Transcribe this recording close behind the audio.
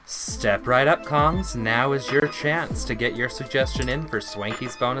Step right up, Kongs. Now is your chance to get your suggestion in for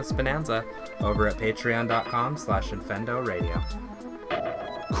Swanky's Bonus Bonanza over at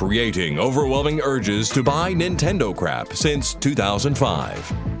patreon.com/InfendoRadio. Creating overwhelming urges to buy Nintendo crap since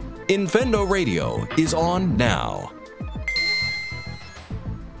 2005. Infendo Radio is on now.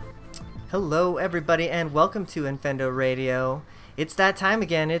 Hello, everybody, and welcome to Infendo Radio. It's that time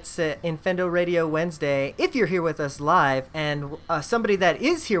again. It's Infendo Radio Wednesday. If you're here with us live, and somebody that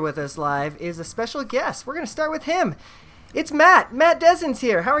is here with us live is a special guest. We're going to start with him. It's Matt. Matt Deson's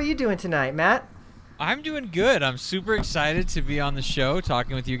here. How are you doing tonight, Matt? I'm doing good. I'm super excited to be on the show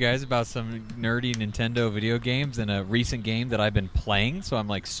talking with you guys about some nerdy Nintendo video games and a recent game that I've been playing. So I'm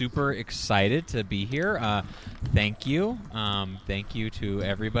like super excited to be here. Thank you. Thank you to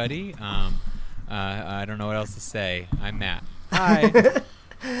everybody. I don't know what else to say. I'm Matt. Hi.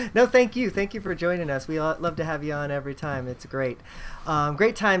 No, thank you. Thank you for joining us. We love to have you on every time. It's great.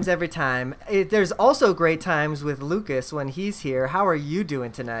 Great times every time. There's also great times with Lucas when he's here. How are you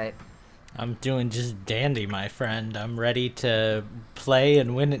doing tonight? I'm doing just dandy, my friend. I'm ready to play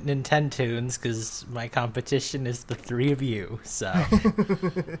and win at Nintendo's because my competition is the three of you. So,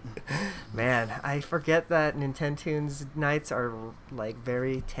 man, I forget that Nintendo's nights are like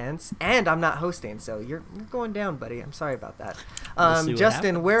very tense, and I'm not hosting, so you're going down, buddy. I'm sorry about that. We'll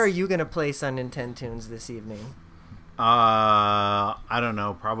Justin, where are you gonna place on Nintendo's this evening? I don't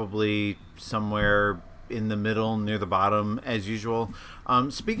know. Probably somewhere in the middle, near the bottom, as usual.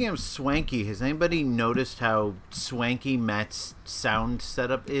 Speaking of swanky, has anybody noticed how swanky Matt's sound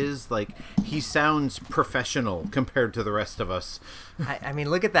setup is? Like, he sounds professional compared to the rest of us. I mean,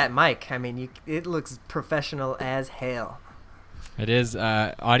 look at that mic. I mean, it looks professional as hell. It is.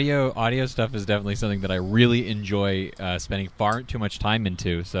 Audio stuff is definitely something that I really enjoy spending far too much time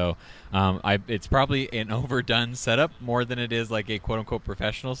into. So it's probably an overdone setup more than it is like a quote-unquote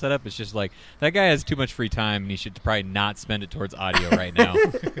professional setup. It's just like, that guy has too much free time, and he should probably not spend it towards audio right now.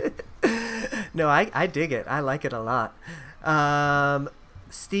 No, I dig it. I like it a lot.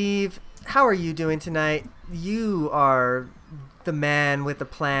 Steve, how are you doing tonight? You are the man with the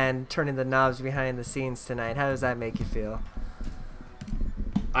plan, turning the knobs behind the scenes tonight. How does that make you feel?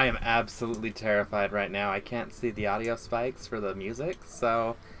 I am absolutely terrified right now. I can't see the audio spikes for the music,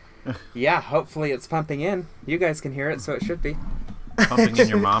 so yeah, hopefully it's pumping in. You guys can hear it, so it should be. Pumping in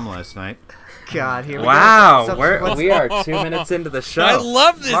your mom last night. God, here we go. Wow, we are 2 minutes into the show. I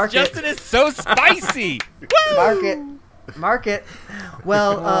love this. Mark Justin is so spicy. Mark it.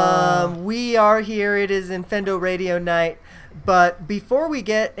 Well, we are here. It is Infendo Radio night. But before we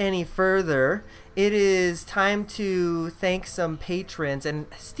get any further, it is time to thank some patrons. And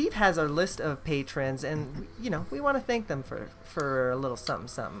Steve has our list of patrons, and, we want to thank them for a little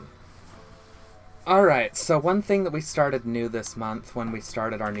something. All right, so one thing that we started new this month when we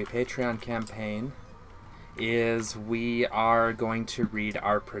started our new Patreon campaign is we are going to read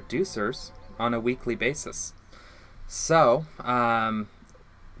our producers on a weekly basis. So,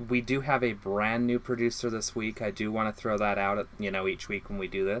 we do have a brand new producer this week. I do want to throw that out each week when we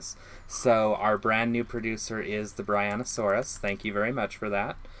do this. So our brand new producer is the Brianosaurus. Thank you very much for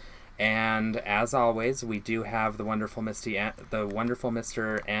that. And as always, we do have the wonderful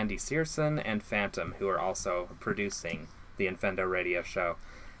Mr. Andy Searson and Phantom, who are also producing the Infendo Radio show.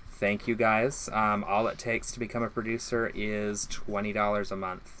 Thank you guys. All it takes to become a producer is $20 a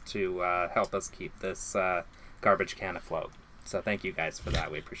month to help us keep this garbage can afloat. So thank you guys for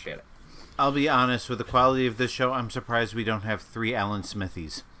that. We appreciate it. I'll be honest, with the quality of this show, I'm surprised we don't have 3 Alan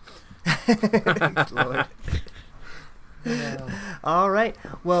Smithies. Lord. All right.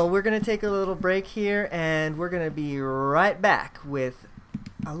 Well, we're going to take a little break here, and we're going to be right back with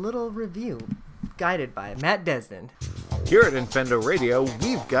a little review guided by Matt Desmond. Here at Infendo Radio,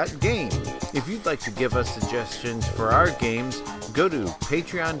 we've got games. If you'd like to give us suggestions for our games, go to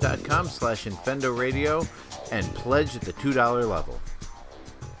patreon.com/InfendoRadio and pledge at the $2 level.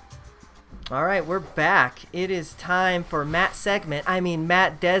 All right, we're back. It is time for Matt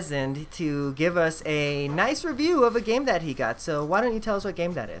Desmond, to give us a nice review of a game that he got. So why don't you tell us what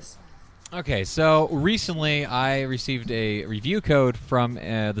game that is? Okay, so recently I received a review code from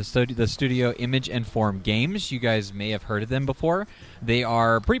the studio Image and Form Games. You guys may have heard of them before. They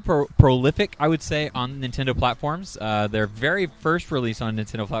are pretty prolific, I would say, on Nintendo platforms. Their very first release on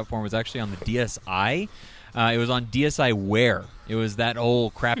Nintendo platform was actually on the DSi. It was on DSiWare. It was that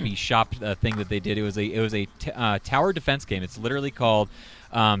old crappy shop thing that they did. It was a tower defense game. It's literally called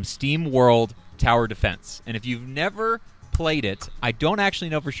Steam World Tower Defense. And if you've never played it, I don't actually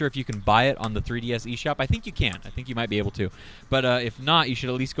know for sure if you can buy it on the 3DS eShop. I think you can. I think you might be able to. But if not, you should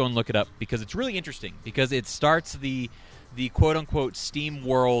at least go and look it up because it's really interesting. Because it starts the the quote-unquote Steam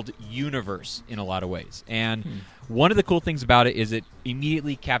World universe in a lot of ways. And one of the cool things about it is it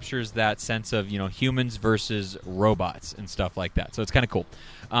immediately captures that sense of, humans versus robots and stuff like that. So it's kind of cool.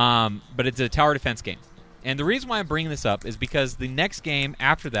 But it's a tower defense game. And the reason why I'm bringing this up is because the next game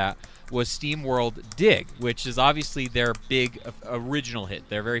after that was SteamWorld Dig, which is obviously their big original hit,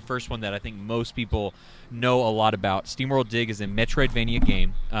 their very first one that I think most people know a lot about. SteamWorld Dig is a Metroidvania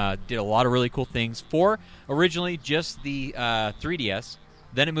game. Did a lot of really cool things for originally just the 3DS.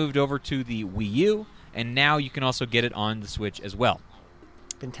 Then it moved over to the Wii U, and now you can also get it on the Switch as well.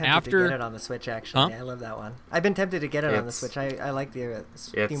 Been tempted to get it on the Switch, actually. I love that one. I've been tempted to get it on the Switch. I like the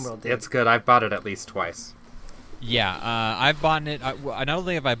SteamWorld Dig. It's good. I've bought it at least twice. Yeah, I've bought it. Not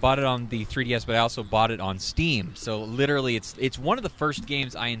only have I bought it on the 3DS, but I also bought it on Steam. So literally, it's one of the first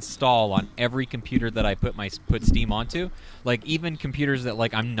games I install on every computer that I put Steam onto. Like even computers that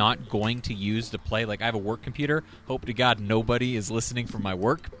I'm not going to use to play. Like I have a work computer. Hope to God nobody is listening from my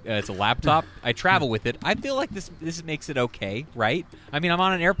work. It's a laptop. I travel with it. I feel like this makes it okay, right? I mean, I'm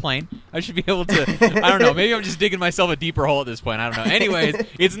on an airplane. I should be able to. I don't know. Maybe I'm just digging myself a deeper hole at this point. I don't know. Anyways,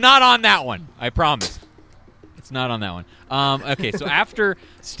 it's not on that one. I promise. Not on that one. Okay, so after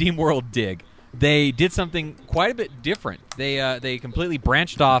SteamWorld Dig, they did something quite a bit different. They completely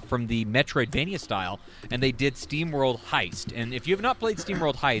branched off from the Metroidvania style, and they did SteamWorld Heist. And if you have not played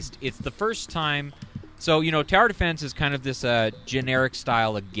SteamWorld Heist, it's the first time. So, tower defense is kind of this generic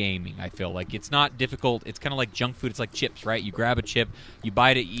style of gaming, I feel like. It's not difficult. It's kind of like junk food. It's like chips, right? You grab a chip, you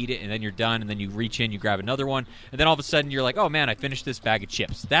bite it, eat it, and then you're done. And then you reach in, you grab another one. And then all of a sudden you're like, oh, man, I finished this bag of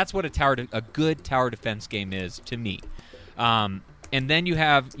chips. That's what a good tower defense game is to me. And then you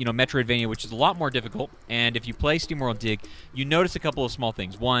have, Metroidvania, which is a lot more difficult. And if you play SteamWorld Dig, you notice a couple of small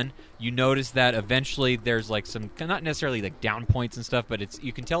things. One, you notice that eventually there's some, not necessarily down points and stuff, but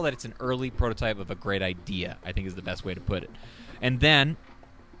you can tell that it's an early prototype of a great idea, I think is the best way to put it. And then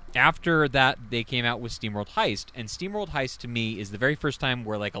after that, they came out with SteamWorld Heist. And SteamWorld Heist, to me, is the very first time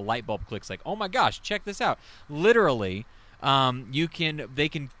where a light bulb clicks oh my gosh, check this out. Literally, they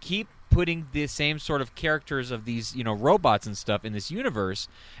can keep putting the same sort of characters of these, robots and stuff in this universe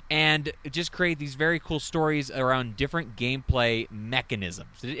and just create these very cool stories around different gameplay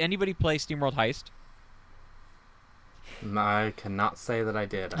mechanisms. Did anybody play SteamWorld Heist? I cannot say that I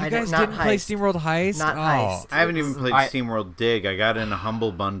did. You guys didn't play SteamWorld Heist? Not Heist. I haven't even played SteamWorld Dig. I got in a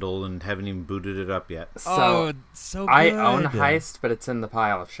Humble Bundle and haven't even booted it up yet. So good. I own Heist, but it's in the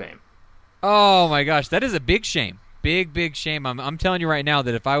pile of shame. Oh my gosh, that is a big shame. Big shame. I'm telling you right now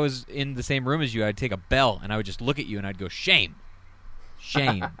that if I was in the same room as you, I'd take a bell and I would just look at you and I'd go, shame.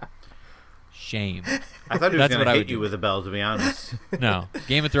 Shame. Shame. I thought he was going to hit you with a bell, to be honest. No.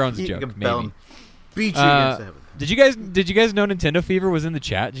 Game of Thrones joke, maybe. Bell and beat you against heaven. Did you guys know Nintendo Fever was in the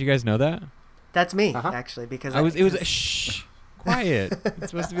chat? Did you guys know that? That's me, actually, because shh. Quiet. It's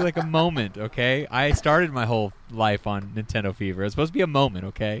supposed to be like a moment, okay? I started my whole life on Nintendo Fever. It's supposed to be a moment,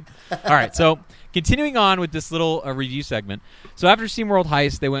 okay? All right, so continuing on with this little review segment. So after SteamWorld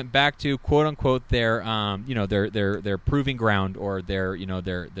Heist, they went back to quote unquote their their proving ground, or their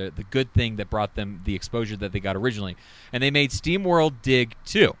the good thing that brought them the exposure that they got originally, and they made SteamWorld Dig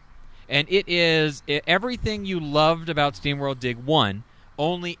 2, and it is everything you loved about SteamWorld Dig 1.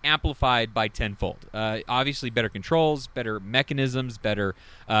 Only amplified by tenfold. Obviously, better controls, better mechanisms, better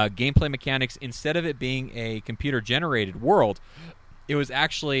gameplay mechanics. Instead of it being a computer-generated world, it was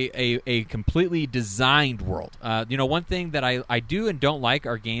actually a completely designed world. One thing that I do and don't like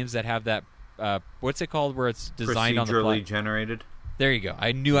are games that have that, what's it called, where it's designed on the fly? Procedurally generated. There you go.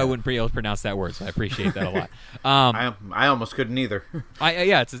 I knew I wouldn't be able to pronounce that word, so I appreciate that a lot. I almost couldn't either.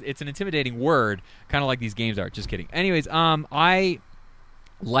 It's an intimidating word, kind of like these games are. Just kidding. Anyways, I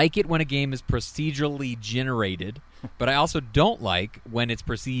like it when a game is procedurally generated, but I also don't like when it's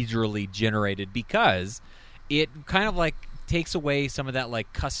procedurally generated because it kind of takes away some of that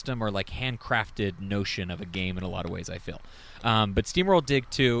custom or handcrafted notion of a game in a lot of ways, I feel. But SteamWorld Dig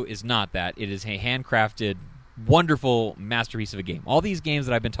 2 is not that. It is a handcrafted, wonderful masterpiece of a game. All these games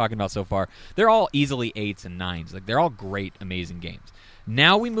that I've been talking about so far, they're all easily 8s and 9s. They're all great, amazing games.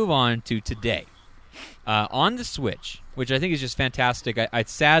 Now we move on to today. On the Switch, which I think is just fantastic.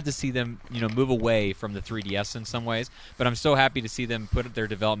 It's sad to see them, move away from the 3DS in some ways, but I'm so happy to see them put their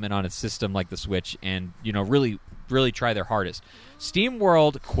development on a system like the Switch and, really, really try their hardest.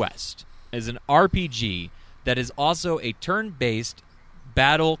 SteamWorld Quest is an RPG that is also a turn-based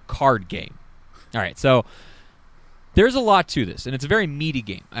battle card game. All right, so there's a lot to this, and it's a very meaty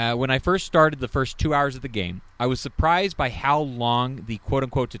game. When I first started the first 2 hours of the game, I was surprised by how long the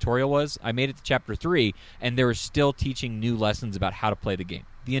quote-unquote tutorial was. I made it to Chapter 3, and they were still teaching new lessons about how to play the game.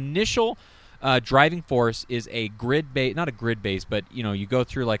 The initial Driving Force is a grid base, not a grid base, but you go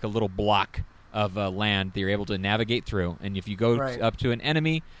through like a little block of land that you're able to navigate through, and if you go up to an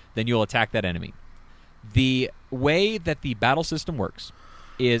enemy, then you'll attack that enemy. The way that the battle system works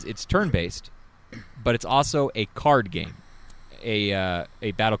is it's turn-based, but it's also a card game, a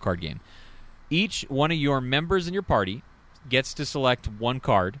battle card game. Each one of your members in your party gets to select one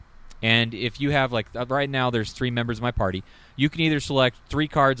card, and if you have, like, right now there's 3 members of my party, you can either select 3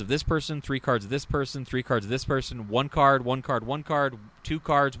 cards of this person, 3 cards of this person, 3 cards of this person, 1 card, 1 card, 1 card, 2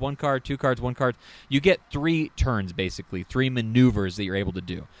 cards, 1 card, 2 cards, 1 card. You get 3 turns, basically, 3 maneuvers that you're able to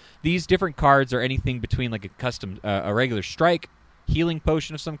do. These different cards are anything between like a custom, a regular strike, healing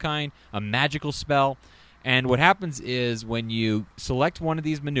potion of some kind, a magical spell, and what happens is when you select one of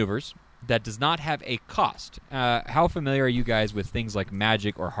these maneuvers that does not have a cost. How familiar are you guys with things like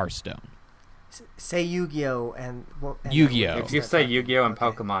Magic or Hearthstone? Say Yu-Gi-Oh! and Yu-Gi-Oh! If you say Yu-Gi-Oh! And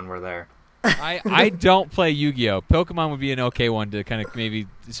Pokemon were there. I don't play Yu-Gi-Oh! Pokemon would be an okay one to kind of maybe...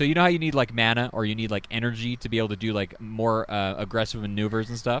 So you know how you need like mana or you need like energy to be able to do like more aggressive maneuvers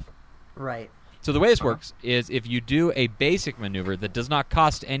and stuff? Right. So the way this works is if you do a basic maneuver that does not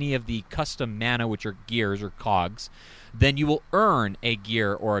cost any of the custom mana, which are gears or cogs, then you will earn a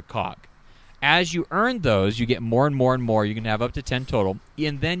gear or a cog. As you earn those, you get more and more and more. You can have up to 10 total.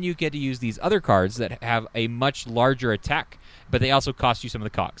 And then you get to use these other cards that have a much larger attack, but they also cost you some of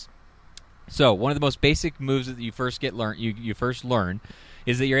the cogs. So one of the most basic moves that you first you first learn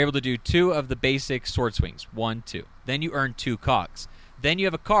is that you're able to do 2 of the basic sword swings. 1, 2. Then you earn 2 cogs. Then you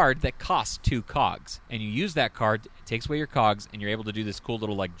have a card that costs 2 cogs. And you use that card, it takes away your cogs, and you're able to do this cool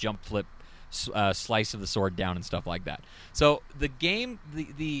little like jump flip slice of the sword down and stuff like that. So the game,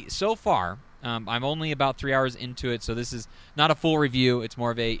 so far... I'm only about 3 hours into it, so this is not a full review. It's more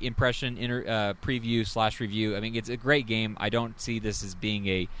of a impression preview / review. I mean, it's a great game. I don't see this as being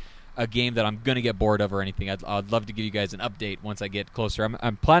a game that I'm going to get bored of or anything. I'd love to give you guys an update once I get closer.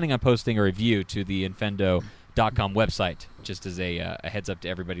 I'm planning on posting a review to the Infendo.com website, just as a heads up to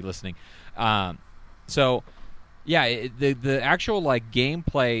everybody listening. So, yeah, the actual like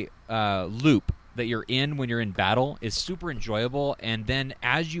gameplay loop that you're in when you're in battle is super enjoyable, and then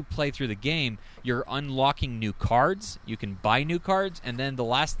as you play through the game, you're unlocking new cards. You can buy new cards, and then the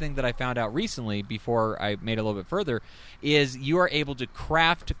last thing that I found out recently, before I made it a little bit further, is you are able to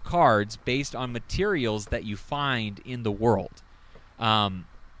craft cards based on materials that you find in the world.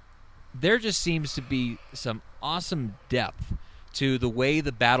 There just seems to be some awesome depth to the way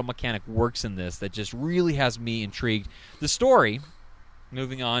the battle mechanic works in this that just really has me intrigued. The story...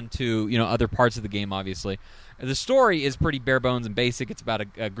 Moving on to other parts of the game, obviously. The story is pretty bare bones and basic. It's about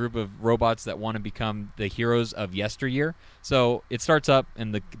a group of robots that want to become the heroes of yesteryear. So it starts up,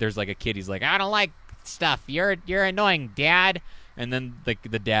 and there's like a kid. He's like, I don't like stuff. You're annoying, Dad. And then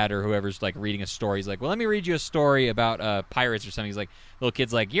the dad or whoever's like reading a story, he's like, well, let me read you a story about pirates or something. He's like, little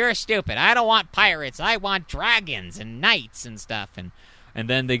kid's like, you're stupid. I don't want pirates. I want dragons and knights and stuff. And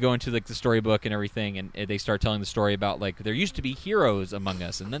then they go into like the storybook and everything, and they start telling the story about like there used to be heroes among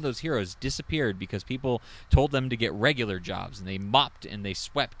us, and then those heroes disappeared because people told them to get regular jobs, and they mopped and they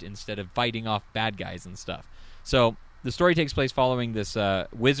swept instead of fighting off bad guys and stuff. So the story takes place following this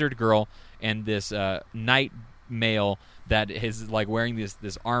wizard girl and this knight male that is like wearing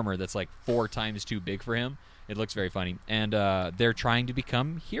this armor that's like 4 times too big for him. It looks very funny, and they're trying to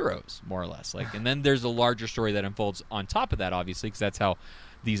become heroes, more or less. Like, and then there's a larger story that unfolds on top of that, obviously, because that's how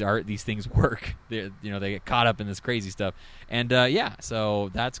these things work. They get caught up in this crazy stuff, and so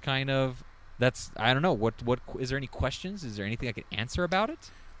that's I don't know. What is there any questions? Is there anything I can answer about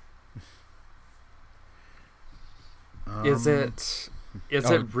it? Is it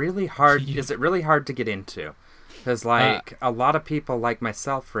really hard? Is it really hard to get into? Because, like, a lot of people, like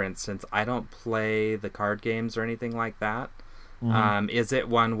myself, for instance, I don't play the card games or anything like that. Mm-hmm. Is it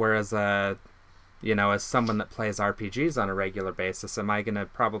one where, as someone that plays RPGs on a regular basis, am I going to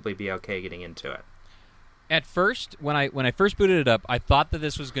probably be okay getting into it? At first, when I first booted it up, I thought that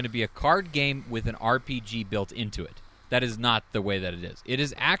this was going to be a card game with an RPG built into it. That is not the way that it is. It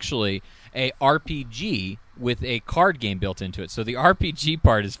is actually a RPG with a card game built into it. So the RPG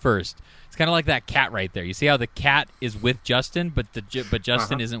part is first. It's kind of like that cat right there. You see how the cat is with Justin, but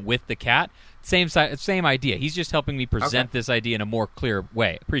Justin isn't with the cat? Same idea. He's just helping me present this idea in a more clear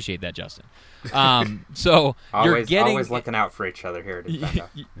way. Appreciate that, Justin. So always looking out for each other here.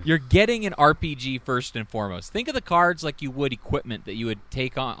 You're getting an RPG first and foremost. Think of the cards like you would equipment that you would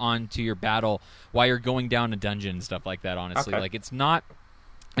take on to your battle while you're going down a dungeon and stuff like that. Honestly, like it's not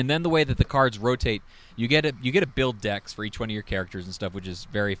And then the way that the cards rotate, you get to build decks for each one of your characters and stuff, which is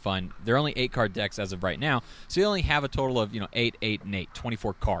very fun. They're only 8-card decks as of right now, so you only have a total of 8, 8, and 8,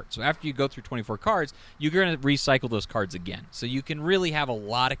 24 cards. So after you go through 24 cards, you're going to recycle those cards again. So you can really have a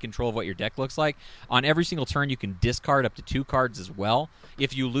lot of control of what your deck looks like. On every single turn, you can discard up to 2 cards as well.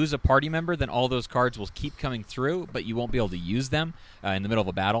 If you lose a party member, then all those cards will keep coming through, but you won't be able to use them in the middle of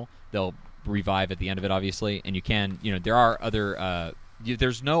a battle. They'll revive at the end of it, obviously, and you can, there are other...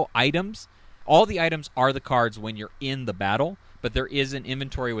 there's no items. All the items are the cards when you're in the battle, but there is an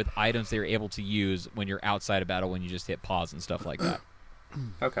inventory with items that you're able to use when you're outside of battle, when you just hit pause and stuff like that.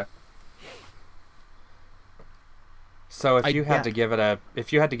 Okay. So if you had to give it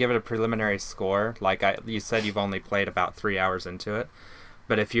a preliminary score, like you said, you've only played about 3 hours into it,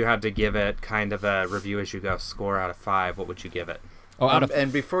 but if you had to give it kind of a review as you go score out of 5, what would you give it?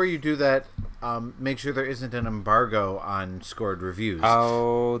 And before you do that, make sure there isn't an embargo on scored reviews.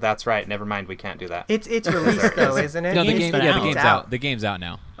 Oh, that's right. Never mind. We can't do that. It's released though, isn't it? No, the game's game's out. out. The game's out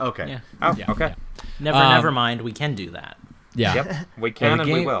now. Okay. Yeah. Oh, Yeah, okay. yeah. Never mind. We can do that. Yeah. Yep. We can the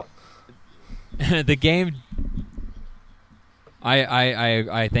and we game- will. The game.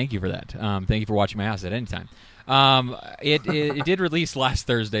 I thank you for that. Thank you for watching my house at any time. It did release last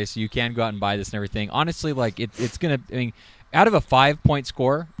Thursday, so you can go out and buy this and everything. Honestly, like it's gonna. I mean, out of a 5-point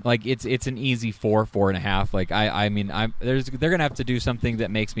score, like it's an easy 4, 4.5. Like they're gonna have to do something that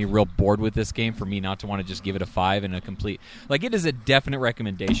makes me real bored with this game for me not to want to just give it a 5 and a complete. Like it is a definite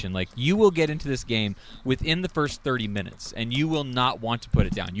recommendation. Like you will get into this game within the first 30 minutes, and you will not want to put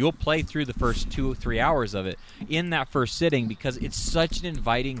it down. You'll play through the first 2 or 3 hours of it in that first sitting because it's such an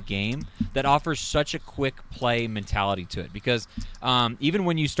inviting game that offers such a quick play mentality to it. Because even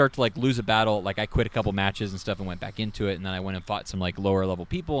when you start to like lose a battle, like I quit a couple matches and stuff and went back into it, and then I went and fought some like lower level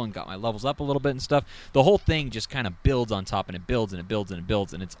people and got my levels up a little bit and stuff. The whole thing just kind of builds on top, and it builds and it builds and it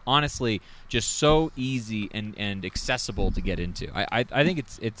builds, and it's honestly just so easy and accessible to get into. I think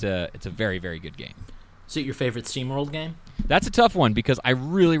it's a very, very good game. Is it your favorite SteamWorld game? That's a tough one because I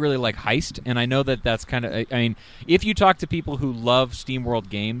really, really like Heist, and I know that's kind of... I mean, if you talk to people who love SteamWorld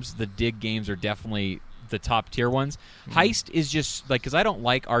games, the Dig games are definitely the top tier ones. Heist is just like, because I don't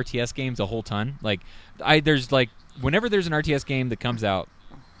like RTS games a whole ton. Like, there's like, whenever there's an RTS game that comes out,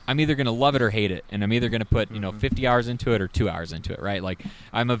 I'm either going to love it or hate it, and I'm either going to put 50 hours into it or 2 hours into it, right? Like,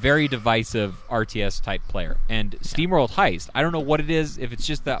 I'm a very divisive RTS type player, and SteamWorld Heist, I don't know what it is. If it's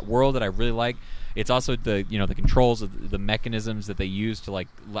just that world that I really like, it's also the the controls of the mechanisms that they use to like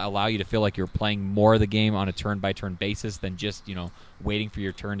allow you to feel like you're playing more of the game on a turn by turn basis than just waiting for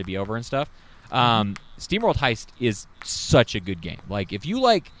your turn to be over and stuff. SteamWorld Heist is such a good game. Like, if you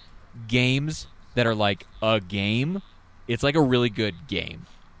like games that are like a game, it's like a really good game.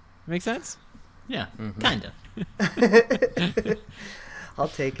 Make sense? Yeah, kind of. I'll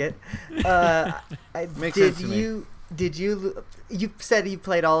take it. Makes sense to me. You said you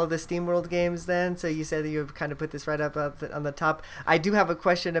played all of the SteamWorld games then, so you said that you kind of put this right up on the top. I do have a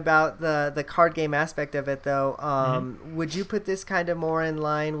question about the card game aspect of it, though. Would you put this kind of more in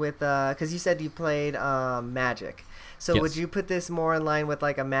line with, because you said you played Magic. So Yes. would you put this more in line with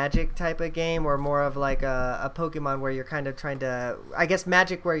like a Magic type of game, or more of like a Pokemon where you're kind of trying to, I guess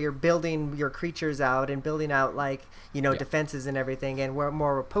Magic where you're building your creatures out and building out like, defenses and everything, and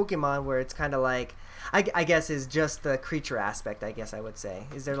more Pokemon where it's kind of like, I guess is just the creature aspect, I guess I would say.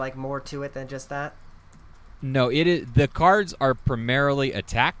 Is there like more to it than just that? No, it is. The cards are primarily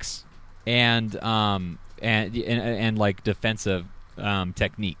attacks and like defensive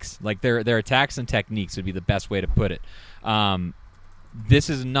techniques. Like their attacks and techniques would be the best way to put it. This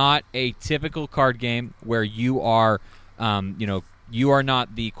is not a typical card game where you are, you are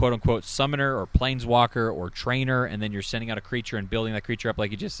not the quote-unquote summoner or planeswalker or trainer, and then you're sending out a creature and building that creature up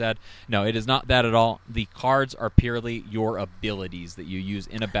like you just said. No, it is not that at all. The cards are purely your abilities that you use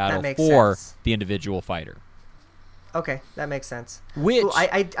in a battle for the individual fighter. Okay, that makes sense. Which... Cool.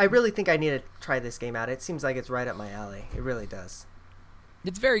 I really think I need to try this game out. It seems like it's right up my alley. It really does.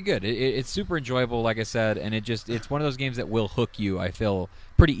 It's very good. It's super enjoyable, like I said, and it's one of those games that will hook you, I feel,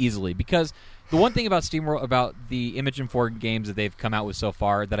 pretty easily. Because the one thing about SteamWorld, about the Image and Form games that they've come out with so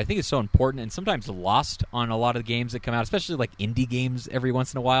far that I think is so important and sometimes lost on a lot of the games that come out, especially like indie games every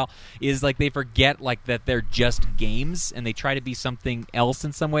once in a while, is like they forget like that they're just games and they try to be something else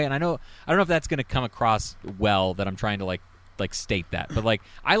in some way. And I don't know if that's going to come across well, that I'm trying to like state that, but like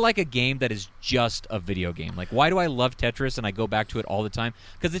I like a game that is just a video game. Like, why do I love Tetris and I go back to it all the time?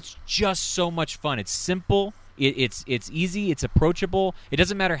 Because it's just so much fun. It's simple, It's easy. It's approachable. It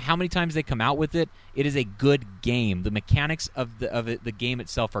doesn't matter how many times they come out with it. It is a good game. The mechanics of the game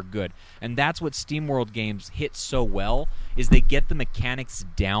itself are good, and that's what SteamWorld games hit so well. Is they get the mechanics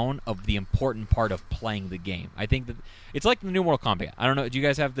down of the important part of playing the game. I think that it's like the new Mortal Kombat. I don't know. Do you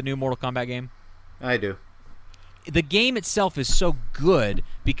guys have the new Mortal Kombat game? I do. The game itself is so good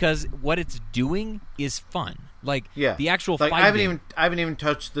because what it's doing is fun. Like the actual like, fight. I haven't even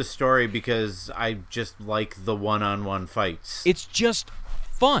touched the story because I just like the one-on-one fights. It's just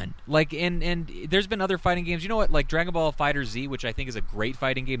fun. Like and there's been other fighting games. You know what? Like Dragon Ball Fighter Z, which I think is a great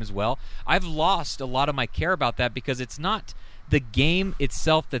fighting game as well. I've lost a lot of my care about that because it's not the game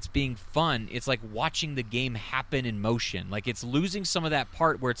itself that's being fun. It's like watching the game happen in motion. Like it's losing some of that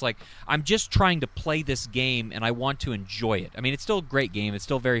part where it's like I'm just trying to play this game and I want to enjoy it. I mean, it's still a great game. It's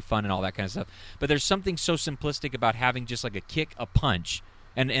still very fun and all that kind of stuff. But there's something so simplistic about having just like a kick, a punch,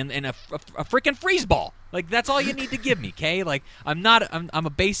 and a freaking freeze ball. Like that's all you need to give me, okay? Like I'm a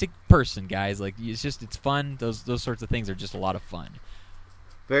basic person, guys. Like it's fun. Those sorts of things are just a lot of fun.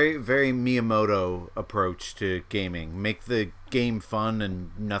 Very, very Miyamoto approach to gaming. Make the game fun,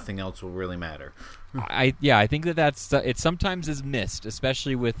 and nothing else will really matter. I think that's it. Sometimes is missed,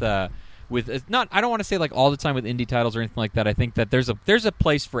 especially with not. I don't want to say like all the time with indie titles or anything like that. I think that there's a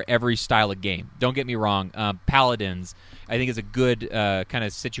place for every style of game. Don't get me wrong. Paladins, I think, is a good kind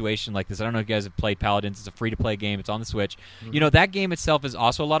of situation like this. I don't know if you guys have played Paladins. It's a free to play game. It's on the Switch. Mm-hmm. You know, that game itself is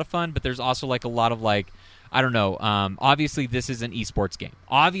also a lot of fun, but there's also like a lot of like. I don't know. Obviously, this is an esports game.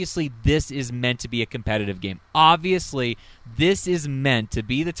 Obviously, this is meant to be a competitive game. Obviously, this is meant to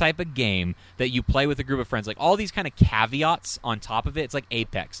be the type of game that you play with a group of friends. Like all these kind of caveats on top of it. It's like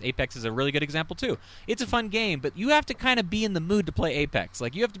Apex. Apex is a really good example, too. It's a fun game, but you have to kind of be in the mood to play Apex.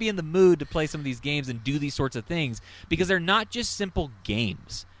 Like you have to be in the mood to play some of these games and do these sorts of things because they're not just simple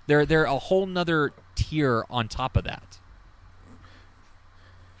games. They're a whole nother tier on top of that.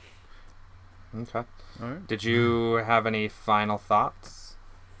 Okay. All right. Did you have any final thoughts?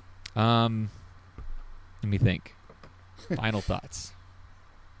 Let me think. Final thoughts.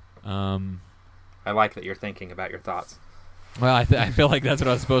 I like that you're thinking about your thoughts. Well, I feel like that's what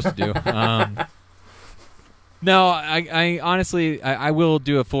I was supposed to do. No, I honestly, I will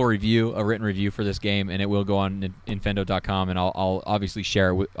do a full review, a written review for this game, and it will go on Infendo.com, and I'll obviously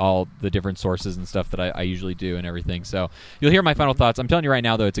share with all the different sources and stuff that I usually do and everything. So you'll hear my final thoughts. I'm telling you right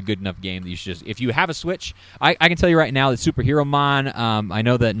now, though, it's a good enough game that you should just, if you have a Switch, I can tell you right now that Superhero Mon, I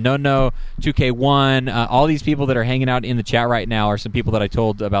know that No 2K1, all these people that are hanging out in the chat right now are some people that I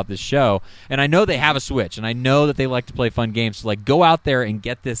told about this show, and I know they have a Switch, and I know that they like to play fun games. So like, go out there and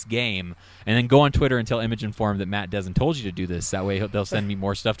get this game. And then go on Twitter and tell Image Inform that Matt Desmond told you to do this. That way they'll send me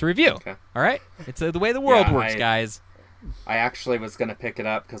more stuff to review. Okay. All right? It's the way the world works, guys. I actually was going to pick it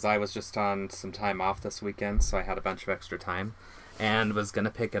up because I was just on some time off this weekend, so I had a bunch of extra time. And was going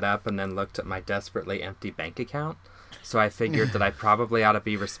to pick it up and then looked at my desperately empty bank account. So I figured that I probably ought to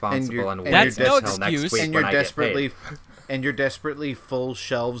be responsible and wait until next week when I get paid. And your desperately full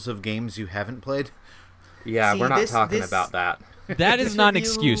shelves of games you haven't played? Yeah, we're not talking about that. That is not an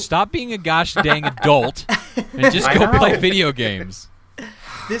excuse. Stop being a gosh dang adult and just go play video games.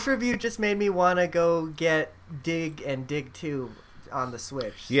 This review just made me want to go get Dig and Dig 2 on the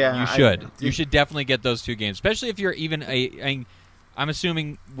Switch. Yeah, you should. You should definitely get those two games, especially if you're even I'm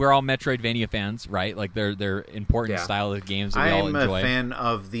assuming we're all Metroidvania fans, right? Like they're important style of games that we all enjoy. I'm a fan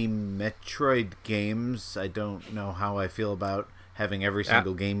of the Metroid games. I don't know how I feel about having every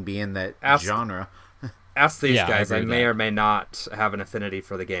single game be in that genre. Ask these guys. I may or may not have an affinity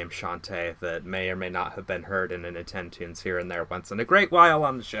for the game Shantae that may or may not have been heard in a Nintendo Tunes here and there once in a great while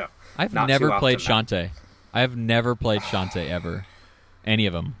on the show. I've never played Shantae. I've never played Shantae ever. Any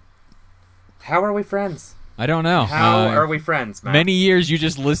of them. How are we friends? I don't know. How are we friends, Matt? Many years you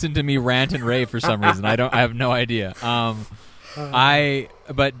just listened to me rant and rave for some reason. I have no idea. But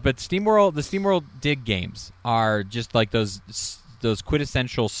SteamWorld, the SteamWorld Dig games are just like those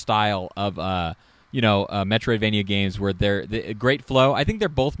quintessential style of Metroidvania games where they're a great flow. I think they're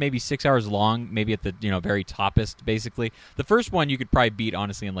both maybe 6 hours long, maybe at the very toppest. Basically, the first one you could probably beat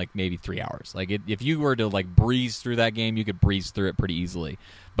honestly in like maybe 3 hours. Like if you were to like breeze through that game, you could breeze through it pretty easily.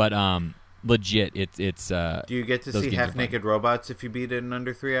 But legit, it's. Do you get to see half naked robots if you beat it in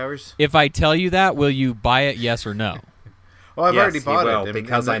under 3 hours? If I tell you that, will you buy it? Yes or no? Well, I've already bought it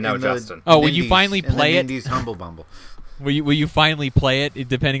because I know Justin. Oh, will you finally play it? Nindies Humble Bumble. Will you finally play it?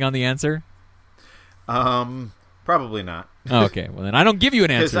 Depending on the answer. Probably not. Oh, okay, well then I don't give you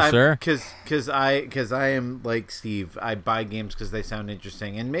an answer, sir. Because I am like Steve. I buy games because they sound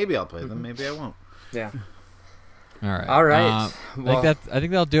interesting, and maybe I'll play them, maybe I won't. Yeah. All right. All right. I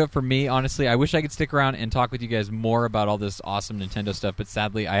think that'll do it for me. Honestly, I wish I could stick around and talk with you guys more about all this awesome Nintendo stuff, but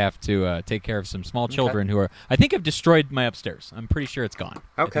sadly, I have to take care of some small children who I think have destroyed my upstairs. I'm pretty sure it's gone.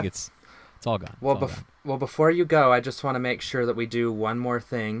 Okay. I think it's all gone. Well, before you go, I just want to make sure that we do one more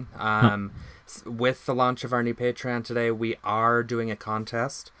thing. With the launch of our new Patreon today, we are doing a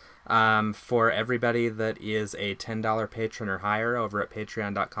contest for everybody that is a $10 patron or higher over at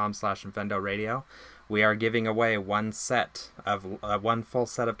patreon.com/InfendoRadio. We are giving away one full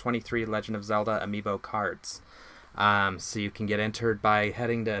set of 23 Legend of Zelda amiibo cards. So you can get entered by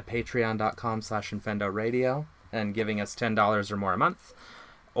heading to patreon.com/InfendoRadio and giving us $10 or more a month.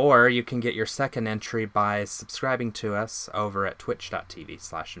 Or you can get your second entry by subscribing to us over at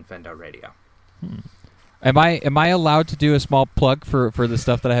twitch.tv/InfendoRadio. Am I allowed to do a small plug for the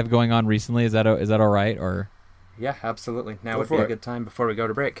stuff that I have going on recently? Is that all right? Or yeah, absolutely. Now would be a good time before we go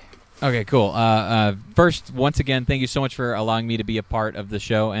to break. Okay, cool. First, once again, thank you so much for allowing me to be a part of the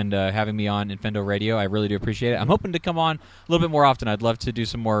show and having me on Infendo Radio. I really do appreciate it. I'm hoping to come on a little bit more often. I'd love to do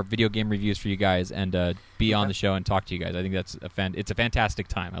some more video game reviews for you guys and be on the show and talk to you guys. I think it's a fantastic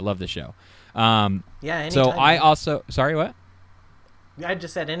time. I love the show. Anytime. So I also... Sorry, what? I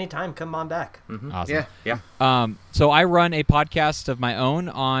just said anytime, come on back. Mm-hmm. Awesome. Yeah. So I run a podcast of my own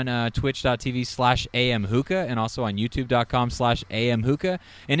on twitch.tv/amhookah and also on youtube.com/amhookah.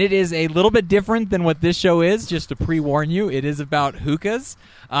 And it is a little bit different than what this show is, just to pre-warn you. It is about hookahs.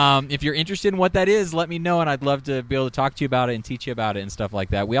 If you're interested in what that is, let me know, and I'd love to be able to talk to you about it and teach you about it and stuff like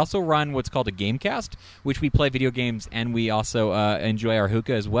that. We also run what's called a Gamecast, which we play video games, and we also enjoy our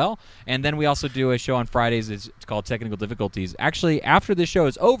hookah as well. And then we also do a show on Fridays. It's called Technical Difficulties. Actually, after the show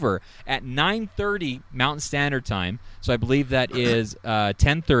is over at 9:30 Mountain Standard Time, so I believe that is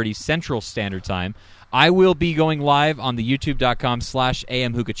 10:30 Central Standard Time, I will be going live on the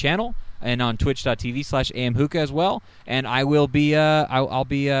youtube.com/amhookah channel and on twitch.tv/amhookah as well. And I will be, I'll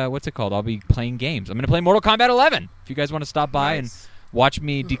be what's it called? I'll be playing games. I'm going to play Mortal Kombat 11. If you guys want to stop by and watch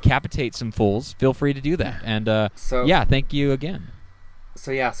me decapitate some fools, feel free to do that. And thank you again.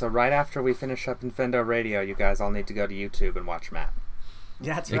 So right after we finish up Infendo Radio, you guys all need to go to YouTube and watch Matt.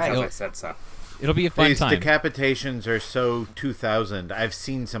 Yeah, that's Because right. I said so. It'll be a fun These time. decapitations are so 2000. I've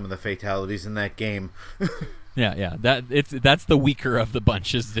seen some of the fatalities in that game. Yeah. That's the weaker of the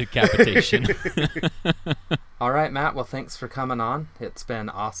bunch is decapitation. All right, Matt. Well, thanks for coming on. It's been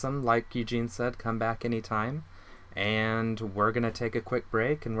awesome. Like Eugene said, come back anytime. And we're going to take a quick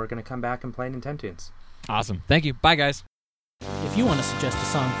break, and we're going to come back and play Nintendoons. Awesome. Thank you. Bye, guys. If you want to suggest a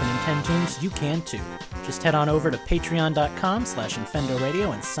song for Nintendoons, you can too. Just head on over to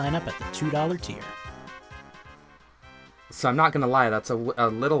patreon.com/InfendoRadio and sign up at the $2 tier. So I'm not going to lie, that's a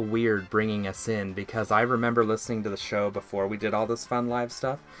little weird bringing us in, because I remember listening to the show before we did all this fun live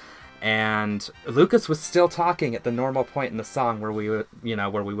stuff, and Lucas was still talking at the normal point in the song where we would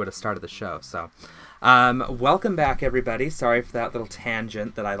have started the show. So welcome back, everybody. Sorry for that little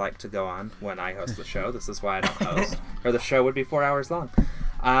tangent that I like to go on when I host the show. This is why I don't host, or the show would be 4 hours long.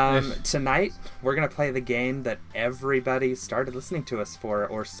 Tonight, we're going to play the game that everybody started listening to us for,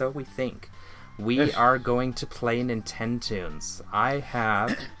 or so we think. We are going to play Nintendoons. I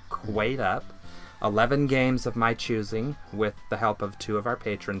have queued up 11 games of my choosing with the help of 2 of our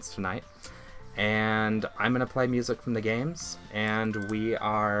patrons tonight. And I'm going to play music from the games, and we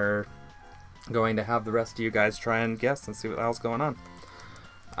are going to have the rest of you guys try and guess and see what the hell's going on.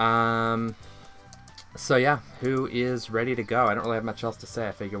 Who is ready to go? I don't really have much else to say.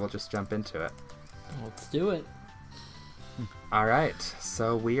 I figure we'll just jump into it. Let's do it. All right,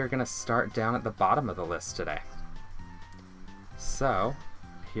 so we are going to start down at the bottom of the list today. So,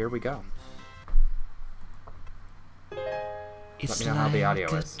 here we go. Let me know how the audio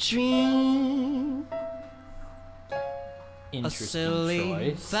is. Dream, Interesting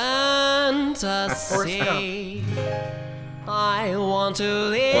choice. fantasy. I want to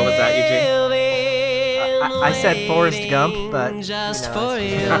live. What was that, Eugene? I said Forrest Gump, but just you know, for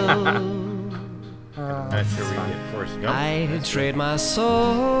you. Not sure we get Forrest Gump. I trade my soul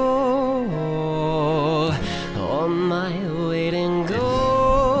on my waiting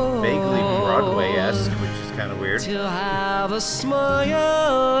goal. Vaguely Broadway-esque, which is kind of weird. To have a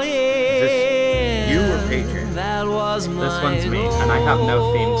smile. Is this you or Patreon? That was my This one's me, and I have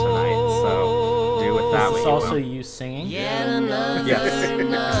no theme tonight, so do with that Is what this you also will. you singing? Yet another Yes.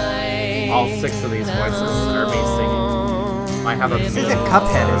 night. All 6 of these voices are me singing. I have a... this isn't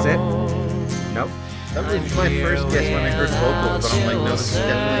Cuphead, is it? Nope. That was my first guess when I heard vocals, but I'm like, no, this is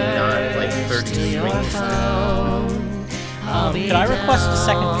definitely not like 30 strings. Could I request a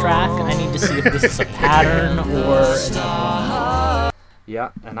second track? I need to see if this is a pattern or...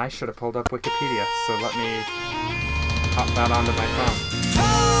 Yeah, and I should have pulled up Wikipedia, so let me pop that onto my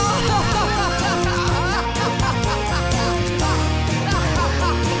phone.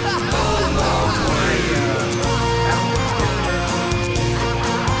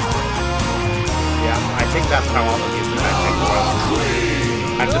 Yeah, I think that's how all the music I think was.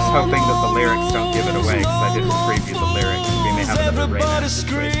 I'm just hoping that the lyrics don't give it away, because I didn't preview the lyrics. We may have another Rayman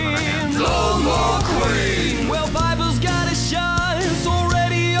situation on our hands. Well, Bible's got a shot. It's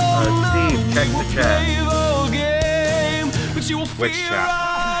already on. Steve, check the chat. Which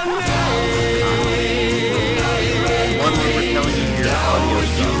chat? One where we're telling you your audio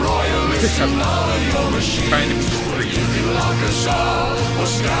stuff. I'm trying to be free.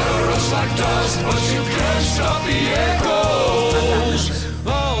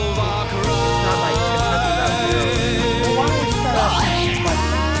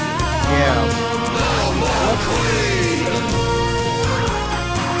 Yeah.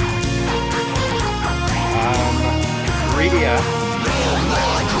 3DS.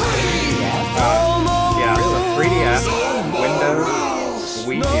 Yeah, so 3DS, Windows,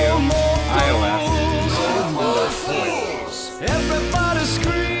 Wii U, iOS, Nintendo Switch. Everybody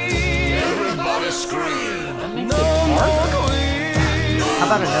scream! Everybody scream! That makes it harder. How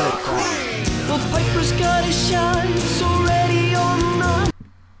about another track? The Piper's got a shot. It's already on.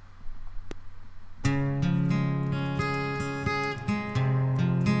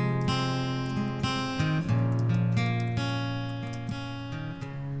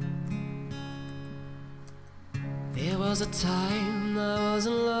 There was a time I was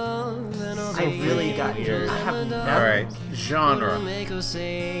in love and all I really got yours. I have none. All right. Genre. make her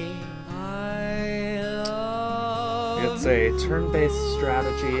say I love It's a turn-based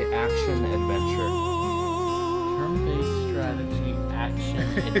strategy, action, adventure. Turn-based strategy, action,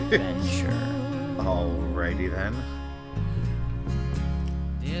 adventure. Alrighty then.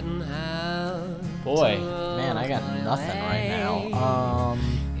 didn't have Boy, man, I got nothing right now.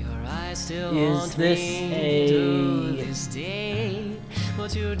 your eyes still Is haunt this me to a- this day.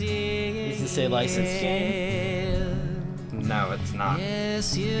 What you did Is this a licensed game? No, it's not.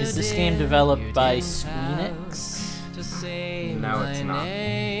 Yes, you Is this did. game developed by You Squeenix? to say No, it's my not.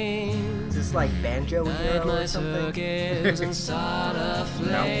 name. Is this like Banjo Hero or something? Circuits and start a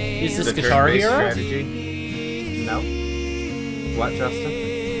flame. Is this The Guitar turn-based Hero? strategy. No. What, Justin?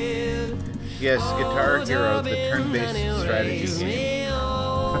 Yes, Guitar Hero, the turn-based strategy game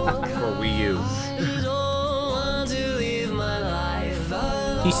for Wii U.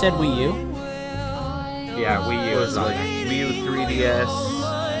 He said Wii U. Yeah, Wii U It was is on like there. Wii U, 3DS,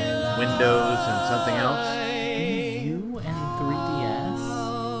 Windows, and something else. Wii U and 3DS.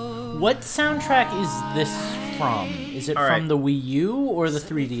 What soundtrack is this from? Is it All from right. the Wii U or the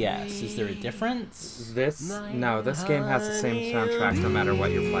 3DS? Is there a difference? This game has the same soundtrack no matter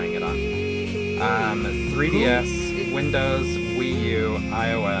what you're playing it on. 3DS, Windows, Wii U,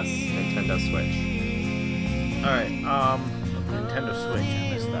 iOS, Nintendo Switch. Alright, Nintendo Switch, I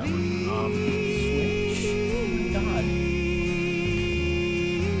missed that one. Switch? Oh my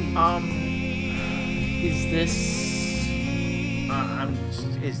god. Is this...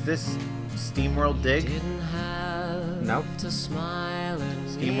 Is this SteamWorld Dig? Nope.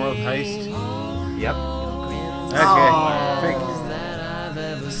 SteamWorld Heist? Yep. Okay,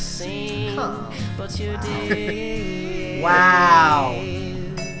 Wow.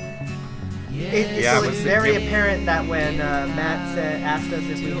 Yeah, So it it's was- very it- apparent that when Matt asked us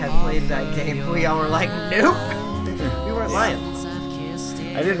if we had played that game, we all were like, nope. We weren't lying.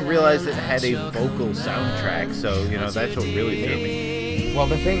 I didn't realize it had a vocal soundtrack, so, that's what really threw me. Well,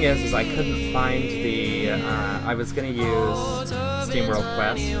 the thing is I couldn't find the. I was gonna use SteamWorld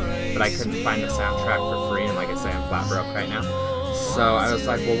Quest, but I couldn't find the soundtrack for free, and like I say, I'm flat broke right now. So I was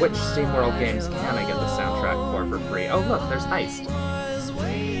like, well, which SteamWorld games can I get the soundtrack for free? Oh, look, there's Heist.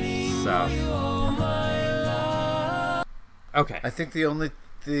 So. Okay. I think the only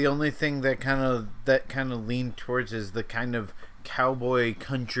thing that kind of leaned towards is the kind of cowboy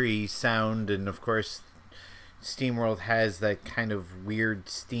country sound, and of course SteamWorld has that kind of weird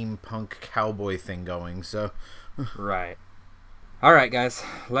steampunk cowboy thing going, so Right. All right, guys.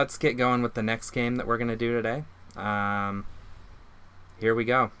 Let's get going with the next game that we're going to do today. Here we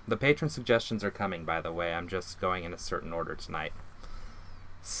go. The patron suggestions are coming, by the way. I'm just going in a certain order tonight.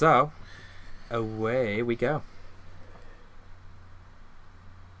 So, away we go.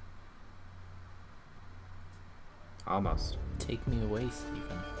 Almost. Take me away,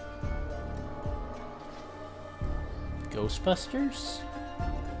 Stephen. Ghostbusters?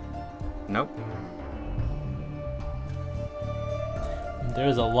 Nope.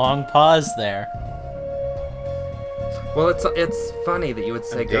 There's a long pause there. Well, it's funny that you would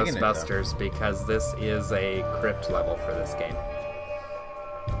say I'm digging it, though. Ghostbusters because this is a crypt level for this game.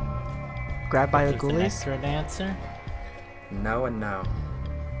 Grabbed by the Keith the ghoulies? Necrodancer? No and no.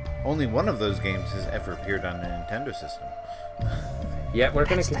 Only one of those games has ever appeared on a Nintendo system. Yet we're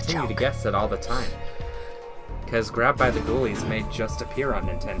going That's to the continue to joke. guess it all the time. Because Grab by the Ghoulies may just appear on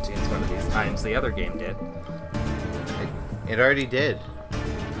Nintendo's one of these times. The other game did. It already did.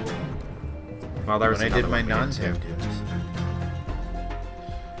 Well, there was When I did another my one we did, too. non-tunes.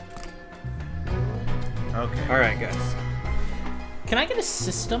 Okay. Alright, guys. Can I get a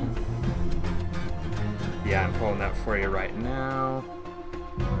system? Yeah, I'm pulling that for you right now.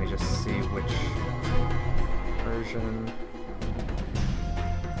 Let me just see which version.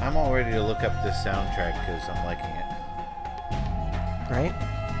 I'm all ready to look up this soundtrack because I'm liking it. Right?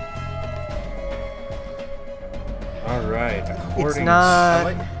 Alright, according It's I not.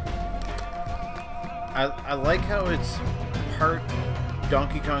 like, I like how it's part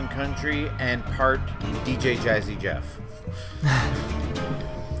Donkey Kong Country and part DJ Jazzy Jeff.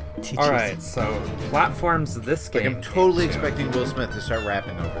 Alright, so platforms this Like game. I'm totally came to. expecting Will Smith to start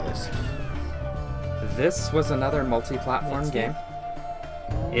rapping over this. This was another multi-platform game.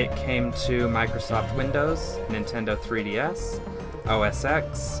 It came to Microsoft Windows, Nintendo 3DS, OS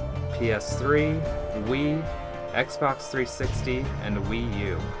X, PS3, Wii, Xbox 360, and Wii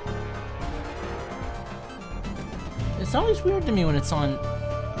U. It's always weird to me when it's on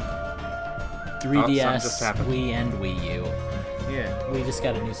 3DS, something just happened. Wii, and Wii U. Yeah. We just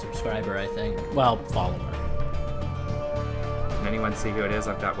got a new subscriber, I think. Well, follower. Can anyone see who it is?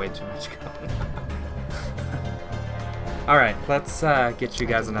 I've got way too much going on. Alright, let's get you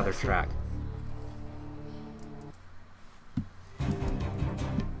guys another track.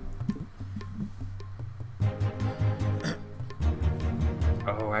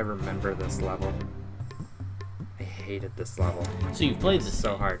 Oh, I remember this level. I hated this level. So you played this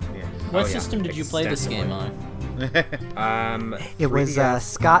So game. hard. Yeah. What Oh, yeah, system did you play this game extensively. on? It was 3DS.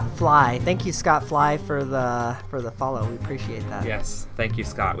 Scott Fly. Thank you, Scott Fly, for the follow. We appreciate that. Yes, thank you,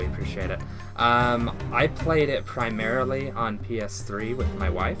 Scott. We appreciate it. I played it primarily on PS3 with my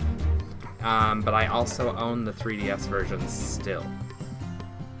wife, but I also own the 3DS version still.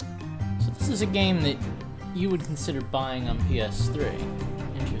 So this is a game that you would consider buying on PS3.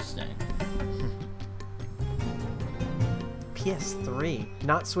 Interesting. PS3,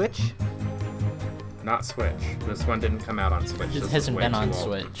 not Switch. Not Switch. This one didn't come out on Switch. It This is hasn't way been too on old.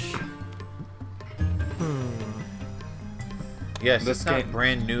 Switch. Yes, This it's not game-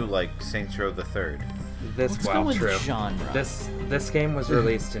 brand new like Saints Row the Third. This Let's well go with true. genre. This game was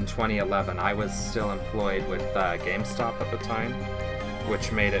released in 2011. I was still employed with GameStop at the time,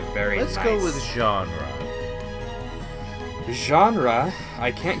 which made it very Let's nice. go with genre. Genre,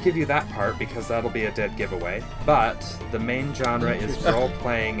 I can't give you that part because that'll be a dead giveaway, but the main genre is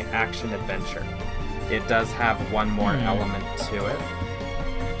role-playing action-adventure. It does have one more element to it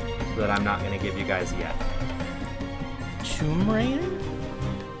that I'm not going to give you guys yet. Tomb Raider?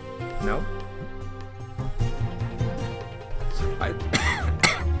 No?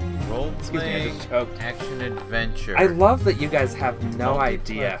 Role Excuse me, I playing just choked. action adventure. I love that you guys have no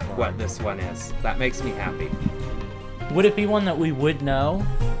idea Multi-platform. what this one is. That makes me happy. Would it be one that we would know?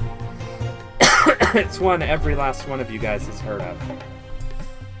 It's one every last one of you guys has heard of.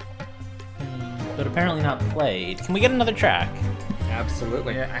 But apparently not played. Can we get another track?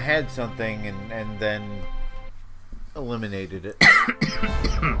 Absolutely. Yeah, I had something and then eliminated it.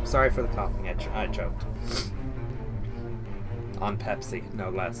 Sorry for the coughing. I choked. On Pepsi, no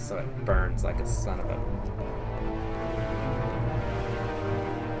less, so it burns like a son of a...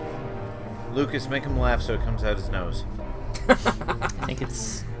 Lucas, make him laugh so it comes out his nose. I think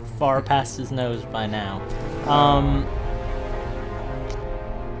it's far past his nose by now.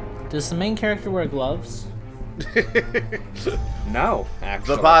 Does the main character wear gloves? No,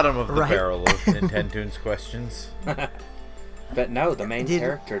 actually. The bottom of the Right. barrel of Nintendo's questions. But no, the main Did-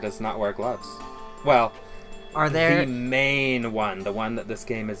 character does not wear gloves. Well, Are there? the main one, the one that this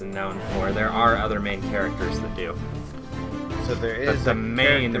game is known for. There are other main characters that do. So there But is the a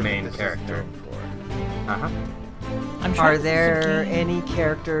main that main this is character. known for. Uh-huh. I'm trying Are to think of a there game. any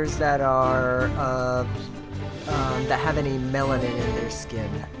characters that are that have any melanin in their skin?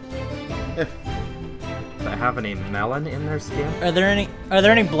 That have any melon in their skin? Are there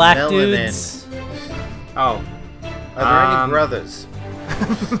any black Melanin. dudes? Oh, Are there any Um, brothers?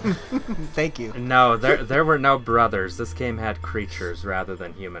 Thank you. no, there were no brothers. This game had creatures rather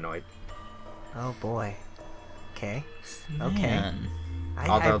than humanoid. Oh boy. Okay. Okay. Man.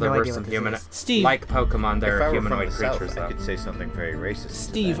 Although have there no were idea some what this human, is. Steve, like Pokemon, If there I are were from humanoid the creatures South, I though. could say something very racist. to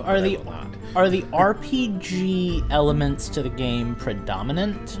Steve, them, are but I the will not. RPG elements to the game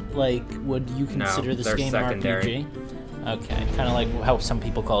predominant? Like, would you consider this they're game secondary. an RPG? Okay, kind of like how some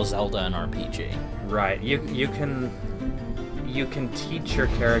people call Zelda an RPG. Right. You can teach your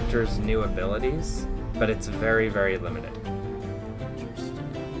characters new abilities, but it's very, very limited.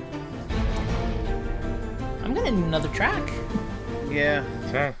 I'm gonna need another track. Yeah.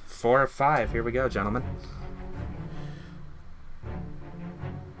 Okay, 4 or 5. Here we go, gentlemen.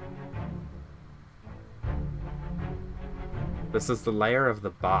 This is the lair of the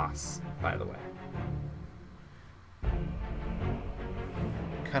boss, by the way.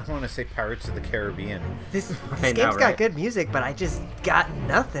 Kind of want to say Pirates of the Caribbean. This I game's know, got right? good music, but I just got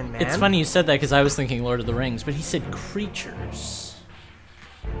nothing, man. It's funny you said that because I was thinking Lord of the Rings, but he said creatures.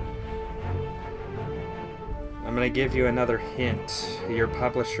 I'm gonna give you another hint. Your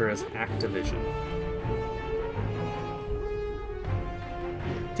publisher is Activision.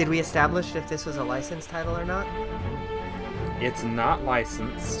 Did we establish if this was a licensed title or not? It's not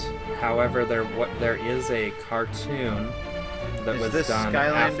licensed. However, there is a cartoon that Is was this done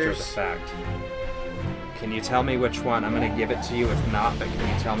after the Skylanders? fact. Can you tell me which one? I'm gonna give it to you if not, but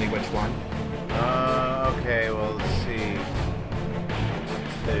can you tell me which one? Okay, well, let's see.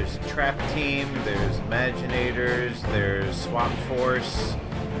 There's Trap Team, there's Imaginators, there's Swap Force,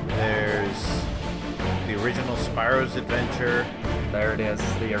 there's the original Spyro's Adventure. There it is,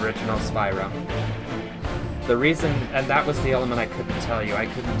 the original Spyro. The reason, and that was the element I couldn't tell you. I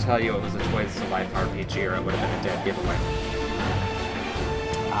couldn't tell you it was a Toys to Life RPG or it would have been a dead giveaway.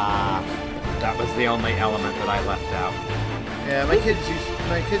 That was the only element that I left out. Yeah, my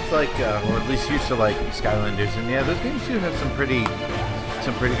kids like, or at least used to like Skylanders, and yeah, those games do have some pretty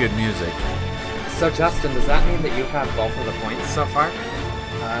good music. So Justin, does that mean that you have both of the points so far?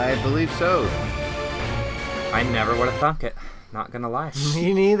 I believe so. I never would have thunk it. Not gonna lie.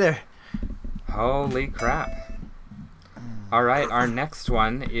 Me neither. Holy crap. Alright, our next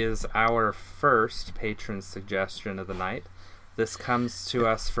one is our first patron suggestion of the night. This comes to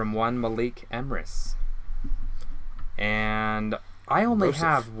us from one Malik Emrys. And I only Joseph.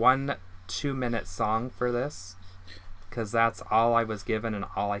 have 1 2-minute song for this, because that's all I was given and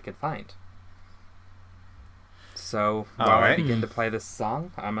all I could find. So, while I Alright. begin to play this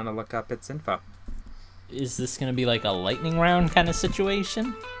song, I'm going to look up its info. Is this gonna be like a lightning round kind of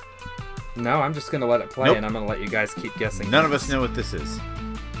situation? No, I'm just going to let it play, Nope. and I'm going to let you guys keep guessing. None of us know what this is.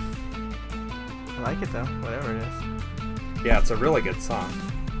 I like it though, whatever it is. Yeah, it's a really good song.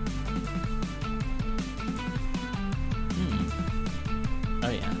 Oh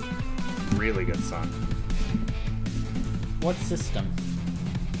yeah. Really good song. What system?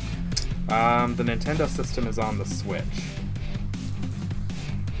 The Nintendo system is on the Switch.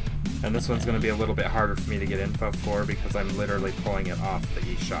 And this one's going to be a little bit harder for me to get info for because I'm literally pulling it off the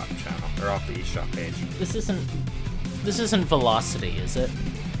eShop channel, or off the eShop page. This isn't Velocity, is it?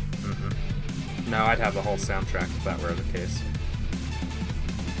 No, I'd have the whole soundtrack if that were the case.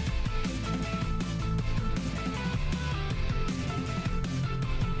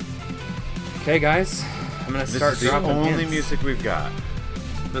 Okay, guys, I'm going to This start is the dropping only hints. music we've got.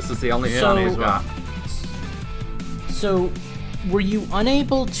 This is the only Yeah, song So- we've got. So, were you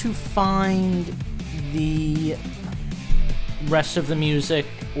unable to find the rest of the music,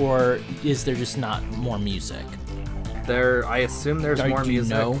 or is there just not more music? I assume there's more Do you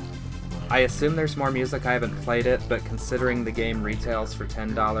music. know? I assume there's more music. I haven't played it, but considering the game retails for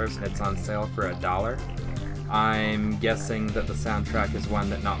 $10 and it's on sale for $1, I'm guessing that the soundtrack is one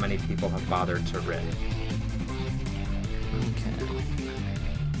that not many people have bothered to rip. Okay.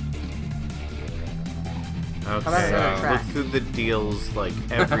 about another So- track? Look through the deals like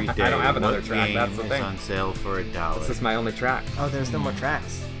every day. I don't have another What track, game that's the is thing. on sale for $1. This is my only track. Oh, there's no more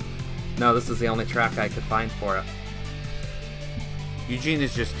tracks. No, this is the only track I could find for it. Eugene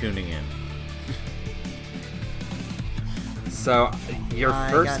is just tuning in. So, your I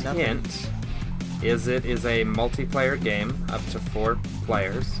got first nothing. hint is it is a multiplayer game up to 4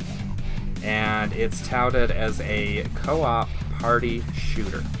 players, and it's touted as a co-op party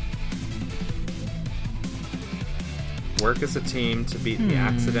shooter. Work as a team to beat the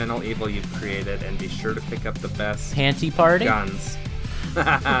accidental evil you've created, and be sure to pick up the best Panty Party? guns.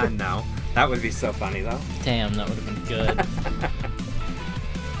 No, that would be so funny though. Damn, that would have been good.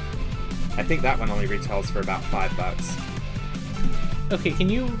 I think that one only retails for about $5. Okay, can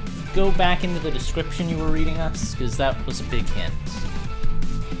you go back into the description you were reading us? Because that was a big hint.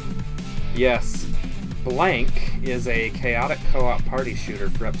 Yes. Blank is a chaotic co-op party shooter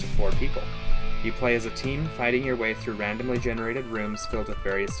for up to 4 people. You play as a team, fighting your way through randomly generated rooms filled with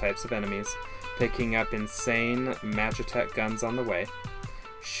various types of enemies, picking up insane Magitech guns on the way.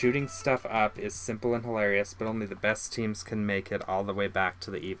 Shooting stuff up is simple and hilarious, but only the best teams can make it all the way back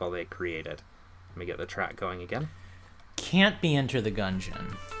to the evil they created. Let me get the track going again. Can't be Enter the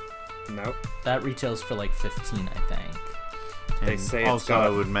Gungeon. Nope. That retails for like 15, I think. They say it's Also, got I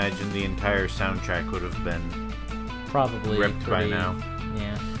would imagine the entire soundtrack would have been Probably ripped by pretty- now.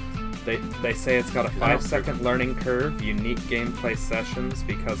 Yeah. They say it's got a 5-second learning curve, unique gameplay sessions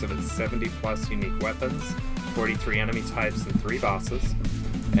because of its 70-plus unique weapons, 43 enemy types, and 3 bosses.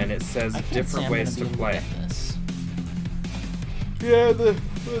 And it says I can't say different I'm ways gonna to be play. able to get this.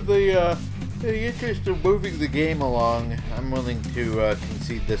 Yeah, the interest of moving the game along, I'm willing to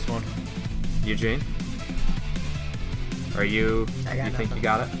concede this one. Eugene? Are you... I got you think nothing. you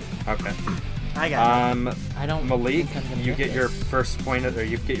got it? Okay. I got it. I don't Malik, think I'm gonna you get your this. first point of, or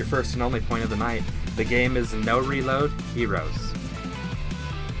you get your first and only point of the night. The game is No Reload Heroes.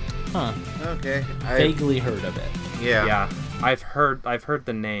 Huh. Okay. Vaguely heard of it. Yeah. I've heard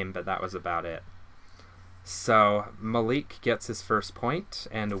the name, but that was about it. So Malik gets his first point,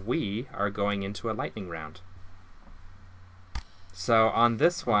 and we are going into a lightning round. So on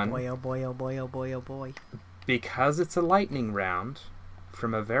this one, Boy, oh boy, oh boy, oh boy, oh boy. because it's a lightning round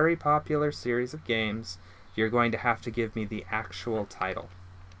from a very popular series of games, you're going to have to give me the actual title.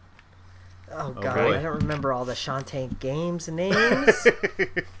 Oh god, boy. I don't remember all the Shantae games names.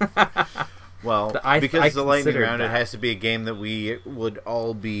 Well, I because the lightning considered round, it that. has to be a game that we would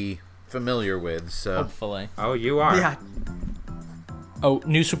all be familiar with. So Hopefully. Oh, you are. Yeah. Oh,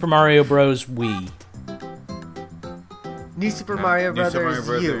 New Super Mario Bros. Wii. New Super Mario New Brothers Super Mario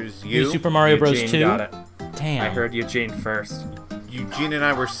Brothers New U. Super Mario Bros. Eugene 2. got it. Damn. I heard Eugene first. Eugene and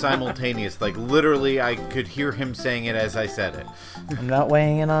I were simultaneous. Like literally, I could hear him saying it as I said it. I'm not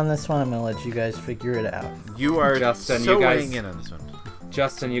weighing in on this one. I'm gonna let you guys figure it out. You are Justin, so you guys- weighing in on this one.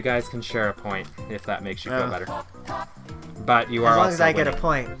 Justin, you guys can share a point if that makes you feel better. But you are As long also as I get a winning.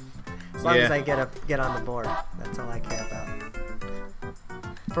 point. As long Yeah. as I get on the board. That's all I care about.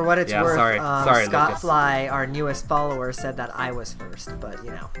 For what it's Yeah, worth, sorry, Scott Lucas. Fly, our newest follower, said that I was first, but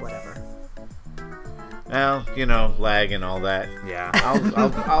you know, whatever. Well, lag and all that. Yeah.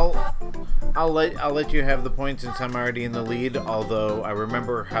 I'll let you have the point since I'm already in the lead. Although I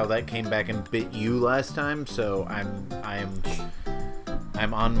remember how that came back and bit you last time, so I'm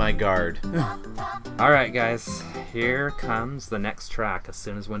on my guard. All right, guys. Here comes the next track as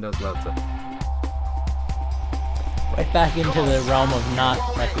soon as Windows loads it. Right back into the realm of not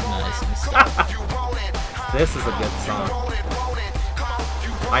recognizing stuff. This is a good song.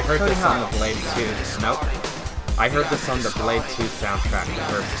 I heard this on the Blade 2. Nope. I heard this on the Blade 2 soundtrack the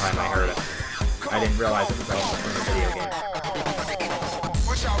first time I heard it. I didn't realize it was also from the video game.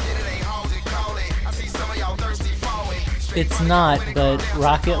 It's not, but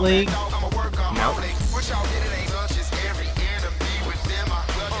Rocket League. Nope.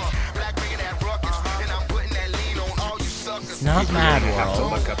 It's not Mad I have to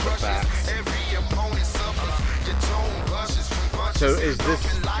World. look up the facts. So is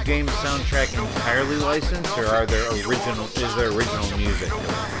this game soundtrack entirely licensed, or is there original music?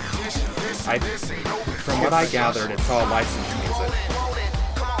 From what I gathered, it's all licensed music.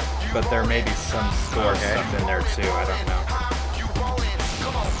 But there may be some score stuff in there too, I don't know.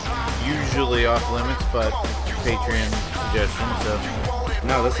 Usually off limits, but Patreon suggestion. So,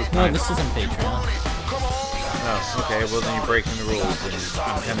 No, this is No, fine. this isn't Patreon. oh, okay. Well, then you're breaking the rules, and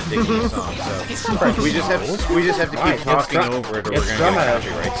I'm kind of digging the song. So we just have to Why? keep It's talking from- over it, or we're it's gonna get a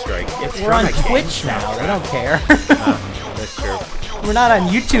from a- copyright strike. It's We're from on a game Twitch now. They don't care. That's true. We're not on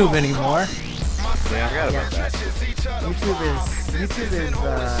YouTube anymore. Yeah. I forgot about that. YouTube is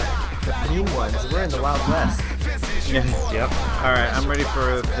the new ones. We're in the Wild West. Yeah. Yep. All right, I'm ready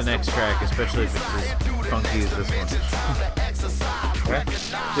for the next track, especially if it's as funky as this one. Okay.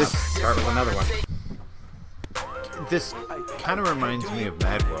 This Start with another one. This kind of reminds me of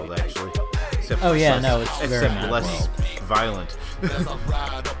Mad World, actually. Except Oh, yeah, less, no, it's very except Mad less World. violent.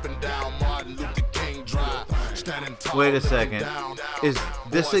 Wait a second. Is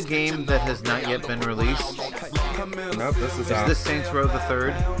this a game that has not yet been released? Nope, this is Is this Saints Row the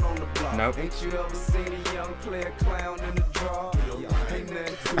Third? Nope.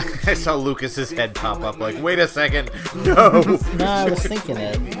 I saw Lucas's head pop up like, wait a second, no! No, I was thinking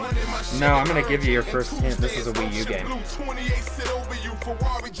it. No, I'm gonna give you your first hint. This is a Wii U game.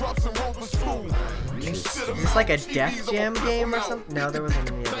 Is this like a Def Jam game or something? No, there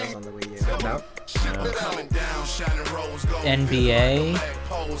wasn't any of those on the Wii U. No. NBA,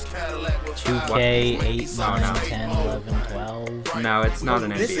 2K, 8, 9, 10, 11, 12. No, it's not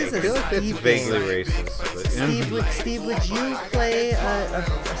an NBA. This is I feel a like that's Steve vaguely game. racist. But, yeah. Steve, would you play a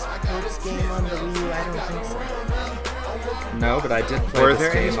sports game on the Wii U? I don't think so. No, but I did play Were this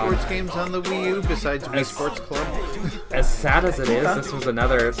there any game sports on. games on the Wii U besides Wii Sports Club? As sad as it is, this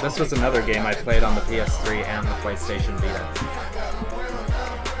was another game I played on the PS3 and the PlayStation Vita.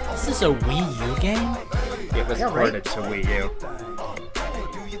 This is a Wii U game? It was Yeah, right. ported to Wii U.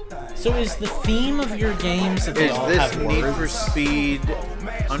 So is the theme of your games that they Is all this have Need words? for Speed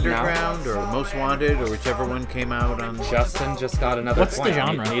Underground or Most Wanted or whichever one came out on? Justin just got another What's the point.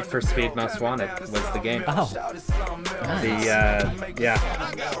 genre? Need for Speed Most Wanted was the game. Oh.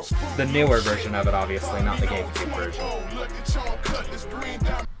 The newer version of it, obviously, not the GameCube version.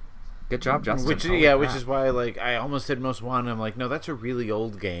 Good job, Justin. Which Holy yeah, which crap. is why like I almost said Most Wanted. I'm like, no, that's a really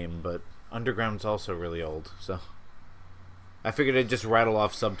old game, but Underground's also really old. So I figured I'd just rattle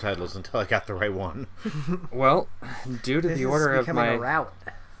off subtitles until I got the right one. Well, due to This the is order of becoming my a route.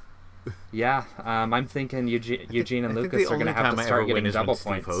 yeah, I'm thinking Eugene and I think Lucas the are going to only have time to I start ever win getting is when double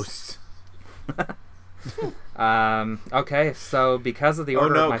Steve points. hosts. Okay, so because of the Oh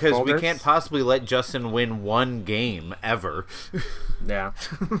order of no, my because folders, we can't possibly let Justin win one game ever. Yeah.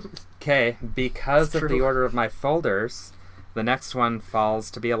 Okay, because of the true. order of my folders, the next one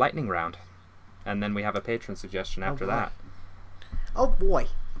falls to be a lightning round, and then we have a patron suggestion after boy. that. Oh boy.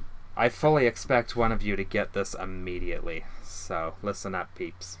 I fully expect one of you to get this immediately, so listen up,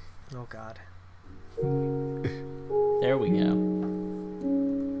 peeps. Oh god. There we go.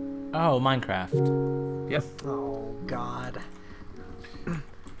 Oh, Minecraft. Yep. Oh god.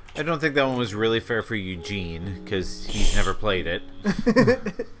 I don't think that one was really fair for Eugene because he's never played it.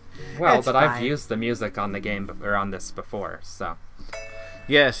 Well, That's but I've fine. used the music on the game or on this before, so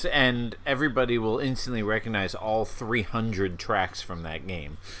Yes, and everybody will instantly recognize all 300 tracks from that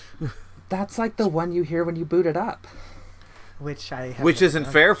game. that's like the one you hear when you boot it up. Which I have Which isn't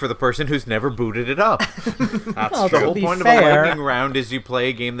fair for the person who's never booted it up. That's Well, The to whole be point of fair- a lightning round is you play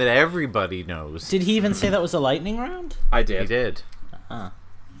a game that everybody knows. Did he even say that was a lightning round? I He did. did.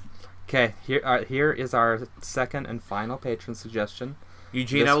 Okay, here is our second and final patron suggestion.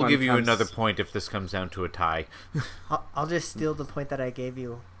 Eugene, This I will one give you comes- another point if this comes down to a tie. I'll just steal the point that I gave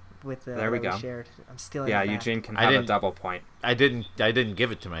you with the There we that go. shared. I'm stealing Yeah, it back. Eugene can I have a didn't- double point. I didn't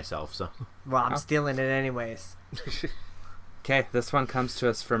give it to myself, so. Well, I'm Oh. stealing it anyways. Okay, this one comes to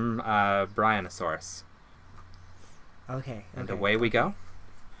us from Brianosaurus. Okay. And okay, away we go,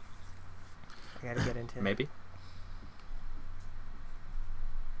 I gotta get into it. maybe.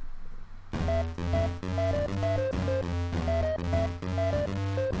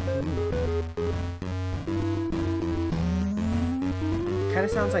 Kind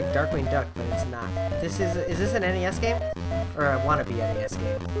of sounds like Darkwing Duck, but it's not. Is this an NES game? Or a wannabe NES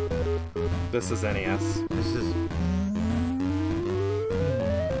game? This is NES. This is.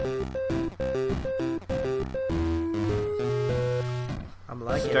 I'm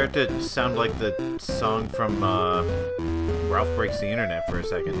liking Start it. to sound like the song from Ralph Breaks the Internet for a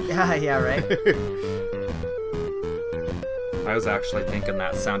second. Yeah, right? I was actually thinking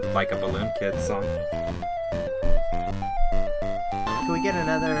that sounded like a Balloon Kids song. Can we get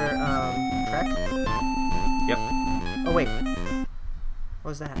another track? Yep. Oh, wait.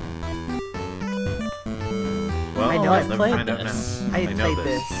 What was that? Well, I know I'll I've never played find out this. now. I know played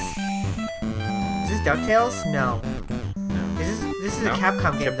this. Is this DuckTales? No. No. This is No. a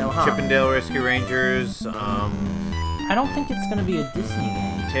Capcom game, though, huh? Chippendale Rescue Rangers, I don't think it's going to be a Disney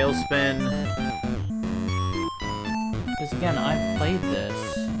game. Tailspin. Because again, I played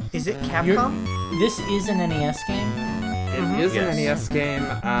this. Is it Capcom? This is an NES game? It is Yes. an NES game.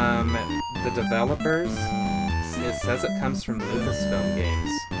 The developers, it says it comes from Lucasfilm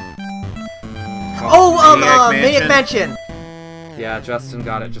Games. Oh, Maniac Maniac Mansion. Mansion! Yeah, Justin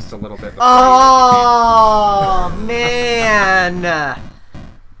got it just a little bit before. Oh, man!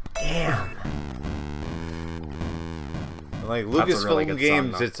 Damn. Like That's a really Lucasfilm good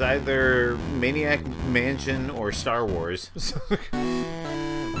Games, song, though. it's either Maniac Mansion or Star Wars.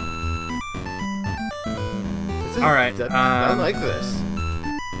 All right, I like this.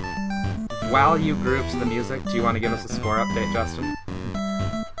 While you grouped the music, do you want to give us a score update, Justin?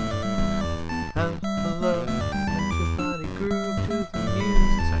 Hello, everybody groove to the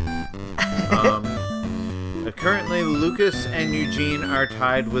music. Currently, Lucas and Eugene are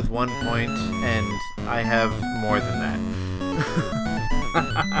tied with 1 point, and I have more than that.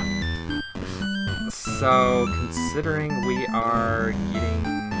 So, considering we are getting...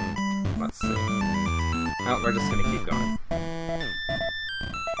 Let's see. Oh, we're just going to keep going.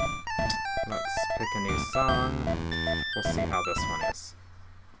 pick a new song. We'll see how this one is.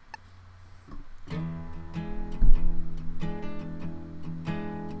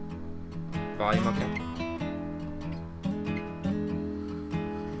 Volume okay?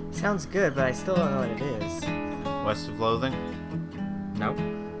 Sounds good, but I still don't know what it is. West of Loathing? Nope.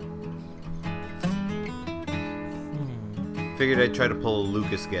 Figured I'd try to pull a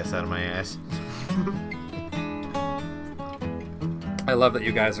Lucas guess out of my ass. I love that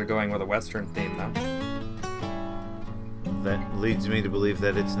you guys are going with a Western theme, though. That leads me to believe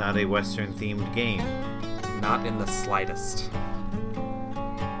that it's not a Western-themed game. Not in the slightest.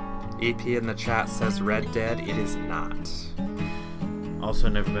 EP in the chat says Red Dead. It is not. Also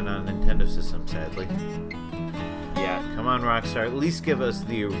never been on a Nintendo system, sadly. Yet. Come on, Rockstar, at least give us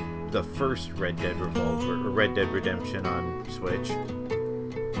the first Red Dead Revolver or Red Dead Redemption on Switch.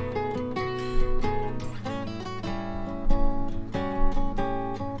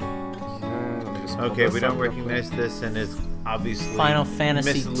 Okay, we don't recognize this, and it's obviously Final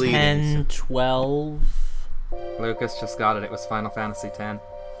Fantasy misleading. 10, 12. Lucas just got it. It was Final Fantasy X.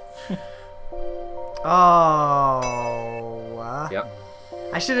 Oh. Yep.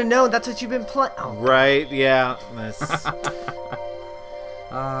 I should have known. That's what you've been playing. Oh. Right? Yeah. That's...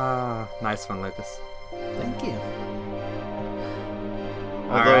 Nice one, Lucas. Thank you.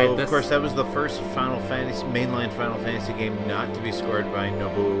 Although, of course, that was the first mainline Final Fantasy game not to be scored by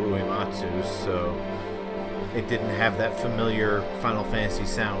Nobuo Uematsu, so it didn't have that familiar Final Fantasy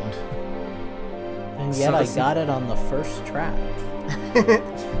sound. And yet I got it on the first track.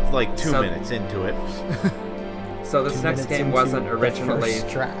 Like 2 minutes into it. So this next game wasn't originally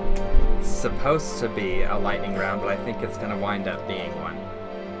supposed to be a lightning round, but I think it's going to wind up being one.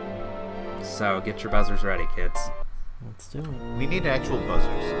 So get your buzzers ready, kids. Let's do it. We need actual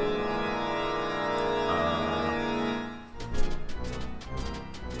buzzers.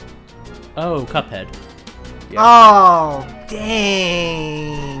 Oh, Cuphead. Yep. Oh,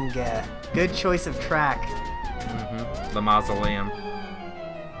 dang. Good choice of track. Mm-hmm. The Mausoleum.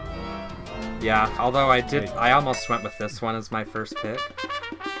 Yeah, although I almost went with this one as my first pick.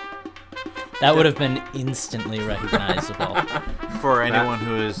 That would have been instantly recognizable. For anyone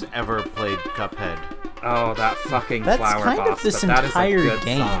who has ever played Cuphead. Oh, that fucking That's flower kind of boss, this but that entire is a good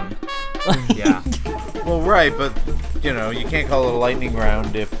game. song. Yeah. Well, right, but, you know, you can't call it a lightning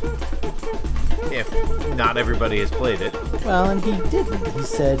round if not everybody has played it. Well, and he didn't. He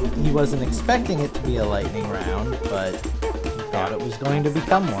said he wasn't expecting it to be a lightning round, but he thought it was going to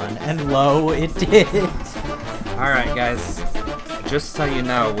become one, and lo, it did. Alright, guys. Just so you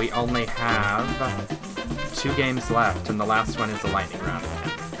know, we only have 2 games left, and the last one is a lightning round.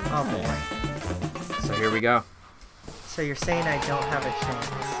 Oh, boy. So here we go. So you're saying I don't have a chance?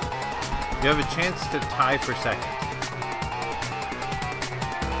 You have a chance to tie for second.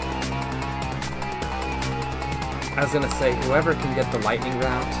 I was gonna say, whoever can get the lightning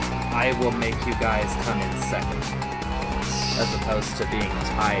round, I will make you guys come in second. As opposed to being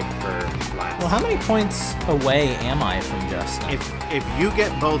tied for last. Well, how many points away am I from Justin? If you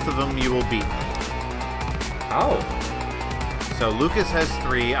get both of them, you will beat me. Oh. So Lucas has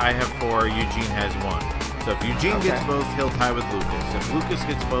 3, I have 4, Eugene has 1. So if Eugene gets both, he'll tie with Lucas. If Lucas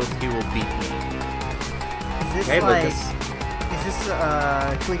gets both, he will beat me. Is this Hey, like... Lucas. Is this,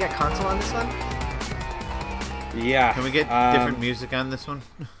 can we get console on this one? Yeah. Can we get different music on this one?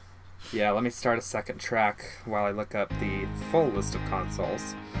 Yeah, let me start a second track while I look up the full list of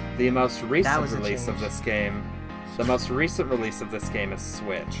consoles. The most recent release of this game... The most recent release of this game is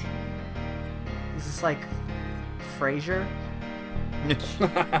Switch. Is this like... Frasier?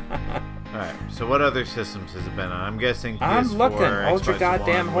 Alright, so what other systems has it been on? I'm guessing PS4, I'm looking. Hold your Xbox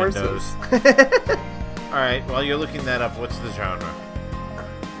goddamn One, horses. Windows. Alright, while you're looking that up, what's the genre?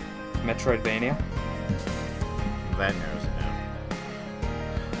 Metroidvania. That narrows it down.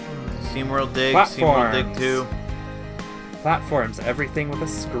 SteamWorld Dig, Platforms. SteamWorld Dig 2. Platforms, everything with a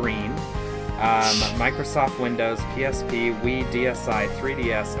screen. Microsoft Windows, PSP, Wii, DSi,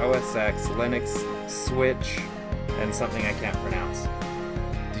 3DS, OS X, Linux, Switch, and something I can't pronounce.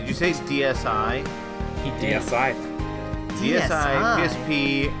 Did you say DSi? He did. DSi. DSi,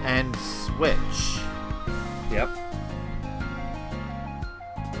 PSP, and Switch. Yep.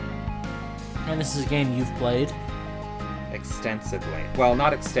 And this is a game you've played? Extensively. Well,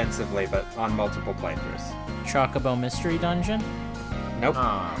 not extensively, but on multiple playthroughs. Chocobo Mystery Dungeon? Nope.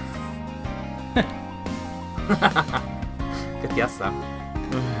 Ah, Good guess, though.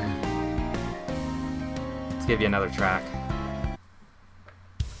 Let's give you another track.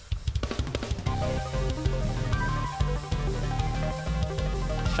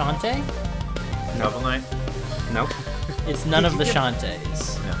 Shantae? Shovel Knight? Nope. It's none of the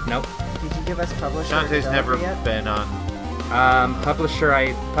Shantaes. No. Nope. Did you give us publisher? or Shantae's never developer yet? been on.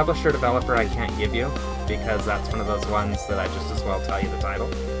 Publisher developer I can't give you because that's one of those ones that I just as well tell you the title.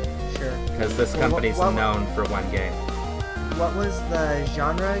 Sure. Because this Well, company's what- known for one game. What was the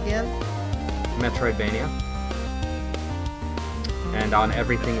genre again? Metroidvania. And on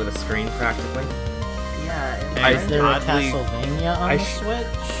everything with a screen, practically. Yeah. And Is there a oddly- Castlevania on I the sh- Switch?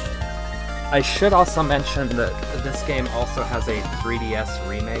 I should also mention that this game also has a 3DS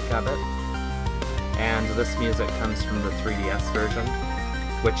remake of it. And this music comes from the 3DS version,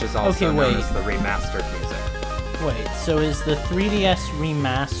 which is also Okay, known wait. as the remastered music. Wait, so is the 3DS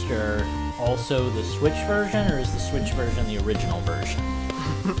remaster also the Switch version, or is the Switch version the original version?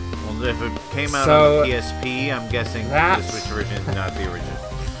 Well, if it came out So, on the PSP, I'm guessing the that's- Switch version is not the original.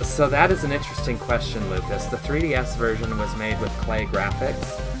 So that is an interesting question, Lucas. The 3DS version was made with Clay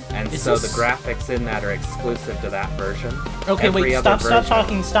graphics, and Is so this- the graphics in that are exclusive to that version. Okay, Every wait, other stop version-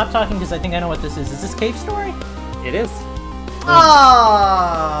 talking, because I think I know what this is. Is this Cave Story? It is.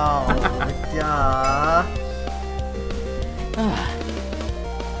 Oh, duh.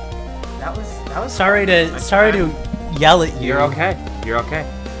 That was. Sorry to yell at you. You're okay. You're okay.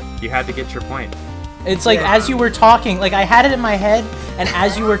 You had to get your point. It's like Yeah. as you were talking, like I had it in my head, and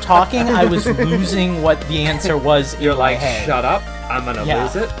as you were talking, I was losing what the answer was in You're my like, head. shut up. I'm gonna Yeah.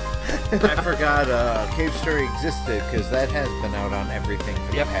 lose it. I forgot Cave Story existed because that has been out on everything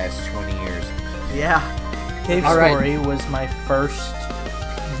for Yep. the past 20 years. Yeah. Cave All right. Story was my first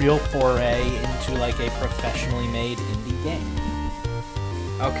real foray into like a professionally made indie game.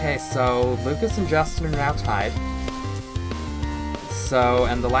 Okay, so Lucas and Justin are now tied. So,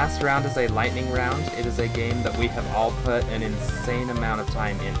 and the last round is a lightning round. It is a game that we have all put an insane amount of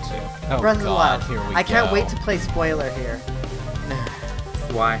time into. Oh Breath of the God, Wild. here we I can't go. wait to play spoiler here.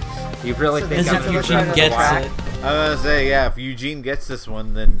 Why? You really So think they I'm have gonna to Breath look of at the gets Wild? it. I was gonna say, yeah, if Eugene gets this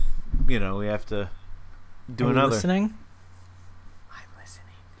one, then we have to do Are you another. listening? I'm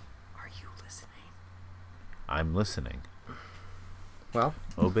listening. Are you listening? I'm listening. Well,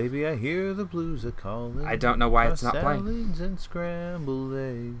 Oh baby, I hear the blues are calling. I don't know why it's not playing. Salads and scrambled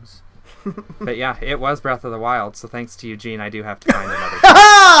eggs. But yeah, it was Breath of the Wild, so thanks to Eugene, I do have to find another.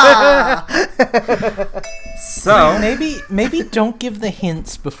 So, Maybe don't give the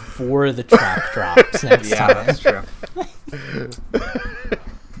hints before the track drops next yeah, time. that's true.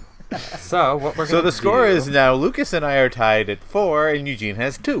 So, what we're So gonna the score do- is now Lucas and I are tied at 4, and Eugene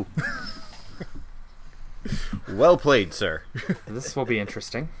has 2. Well played, sir. This will be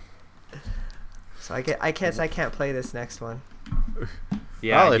interesting. So I can't play this next one.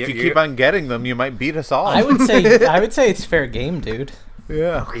 Yeah, well, if you keep on getting them, you might beat us all. I would say it's fair game, dude.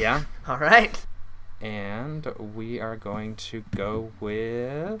 Yeah. Yeah, All right. and we are going to go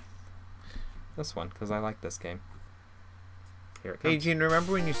with this one because I like this game. Here it Hey, comes. Eugene,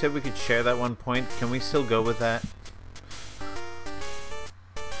 remember when you said we could share that 1 point? Can we still go with that?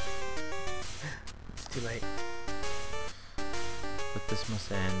 It's too late. But this must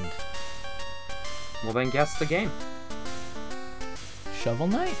end. Well, then guess the game. Shovel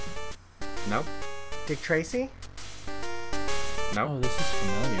Knight? Nope. Dick Tracy? Nope. Oh, this is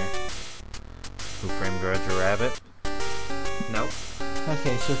familiar. Who Framed Roger Rabbit? Nope.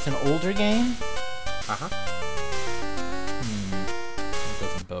 Okay, so it's an older game? Uh huh. It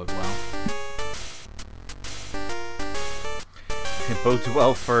doesn't bode well. It bodes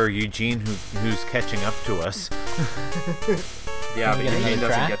well for Eugene, who's catching up to us. Yeah, Can but we get Eugene another doesn't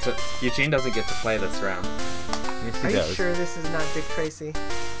track? get to. Eugene doesn't get to play this round. Yes, Are he you does. sure this is not Dick Tracy?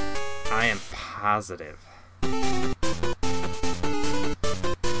 I am positive.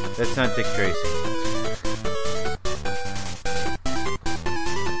 That's not Dick Tracy.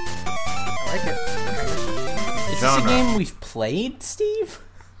 I like it. Is this a Genre. game we've played, Steve?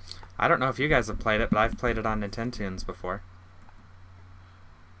 I don't know if you guys have played it, but I've played it on Nintendo's before.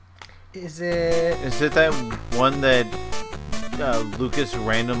 Is it? Is it that one that Lucas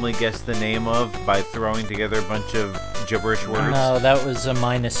randomly guessed the name of by throwing together a bunch of gibberish words? No, that was a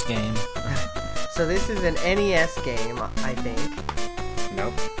minus game. So this is an NES game, I think.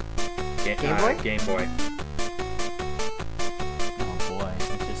 Nope. Game Boy? Game Boy. Oh boy,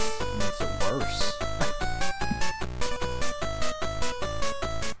 it just makes it worse.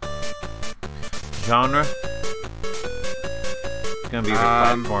 Genre? It's gonna be the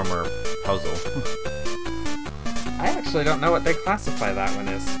platformer puzzle. I actually don't know what they classify that one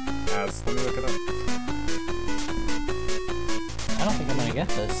as. Let me look it up. I don't think I'm gonna get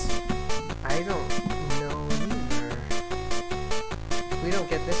this. I don't know either. If we don't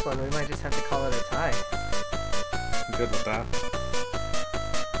get this one, we might just have to call it a tie. I'm good with that.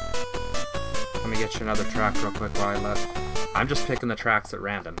 Let me get you another track real quick while I let I'm just picking the tracks at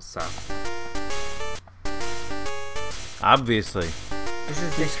random, so. Obviously. This is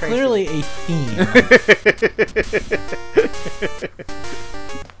Dick There's Tracy. clearly a theme.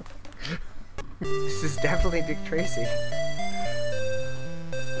 This is definitely Dick Tracy.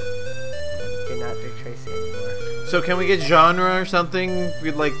 Okay, not Dick Tracy anymore. So can we get genre or something?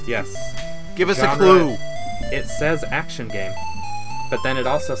 We'd like, Yes. give us a Genre. clue. It says action game, but then it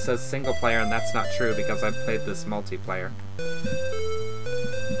also says single player, and that's not true because I've played this multiplayer.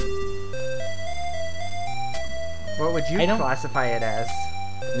 What would you I don't- classify it as?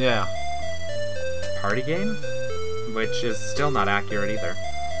 Yeah. Party game? Which is still not accurate either.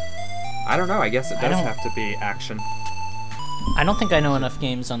 I don't know, I guess it I does don't- have to be action. I don't think I know enough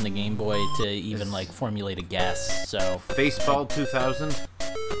games on the Game Boy to even like formulate a guess. So Baseball 2000.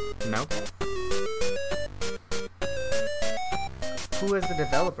 No? Who was the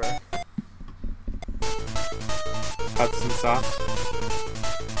developer? Hudson Soft?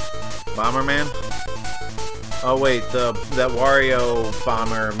 Bomberman. Oh wait, that Wario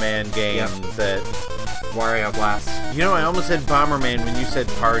Bomberman game Yep. that. Wario Blast. You know, I almost said Bomberman when you said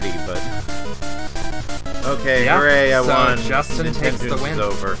Party, but. Okay, Yeah, hooray! I so won. Justin takes the Nintendo's win.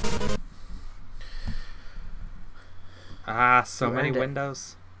 over. Ah, so You many earned it.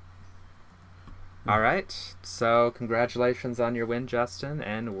 windows. Alright, so congratulations on your win, Justin,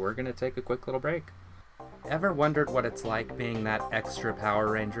 and we're gonna take a quick little break. Ever wondered what it's like being that extra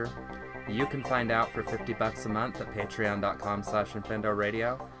Power Ranger? You can find out for $50 a month at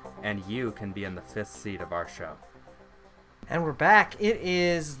patreon.com/InfendoRadio, and you can be in the 5th seat of our show. And we're back. It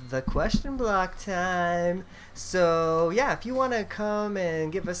is the question block time. So, yeah, if you want to come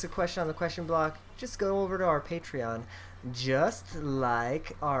and give us a question on the question block, just go over to our Patreon, just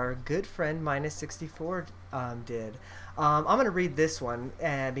like our good friend Minus64 did. I'm going to read this one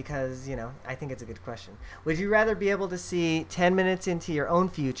because, I think it's a good question. Would you rather be able to see 10 minutes into your own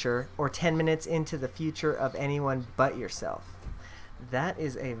future or 10 minutes into the future of anyone but yourself? That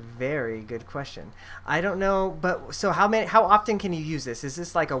is a very good question. I don't know, but so how often can you use this? Is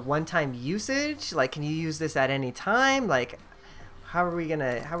this like a one-time usage? Like, can you use this at any time? Like, how are we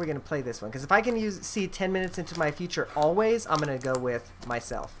gonna play this one? Because if I can see 10 minutes into my future always, I'm gonna go with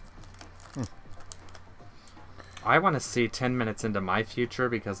myself. I want to see 10 minutes into my future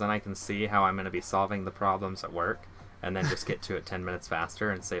because then I can see how I'm going to be solving the problems at work and then just get to it 10 minutes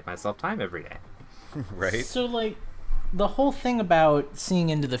faster and save myself time every day. Right? So like the whole thing about seeing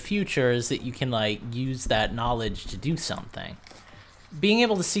into the future is that you can like use that knowledge to do something. Being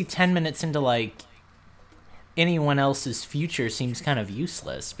able to see 10 minutes into like anyone else's future seems kind of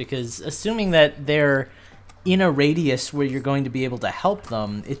useless because assuming that they're in a radius where you're going to be able to help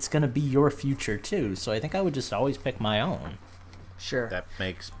them, it's going to be your future too. So I think I would just always pick my own. Sure. That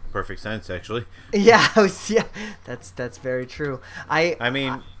makes perfect sense, actually. Yeah, that's very true. I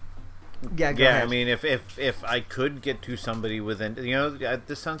mean, Go yeah, ahead. I mean, if I could get to somebody within,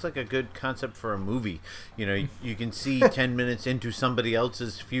 this sounds like a good concept for a movie. You can see 10 minutes into somebody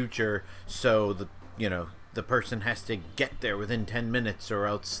else's future, so the person has to get there within 10 minutes, or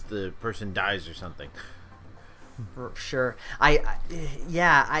else the person dies or something. For sure. I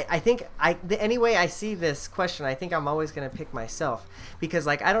think any way I see this question, I think I'm always going to pick myself because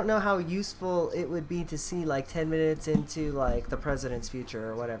like I don't know how useful it would be to see like 10 minutes into like the president's future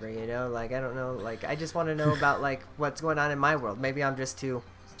or whatever, like I don't know, like I just want to know about like what's going on in my world. Maybe I'm just too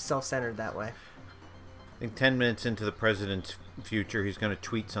self-centered that way. I think 10 minutes into the president's future, he's going to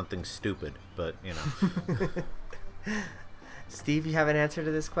tweet something stupid, but Steve, you have an answer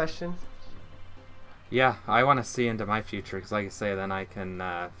to this question? Yeah, I want to see into my future because, like I say, then I can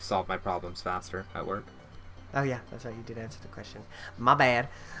solve my problems faster at work. Oh yeah, that's right. You did answer the question. My bad.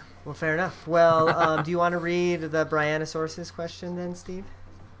 Well, fair enough. Well, do you want to read the Brianosaurus question then, Steve?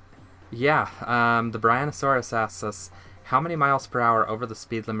 Yeah, the Brianosaurus asks us, how many miles per hour over the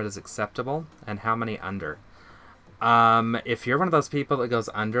speed limit is acceptable, and how many under? If you're one of those people that goes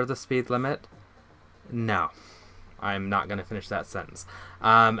under the speed limit, no. I'm not going to finish that sentence.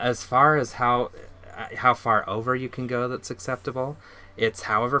 As far as how far over you can go that's acceptable, it's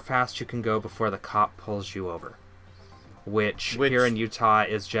however fast you can go before the cop pulls you over, which here in Utah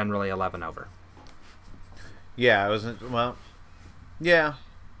is generally 11 over. Yeah, yeah.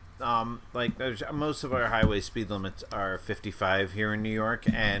 Most of our highway speed limits are 55 here in New York,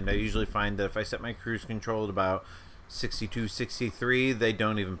 and I usually find that if I set my cruise control at about 62, 63, they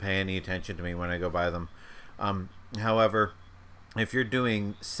don't even pay any attention to me when I go by them. However, if you're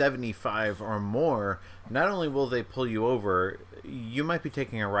doing 75 or more, not only will they pull you over, you might be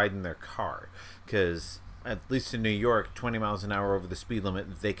taking a ride in their car. Because, at least in New York, 20 miles an hour over the speed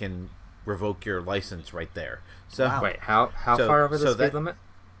limit, they can revoke your license right there. So Wait, how So- far over the so speed that- limit?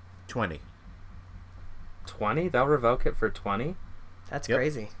 20. 20? They'll revoke it for 20? That's Yep.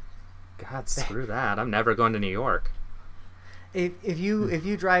 crazy. God, screw that. I'm never going to New York. If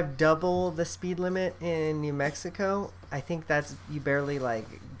you drive double the speed limit in New Mexico, I think that's you barely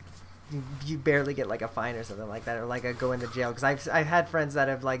get like a fine or something like that, or like a go into jail. Because I've had friends that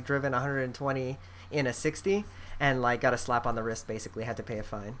have like driven 120 in a 60 and like got a slap on the wrist, basically had to pay a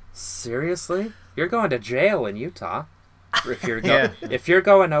fine. Seriously? You're going to jail in Utah. If you're Yeah. if you're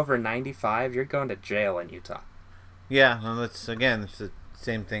going over 95, you're going to jail in Utah. Yeah, well, it's the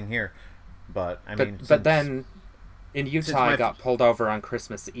same thing here. But I mean, But then in Utah, my I got pulled over on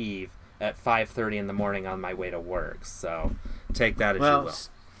Christmas Eve at 5:30 in the morning on my way to work. So take that as you well, will.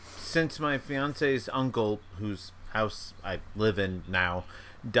 Since my fiance's uncle, whose house I live in now,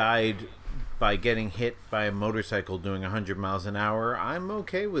 died by getting hit by a motorcycle doing 100 miles an hour, I'm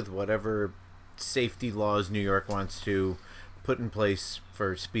okay with whatever safety laws New York wants to put in place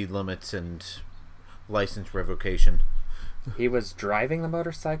for speed limits and license revocation. He was driving the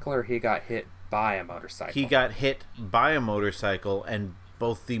motorcycle, or he got hit by a motorcycle? He got hit by a motorcycle, and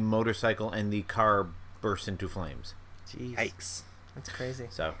both the motorcycle and the car burst into flames. Jeez, Yikes. that's crazy.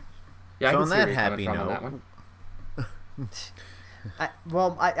 So, Yeah, I so can on see where that you're coming happy from on note, that one.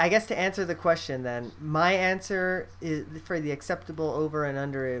 I guess to answer the question, then my answer is for the acceptable over and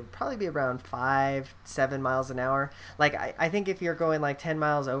under, it would probably be around 5-7 miles an hour. Like I think if you're going like 10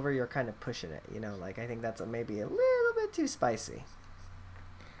 miles over, you're kind of pushing it. Like I think that's maybe a little bit too spicy.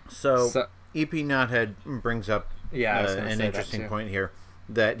 So So- EP Knothead brings up Yeah, I was gonna an say that interesting too. point here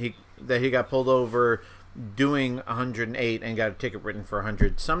that he got pulled over doing 108 and got a ticket written for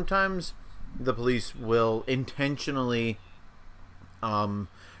 100. Sometimes the police will intentionally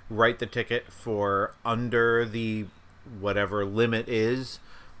write the ticket for under the whatever limit is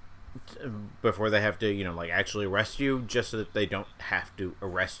before they have to actually arrest you, just so that they don't have to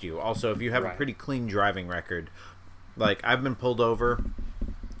arrest you. Also, if you have a Right. pretty clean driving record, like I've been pulled over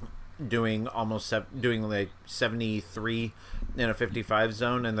doing doing like 73 in a 55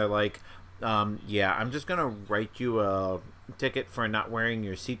 zone, and they're like, yeah, I'm just gonna write you a ticket for not wearing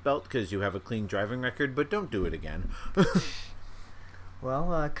your seatbelt because you have a clean driving record, but don't do it again.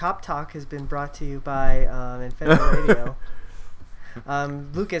 Well, Cop Talk has been brought to you by Infendo Radio.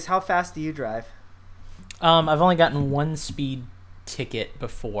 Lucas, how fast do you drive? I've only gotten one speed ticket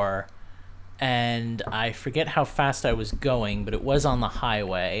before, and I forget how fast I was going, but it was on the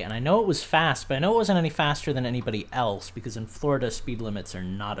highway, and I know it was fast, but I know it wasn't any faster than anybody else, because in Florida, speed limits are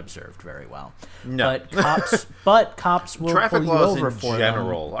not observed very well. No. But cops will Traffic pull you laws over in for them.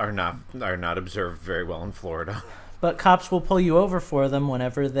 general are not observed very well in Florida. But cops will pull you over for them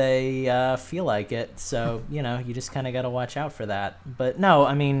whenever they feel like it. So, you just kind of got to watch out for that. But no,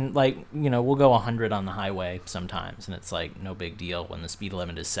 I mean, we'll go 100 on the highway sometimes, and it's like no big deal when the speed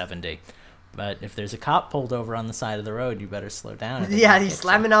limit is 70. But if there's a cop pulled over on the side of the road, you better slow down. Yeah, he's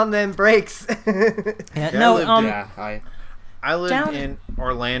slamming on them brakes. Yeah, I lived Down- in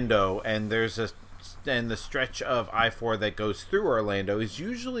Orlando, and the stretch of I-4 that goes through Orlando is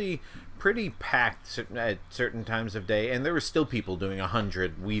usually pretty packed at certain times of day, and there were still people doing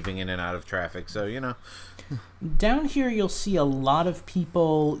 100 weaving in and out of traffic. So Down here, you'll see a lot of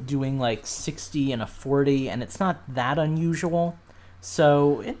people doing like 60 and a 40, and it's not that unusual.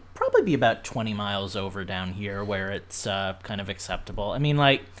 So it'd probably be about 20 miles over down here where it's kind of acceptable. I mean,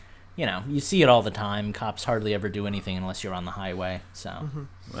 you see it all the time. Cops hardly ever do anything unless you're on the highway. So,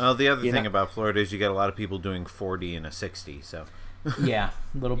 well, the other thing about Florida is you get a lot of people doing 40 and a 60. So yeah,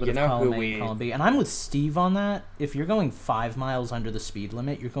 a little bit You of know column who A, column B. And I'm with Steve on that. If you're going 5 miles under the speed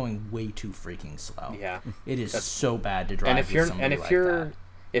limit, you're going way too freaking slow. Yeah. It is so bad to drive And if with you're somebody if like you're that.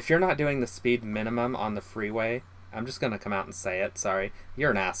 if you're not doing the speed minimum on the freeway, I'm just gonna come out and say it. Sorry,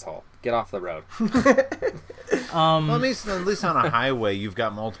 you're an asshole. Get off the road. well, at least on a highway, you've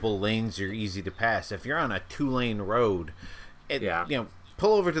got multiple lanes. You're easy to pass. If you're on a 2-lane road,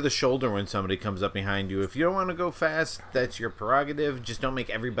 pull over to the shoulder when somebody comes up behind you. If you don't want to go fast, that's your prerogative. Just don't make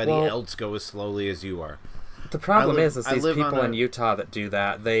everybody else go as slowly as you are. The problem is I these live on people a- in Utah that do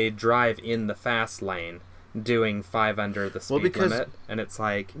that, they drive in the fast lane, doing 5 under the speed limit, and it's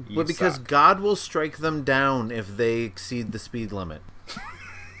like, you because suck. God will strike them down if they exceed the speed limit.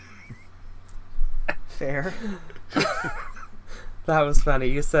 Fair. That was funny.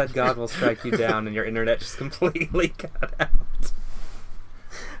 You said God will strike you down, and your internet just completely cut out.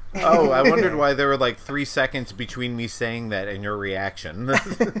 Oh, I wondered why there were like 3 seconds between me saying that and your reaction.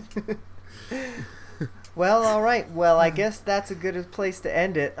 Well, all right. Well, I guess that's a good place to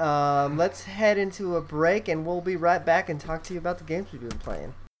end it. Let's head into a break, and we'll be right back and talk to you about the games we've been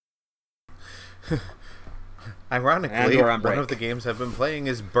playing. Ironically, And we're on one break. of the games I've been playing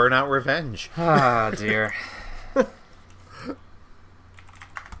is Burnout Revenge. Ah, dear.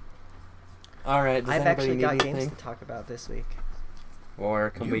 All right. Does I've anybody actually need got anything? games to talk about this week. Or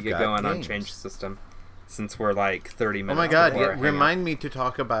can we You've get got going on games. Change System? Since we're like 30 Oh minutes. my god, before our hangout. remind me to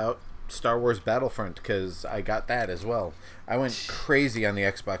talk about Star Wars Battlefront, because I got that as well. I went crazy on the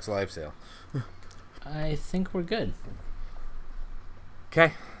Xbox Live sale. I think we're good.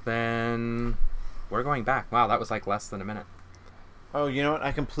 Okay, then we're going back. Wow, that was like less than a minute. Oh, you know what?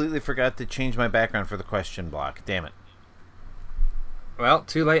 I completely forgot to change my background for the question block. Damn it. Well,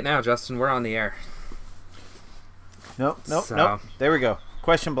 too late now, Justin. We're on the air. Nope. So- There we go.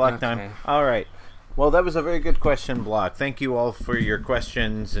 Question block Okay. time. All right. Well, that was a very good question block. Thank you all for your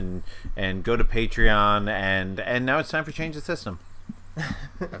questions, and go to Patreon, and now it's time for Change the System.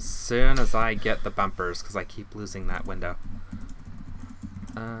 As soon as I get the bumpers, because I keep losing that window.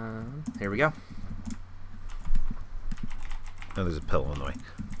 Here we go. Oh, there's a pillow in the way.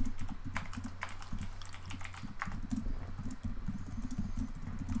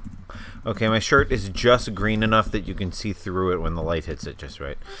 Okay, my shirt is just green enough that you can see through it when the light hits it just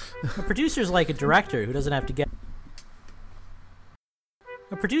right. A producer's like a director who doesn't have to get.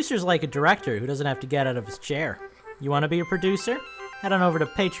 A producer's like a director who doesn't have to get out of his chair. You want to be a producer? Head on over to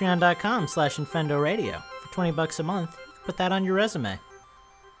patreon.com/InfendoRadio. For $20 a month, put that on your resume.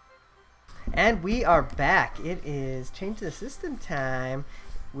 And we are back. It is Change the System time.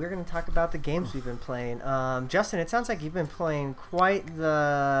 We're going to talk about the games we've been playing. Justin, it sounds like you've been playing quite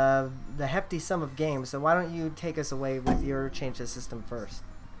the hefty sum of games, so why don't you take us away with your Change the System first?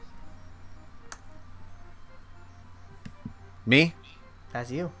 Me?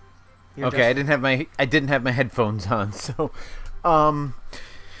 That's you. You're Okay, I Justin. didn't have my headphones on, so I've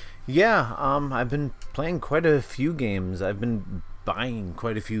been playing quite a few games. I've been buying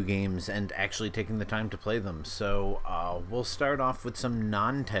quite a few games and actually taking the time to play them. So we'll start off with some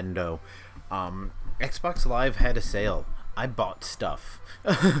non-Nintendo. Xbox Live had a sale. I bought stuff.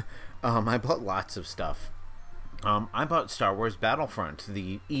 I bought lots of stuff. I bought Star Wars Battlefront,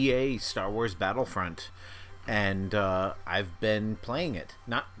 the EA Star Wars Battlefront, and I've been playing it.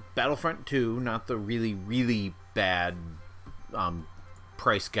 Not Battlefront 2, not the really, really bad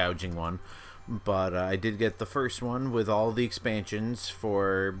price gouging one, but I did get the first one with all the expansions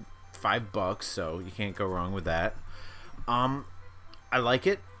for $5, so you can't go wrong with that. I like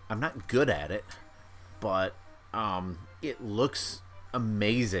it. I'm not good at it, but it looks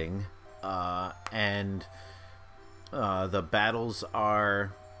amazing, and the battles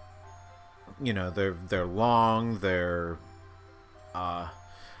are, they're long. They're all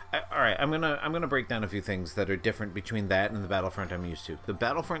right. I'm gonna break down a few things that are different between that and the Battlefront I'm used to. The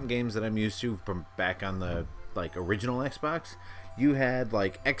Battlefront games that I'm used to from back on the original Xbox, you had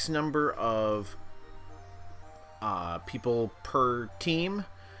X number of people per team,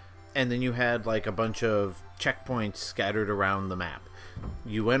 and then you had a bunch of checkpoints scattered around the map.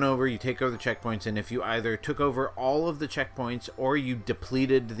 You went over, you take over the checkpoints, and if you either took over all of the checkpoints or you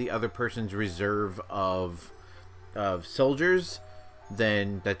depleted the other person's reserve of soldiers,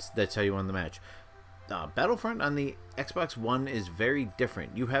 then that's how you won the match. Battlefront on the Xbox One is very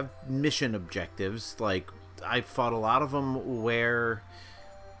different. You have mission objectives. I fought a lot of them where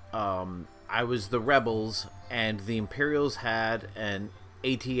I was the rebels and the Imperials had an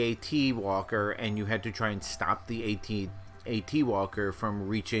AT-AT walker, and you had to try and stop the AT walker from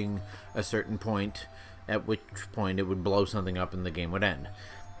reaching a certain point, at which point it would blow something up and the game would end.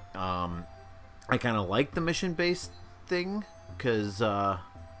 I kind of like the mission-based thing, because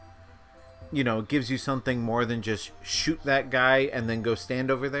it gives you something more than just shoot that guy and then go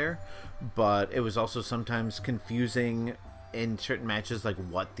stand over there. But it was also sometimes confusing in certain matches,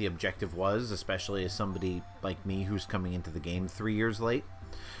 what the objective was, especially as somebody like me who's coming into the game 3 years late.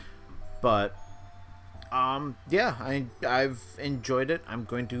 But I've enjoyed it. I'm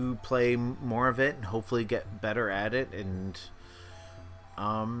going to play more of it and hopefully get better at it. And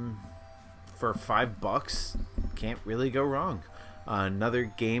for $5, can't really go wrong. Another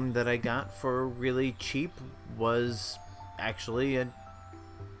game that I got for really cheap was actually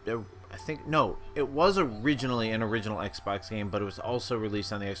it was originally an original Xbox game, but it was also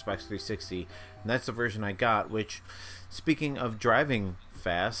released on the Xbox 360, and that's the version I got, which, speaking of driving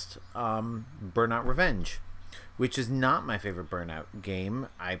fast, Burnout Revenge, which is not my favorite Burnout game.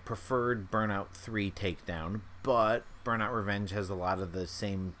 I preferred Burnout 3 Takedown, but Burnout Revenge has a lot of the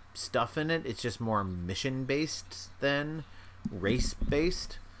same stuff in it. It's just more mission-based than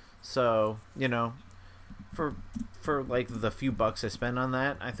race-based. So, for the few bucks I spend on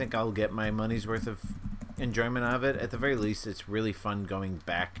that, I think I'll get my money's worth of enjoyment out of it. At the very least, it's really fun going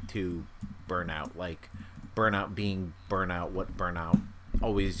back to Burnout, like Burnout being Burnout, what Burnout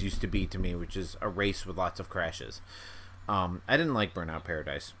always used to be to me, which is a race with lots of crashes. I didn't like Burnout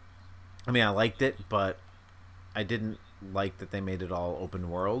Paradise. I mean, I liked it, but I didn't like that they made it all open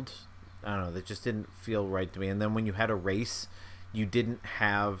world. I don't know, that just didn't feel right to me. And then when you had a race, you didn't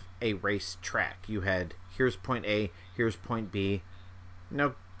have a race track. You had, here's point A, here's point B.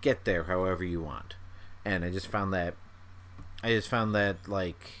 Now get there however you want. And I just found that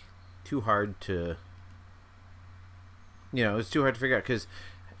like too hard to, it's too hard to figure out, because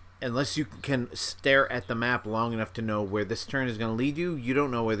unless you can stare at the map long enough to know where this turn is going to lead you, you don't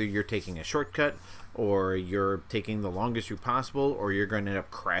know whether you're taking a shortcut or you're taking the longest route possible, or you're going to end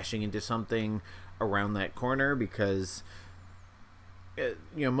up crashing into something around that corner, because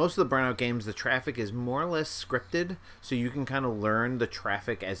most of the Burnout games, the traffic is more or less scripted, so you can kind of learn the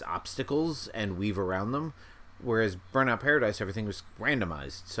traffic as obstacles and weave around them, whereas Burnout Paradise, everything was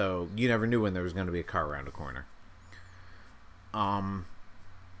randomized, so you never knew when there was going to be a car around a corner.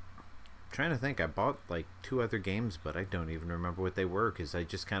 Trying to think, I bought like 2 other games, but I don't even remember what they were, because I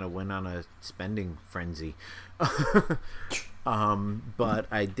just kind of went on a spending frenzy. But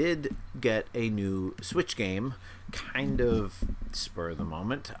I did get a new Switch game, kind of spur of the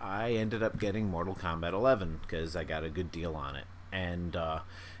moment. I ended up getting Mortal Kombat 11 because I got a good deal on it, and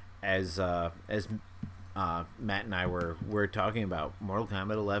as Matt and I were talking about, Mortal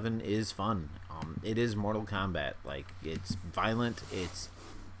Kombat 11 is fun. It is Mortal Kombat. Like, it's violent, it's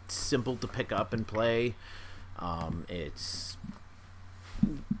simple to pick up and play. I'm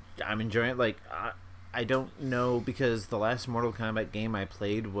enjoying it. Like, I don't know, because the last Mortal Kombat game I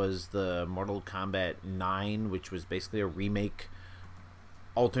played was the Mortal Kombat 9, which was basically a remake,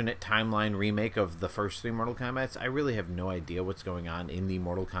 alternate timeline remake of the first 3 Mortal Kombats. I really have no idea what's going on in the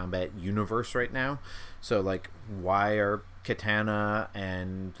Mortal Kombat universe right now. So, like, why are Kitana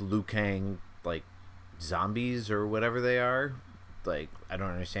and Liu Kang, like, zombies or whatever they are? Like, I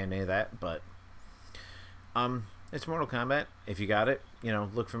don't understand any of that, but it's Mortal Kombat. If you got it,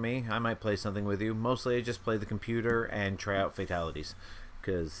 look for me. I might play something with you. Mostly I just play the computer and try out fatalities,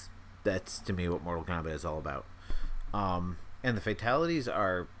 because that's, to me, what Mortal Kombat is all about. And the fatalities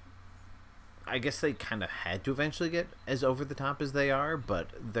are, I guess they kind of had to eventually get as over the top as they are,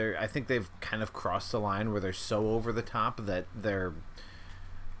 but I think they've kind of crossed the line where they're so over the top that they're,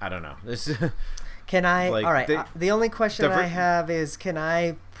 I don't know. This Can I? Like, all right. The only question the I have is, can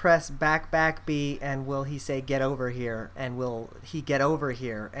I press back B, and will he say get over here, and will he get over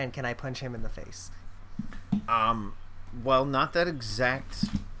here, and can I punch him in the face? Well, not that exact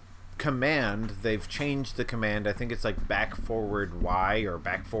command. They've changed the command. I think it's like back forward Y or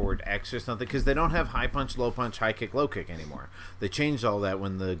back forward X or something, because they don't have high punch, low punch, high kick, low kick anymore. They changed all that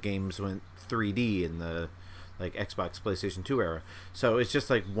when the games went 3D in the like Xbox, PlayStation 2 era. So it's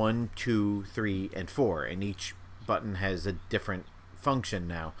just like 1, 2, 3, and 4, and each button has a different function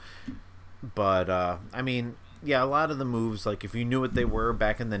now. But I mean, yeah, a lot of the moves, like, if you knew what they were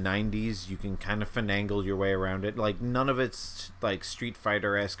back in the 90s, you can kind of finagle your way around it. Like, none of it's like Street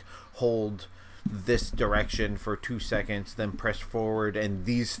Fighter-esque, hold this direction for 2 seconds, then press forward, and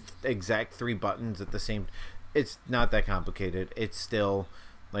these exact 3 buttons at the same. It's not that complicated. It's still,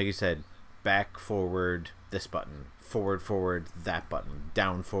 like you said, back, forward, this button, forward, that button,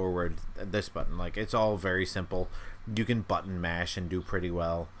 down, forward, this button. Like, it's all very simple. You can button mash and do pretty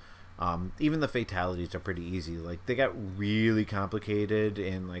well. Even the fatalities are pretty easy. Like, they got really complicated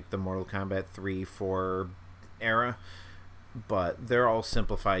in like the Mortal Kombat 3, 4 era, but they're all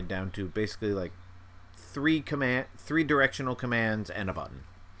simplified down to basically like 3 directional commands and a button.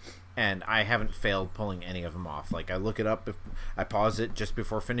 And I haven't failed pulling any of them off. Like, I look it up, if I pause it just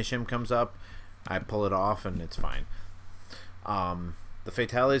before finish him comes up, I pull it off, and it's fine. The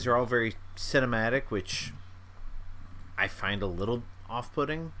fatalities are all very cinematic, which I find a little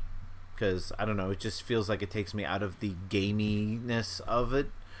off-putting, because, I don't know, it just feels like it takes me out of the gaminess of it.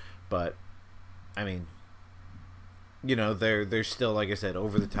 But, I mean, they're still, like I said,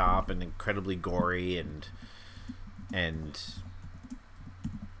 over the top and incredibly gory and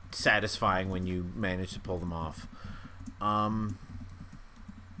satisfying when you manage to pull them off. Trying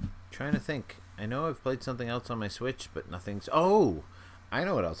to think. I know I've played something else on my Switch, but nothing's. Oh, I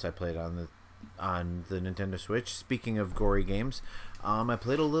know what else I played on the Nintendo Switch. Speaking of gory games, I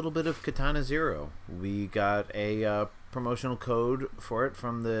played a little bit of Katana Zero. We got a promotional code for it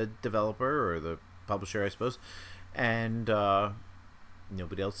from the developer, or the publisher, I suppose, and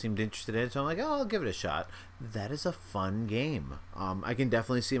nobody else seemed interested in it, so I'm like, oh, I'll give it a shot. That is a fun game. I can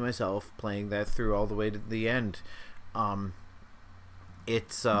definitely see myself playing that through all the way to the end.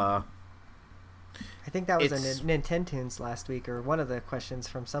 It's I think that was It's- a Nintendo's last week, or one of the questions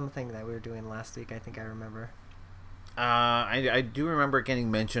from something that we were doing last week. I think I remember. I do remember it getting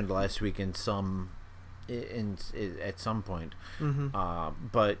mentioned last week in some at some point.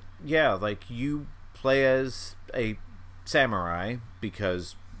 But yeah, like you play as a samurai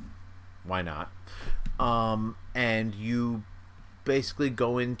because why not? And you basically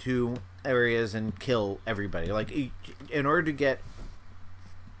go into areas and kill everybody. Like in order to get,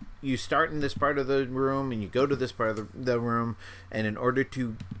 you start in this part of the room and you go to this part of the room, and in order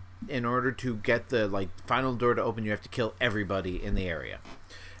to get the like final door to open, you have to kill everybody in the area.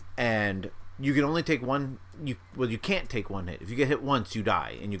 And you can only take one. You can't take one hit. If you get hit once, you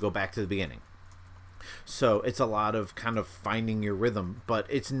die and you go back to the beginning. So it's a lot of kind of finding your rhythm, but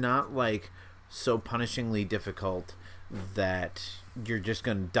it's not like so punishingly difficult that you're just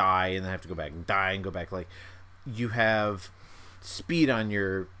gonna die and then have to go back and die and go back. Like you have speed on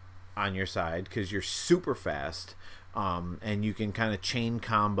your side because you're super fast, and you can kind of chain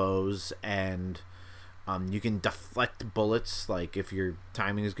combos, and you can deflect bullets. Like if your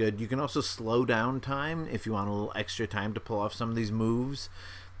timing is good, you can also slow down time if you want a little extra time to pull off some of these moves.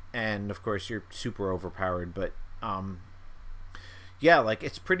 And of course you're super overpowered, but yeah, like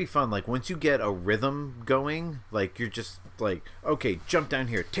it's pretty fun. Like once you get a rhythm going, like you're just like, okay, jump down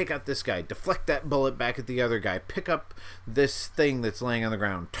here, take out this guy, deflect that bullet back at the other guy, pick up this thing that's laying on the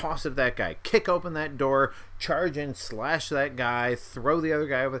ground, toss it at that guy, kick open that door, charge in, slash that guy, throw the other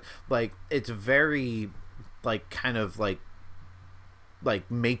guy over. Like it's very like kind of like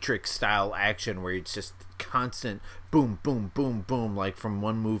Matrix style action where it's just constant boom boom boom boom, like from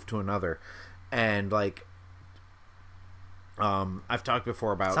one move to another. And like I've talked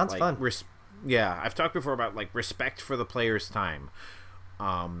before about sounds like fun. I've talked before about like respect for the player's time,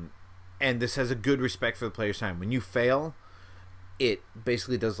 and this has a good respect for the player's time. When you fail, it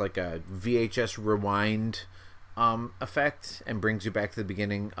basically does like a VHS rewind effect and brings you back to the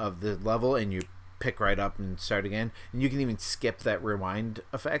beginning of the level, and you pick right up and start again. And you can even skip that rewind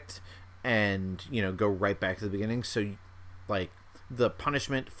effect and go right back to the beginning. So like the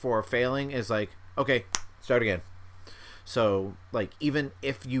punishment for failing is like, okay, start again. So like even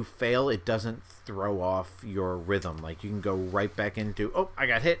if you fail, it doesn't throw off your rhythm. Like you can go right back into, oh, I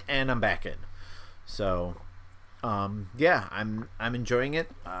got hit and I'm back in. So yeah, I'm enjoying it.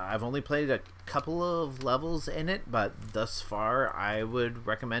 I've only played a couple of levels in it, but thus far I would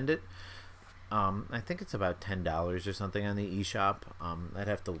recommend it. I think it's about $10 or something on the eShop. I'd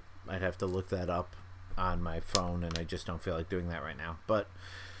have to look that up on my phone, and I just don't feel like doing that right now. But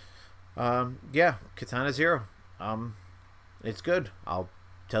yeah, Katana Zero. It's good. I'll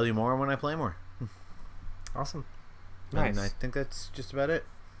tell you more when I play more. Awesome. Nice. And I think that's just about it.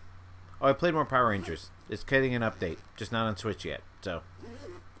 Oh, I played more Power Rangers. It's getting an update, just not on Switch yet. So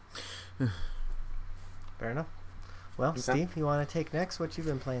Fair enough. Well, Okay. Steve, you want to take next? What you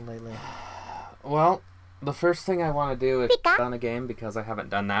been playing lately? Well, the first thing I want to do is on a game because I haven't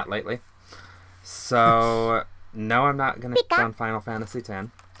done that lately. So, no, I'm not going to on Final Fantasy X.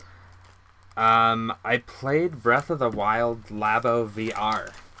 I played Breath of the Wild Labo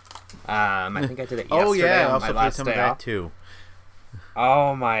VR. I think I did it yesterday oh yeah, I on also my played last some of day that off. too.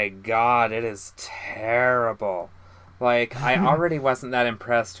 Oh my god, it is terrible. Like, I already wasn't that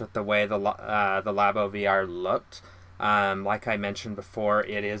impressed with the way the Labo VR looked. Like I mentioned before,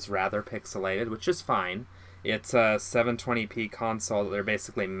 it is rather pixelated, which is fine. It's a 720p console that they're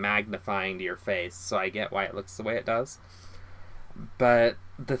basically magnifying to your face, so I get why it looks the way it does. But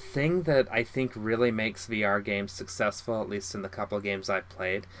the thing that I think really makes VR games successful, at least in the couple of games I've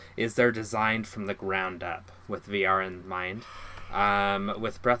played, is they're designed from the ground up with VR in mind.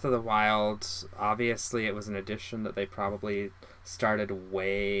 With Breath of the Wild, obviously it was an addition that they probably started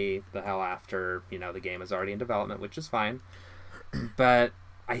way the hell after, the game is already in development, which is fine. But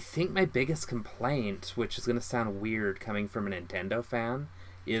I think my biggest complaint, which is going to sound weird coming from a Nintendo fan,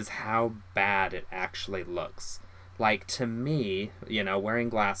 is how bad it actually looks. Like, to me, wearing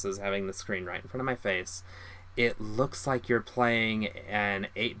glasses, having the screen right in front of my face, it looks like you're playing an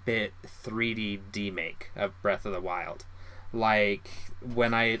 8-bit 3D demake of Breath of the Wild. Like,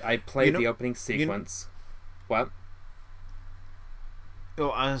 when I played the opening sequence... What? Oh,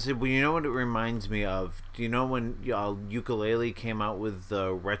 honestly, well, you know what it reminds me of? Do you know when Yooka-Laylee came out with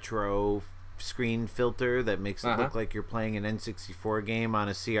the retro screen filter that makes it look like you're playing an N64 game on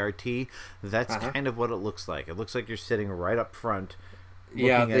a CRT? That's kind of what it looks like. It looks like you're sitting right up front looking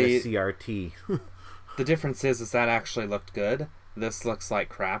at a CRT. The difference is that actually looked good. This looks like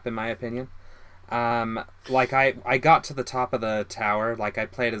crap, in my opinion. Like, I got to the top of the tower. Like, I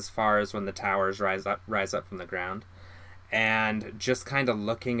played as far as when the towers rise up from the ground. And just kind of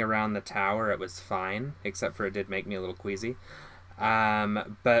looking around the tower, it was fine, except for it did make me a little queasy.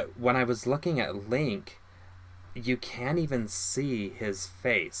 But when I was looking at Link, you can't even see his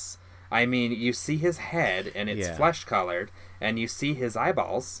face. I mean, you see his head, and it's flesh-colored, and you see his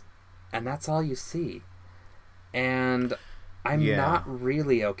eyeballs, and that's all you see. And I'm not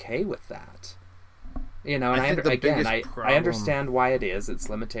really okay with that. You know, and I understand why it is. It's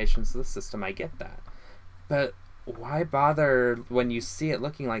limitations of the system. I get that. But why bother, when you see it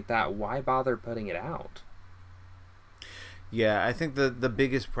looking like that, why bother putting it out? Yeah, I think the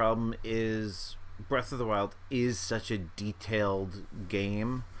biggest problem is Breath of the Wild is such a detailed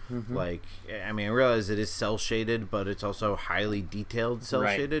game. Mm-hmm. Like, I mean, I realize it is cel-shaded, but it's also highly detailed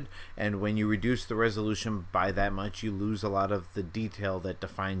cel-shaded. Right. And when you reduce the resolution by that much, you lose a lot of the detail that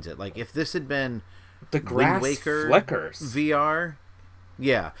defines it. Like, if this had been the grass Wind Waker flickers VR,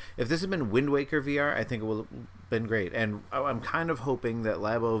 if this had been Wind Waker VR, I think it would have been great. And I'm kind of hoping that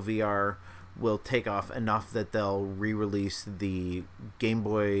Labo VR will take off enough that they'll re-release the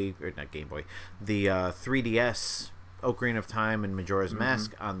the 3DS Ocarina of Time and Majora's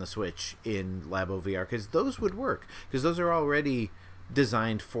Mask on the Switch in Labo VR, because those would work, because those are already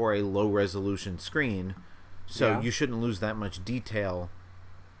designed for a low resolution screen, so you shouldn't lose that much detail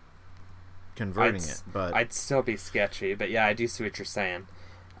converting it. But I'd still be sketchy, but I do see what you're saying.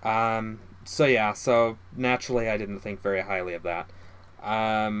 So naturally I didn't think very highly of that.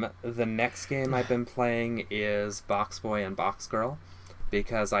 The next game I've been playing is Box Boy and Box Girl,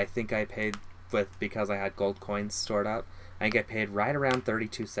 because I think I paid because I had gold coins stored up. I think I paid right around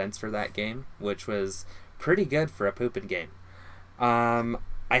 32 cents for that game, which was pretty good for a poopin' game.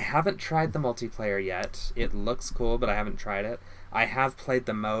 I haven't tried the multiplayer yet. It looks cool, but I haven't tried it. I have played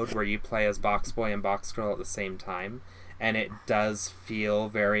the mode where you play as Box Boy and Box Girl at the same time, and it does feel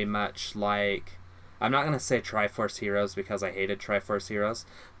very much like... I'm not going to say Triforce Heroes because I hated Triforce Heroes,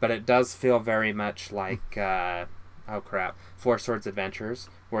 but it does feel very much like... Four Swords Adventures,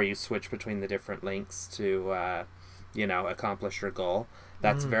 where you switch between the different links to, accomplish your goal.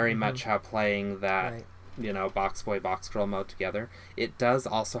 That's very much how playing that, Box Boy, Box Girl mode together. It does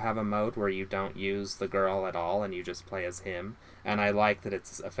also have a mode where you don't use the girl at all and you just play as him, and I like that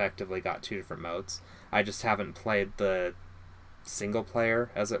it's effectively got two different modes. I just haven't played the single player,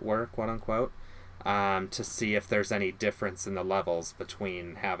 as it were, quote-unquote, to see if there's any difference in the levels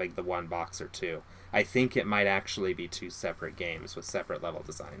between having the one box or two. I think it might actually be two separate games with separate level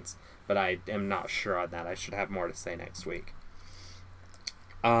designs, but I am not sure on that. I should have more to say next week.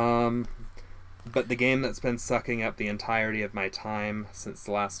 But the game that's been sucking up the entirety of my time since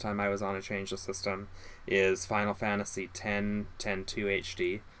the last time I was on a Change the System is Final Fantasy X 10-2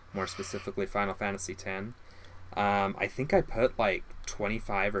 HD, more specifically Final Fantasy X. I think I put like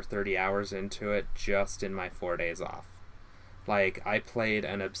 25 or 30 hours into it just in my 4 days off. Like, I played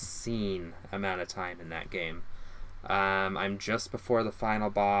an obscene amount of time in that game. I'm just before the final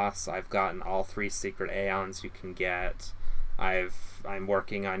boss. I've gotten all 3 secret Aeons you can get. I'm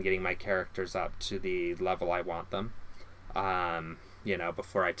working on getting my characters up to the level I want them.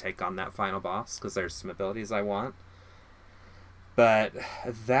 Before I take on that final boss, because there's some abilities I want. But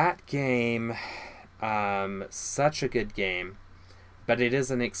that game, such a good game, but it is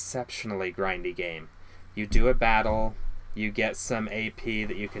an exceptionally grindy game. You do a battle, you get some AP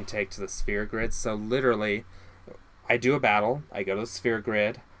that you can take to the sphere grid. So literally, I do a battle, I go to the sphere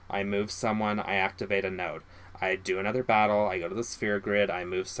grid, I move someone, I activate a node. I do another battle, I go to the sphere grid, I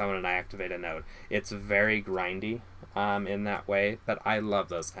move someone, and I activate a node. It's very grindy in that way, but I love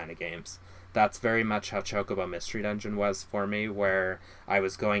those kind of games. That's very much how Chocobo Mystery Dungeon was for me, where I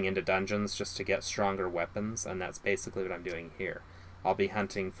was going into dungeons just to get stronger weapons, and that's basically what I'm doing here. I'll be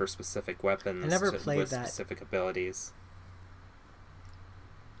hunting for specific weapons with specific abilities.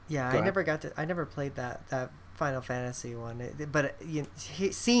 Yeah, I never played that Final Fantasy one, but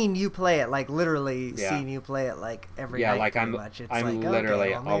seeing you play it, like literally seeing you play it like every night, like pretty much. It's I'm like,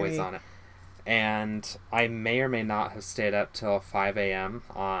 literally always on it. And I may or may not have stayed up till 5 a.m.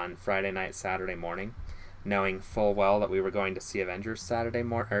 on Friday night, Saturday morning, knowing full well that we were going to see Avengers Saturday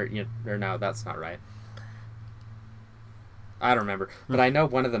morning. Or no, that's not right. I don't remember. But I know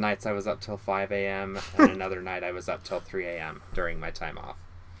one of the nights I was up till 5 a.m. and another night I was up till 3 a.m. during my time off.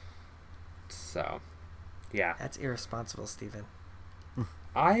 So, yeah. That's irresponsible, Steven.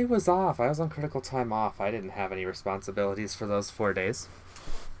 I was off. I was on critical time off. I didn't have any responsibilities for those 4 days.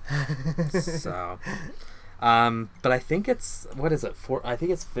 So, but I think it's, what is it? I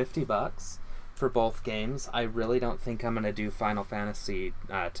think it's $50 for both games. I really don't think I'm going to do Final Fantasy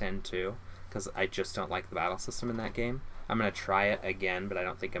X-2, because I just don't like the battle system in that game. I'm going to try it again, but I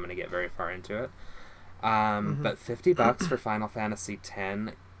don't think I'm going to get very far into it. But $50 for Final Fantasy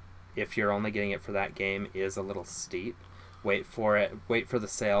X, if you're only getting it for that game, is a little steep. Wait for the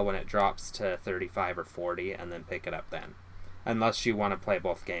sale when it drops to 35 or 40, and then pick it up then. Unless you want to play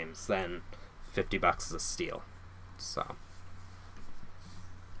both games, then $50 is a steal. So.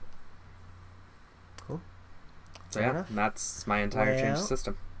 Cool. So Fair yeah, enough. and that's my entire change Well-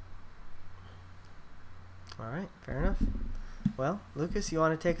 system. All right, fair enough. Well, Lucas, you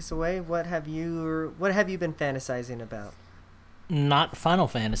want to take us away? What have you been fantasizing about? Not Final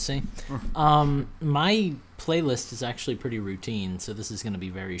Fantasy. My playlist is actually pretty routine, so this is going to be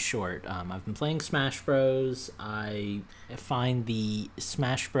very short. I've been playing Smash Bros. I find the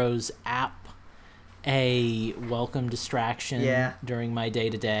Smash Bros. App a welcome distraction during my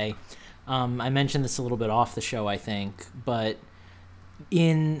day-to-day. I mentioned this a little bit off the show, I think, but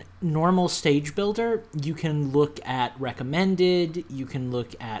in normal Stage Builder, you can look at recommended, you can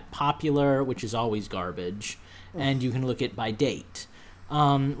look at popular, which is always garbage, and you can look at by date.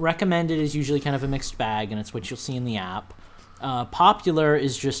 Recommended is usually kind of a mixed bag, and it's what you'll see in the app. Popular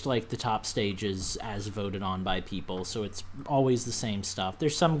is just like the top stages as voted on by people, so it's always the same stuff.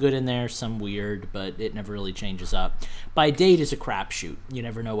 There's some good in there, some weird, but it never really changes up. By date is a crapshoot. You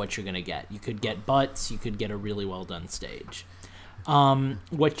never know what you're going to get. You could get butts, you could get a really well done stage.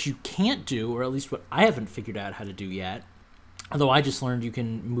 What you can't do, or at least what I haven't figured out how to do yet, although I just learned you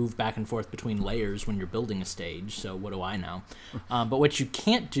can move back and forth between layers when you're building a stage, so what do I know? But what you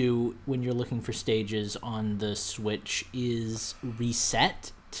can't do when you're looking for stages on the Switch is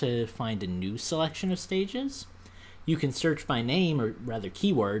reset to find a new selection of stages. You can search by name, or rather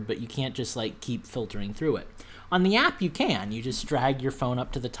keyword, but you can't just keep filtering through it. On the app, you can. You just drag your phone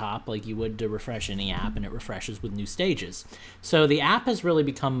up to the top like you would to refresh any app, and it refreshes with new stages. So the app has really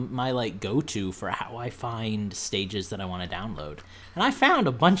become my go-to for how I find stages that I want to download. And I found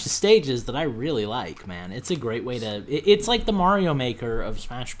a bunch of stages that I really like, man. It's a great way to... It's like the Mario Maker of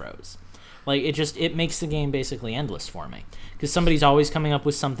Smash Bros. It makes the game basically endless for me. Because somebody's always coming up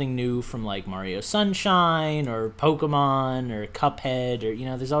with something new from Mario Sunshine or Pokemon or Cuphead,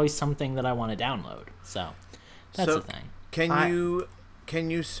 or, there's always something that I want to download. So... That's the thing. Can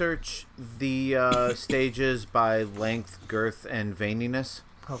you search the stages by length, girth, and veininess?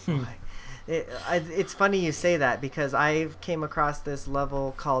 Oh boy. It's funny you say that because I came across this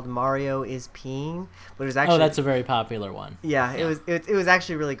level called Mario is Peeing, but it was actually that's a very popular one. Yeah, it was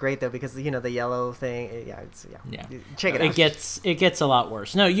actually really great though because the yellow thing. Check it out. It gets a lot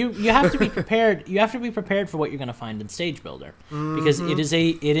worse. No, you have to be prepared. You have to be prepared for what you're going to find in Stage Builder because it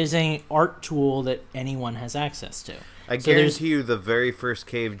is a art tool that anyone has access to. I guarantee you the very first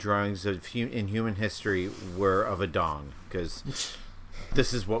cave drawings in human history were of a dong because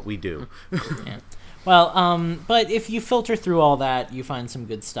this is what we do. Yeah. Well, but if you filter through all that, you find some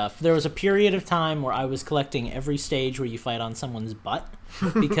good stuff. There was a period of time where I was collecting every stage where you fight on someone's butt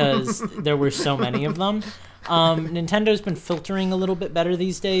because there were so many of them. Nintendo's been filtering a little bit better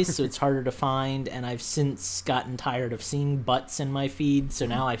these days, so it's harder to find, and I've since gotten tired of seeing butts in my feed, so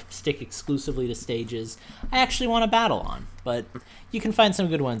now I stick exclusively to stages I actually want to battle on. But you can find some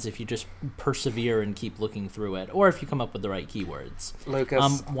good ones if you just persevere and keep looking through it, or if you come up with the right keywords.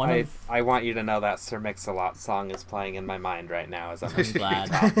 Lucas, I want you to know that Sir Mix-a-Lot song is playing in my mind right now as I'm glad.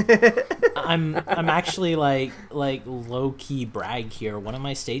 I'm actually like low-key brag here. One of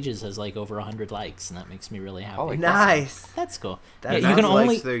my stages has over 100 likes, and that makes me really happy. Holy nice. That's cool. You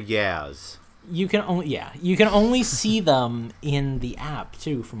can their yas. You can only see them in the app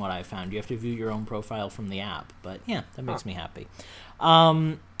too, from what I found. You have to view your own profile from the app, but yeah, that makes me happy.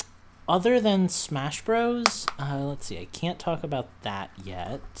 Other than Smash Bros, let's see. I can't talk about that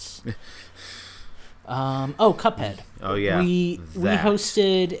yet. Cuphead. Oh yeah. We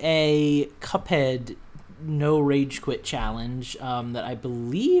hosted a Cuphead No Rage Quit challenge that I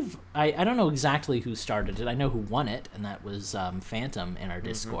believe I don't know exactly who started it. I know who won it, and that was Phantom in our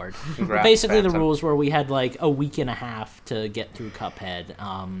Discord. Congrats, basically, Phantom. the rules were we had a week and a half to get through Cuphead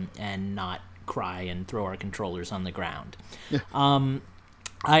and not cry and throw our controllers on the ground.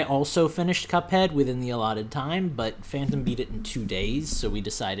 I also finished Cuphead within the allotted time, but Phantom beat it in 2 days, so we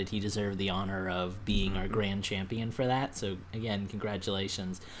decided he deserved the honor of being our grand champion for that. So, again,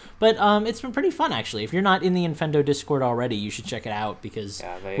 congratulations. But it's been pretty fun, actually. If you're not in the Infendo Discord already, you should check it out, because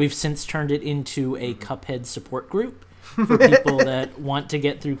we've since turned it into a Cuphead support group for people that want to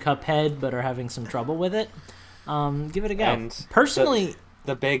get through Cuphead but are having some trouble with it. Give it a go. And personally...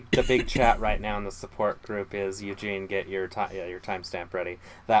 The big chat right now in the support group is Eugene, get your timestamp ready.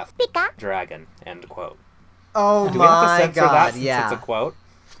 That dragon, end quote. Oh Do we have to my censor god! that since Yeah. it's a quote.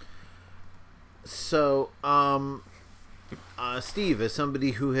 So, Steve, as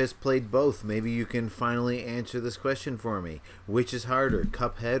somebody who has played both, maybe you can finally answer this question for me. Which is harder,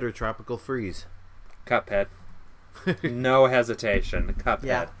 Cuphead or Tropical Freeze? Cuphead. No hesitation. Cuphead.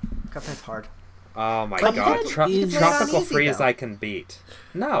 Yeah, Cuphead's hard. Oh my Cuphead god. is- Tropical easy, Freeze though. I can beat.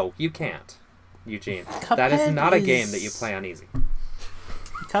 No, you can't. Eugene. Cuphead That is not a is- game that you play on easy.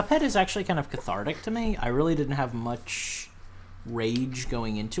 Cuphead is actually kind of cathartic to me. I really didn't have much rage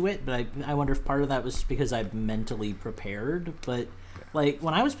going into it, but I wonder if part of that was because I'm mentally prepared. But like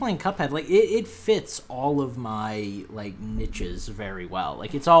when I was playing Cuphead, like it fits all of my like niches very well.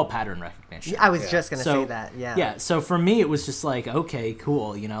 Like it's all pattern recognition. I was just gonna So- say that. Yeah. Yeah, so for me it was just like, okay,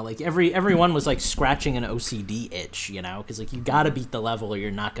 cool, like everyone was like scratching an OCD itch, because like you gotta beat the level or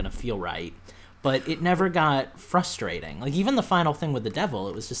you're not gonna feel right. But it never got frustrating. Like even the final thing with the devil,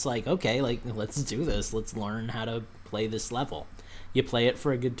 it was just like, okay, like let's do this. Let's learn how to play this level. You play it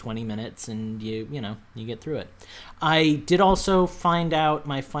for a good 20 minutes and you get through it. I did also find out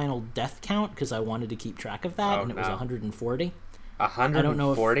my final death count because I wanted to keep track of that, and it was 140.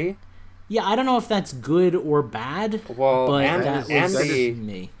 140? Yeah, I don't know if that's good or bad. Well, but and- that was Andy-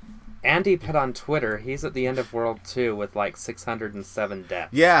 me. Andy put on Twitter, he's at the end of World 2 with like 607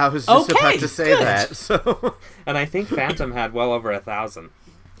 deaths. Yeah, I was just Okay, about to say good. that. So And I think Phantom had well over 1,000.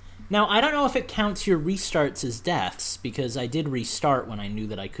 Now, I don't know if it counts your restarts as deaths, because I did restart when I knew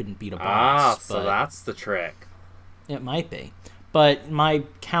that I couldn't beat a Ah, boss. so but that's the trick. it might be. But my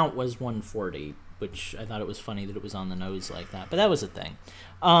count was 140, which I thought it was funny that it was on the nose like that. But that was a thing.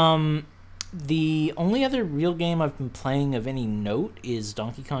 The only other real game I've been playing of any note is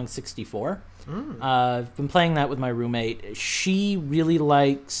Donkey Kong 64. I've been playing that with my roommate. She really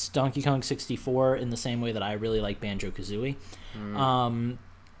likes Donkey Kong 64 in the same way that I really like Banjo-Kazooie.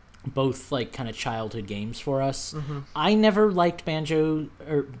 Both like kind of childhood games for us. I never liked Banjo.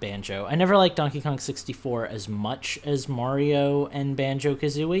 I never liked Donkey Kong 64 as much as Mario and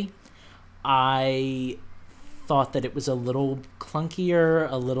Banjo-Kazooie. I thought that it was a little clunkier,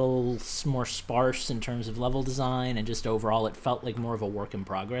 a little more sparse in terms of level design, and just overall it felt like more of a work in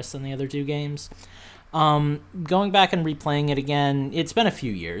progress than the other two games. Going back and replaying it again, it's been a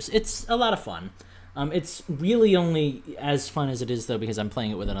few years. It's a lot of fun. It's really only as fun as it is, though, because I'm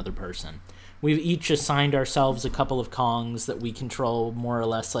playing it with another person. We've each assigned ourselves a couple of Kongs that we control more or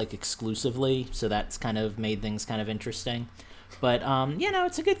less like exclusively, so that's kind of made things kind of interesting. But,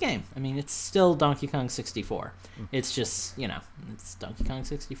 it's a good game. I mean, it's still Donkey Kong 64. It's just, it's Donkey Kong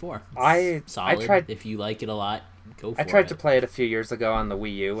 64. It's solid. tried- If you like it a lot, go for it. I tried to play it a few years ago on the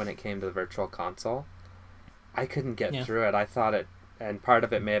Wii U when it came to the Virtual Console. I couldn't get through it. I thought it, and part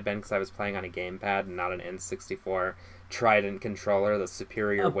of it may have been because I was playing on a gamepad and not an N64 Trident controller, the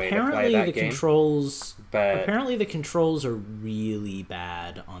superior way to play that game. Apparently the controls are really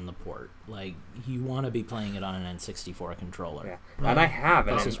bad on the port. Like, you want to be playing it on an N64 controller. Yeah. And I have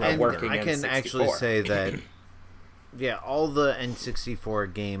an This is where working I can N64. actually say that, all the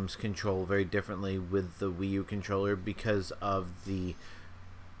N64 games control very differently with the Wii U controller because of the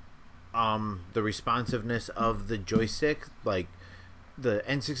responsiveness of the joystick. Like, the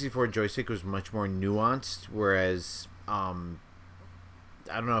N64 joystick was much more nuanced, whereas I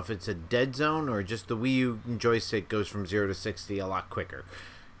don't know if it's a dead zone or just the Wii U joystick goes from 0 to 60 a lot quicker.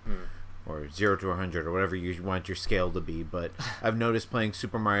 Or 0 to 100 or whatever you want your scale to be. But I've noticed playing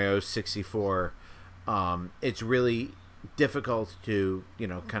Super Mario 64, it's really difficult to,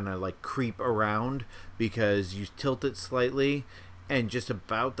 kind of like creep around because you tilt it slightly, and just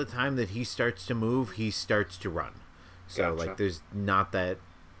about the time that he starts to move, he starts to run. So, Gotcha. like, there's not that...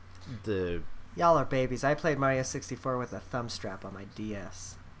 Y'all are babies. I played Mario 64 with a thumb strap on my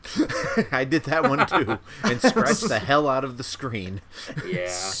DS. I did that one too, and scratched the hell out of the screen. Yeah.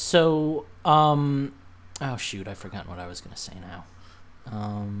 So, oh shoot, I've forgotten what I was going to say now.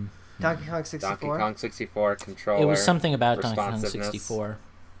 Donkey Kong 64. Donkey Kong 64 controller. It was something about Donkey Kong responsiveness. 64.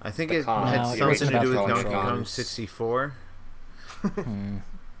 I think The it con- had No, something it to was do with about Donkey controllers. Kong 64.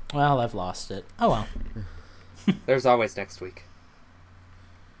 Well, I've lost it. Oh well. There's always next week.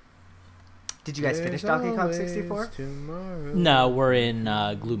 Did you guys finish Donkey Kong 64? No, we're in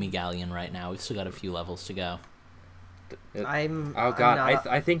Gloomy Galleon right now. We've still got a few levels to go. I'm Oh god, I'm not-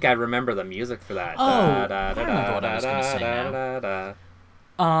 I think I remember the music for that. Oh, I remember what I was gonna say now.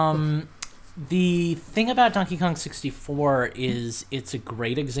 The thing about Donkey Kong 64 is it's a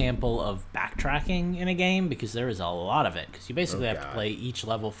great example of backtracking in a game because there is a lot of it because you basically have to play each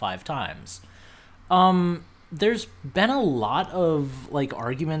level 5 times. There's been a lot of like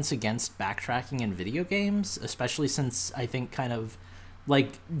arguments against backtracking in video games, especially since I think kind of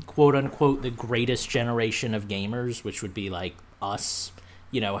like quote unquote the greatest generation of gamers, which would be like us,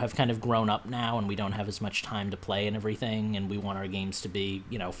 have kind of grown up now, and we don't have as much time to play and everything, and we want our games to be,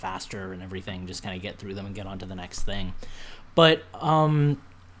 faster and everything, just kind of get through them and get on to the next thing. But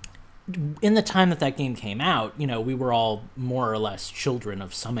in the time that game came out, we were all more or less children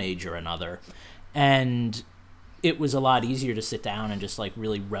of some age or another, and it was a lot easier to sit down and just like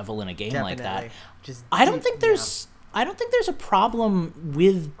really revel in a game like that. I don't think there's a problem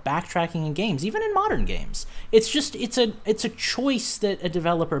with backtracking in games, even in modern games. It's just it's a choice that a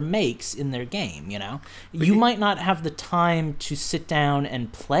developer makes in their game, You might not have the time to sit down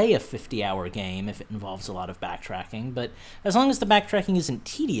and play a 50-hour game if it involves a lot of backtracking, but as long as the backtracking isn't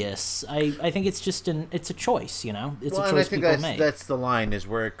tedious, I think it's just it's a choice, It's a choice people make. That's the line, is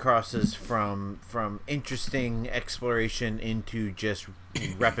where it crosses from interesting exploration into just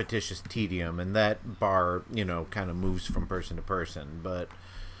repetitious tedium, and that bar, kind of moves from person to person.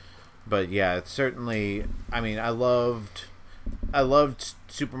 But yeah, it's certainly, I mean, I loved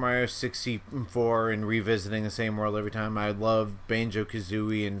Super Mario 64 and revisiting the same world every time. I loved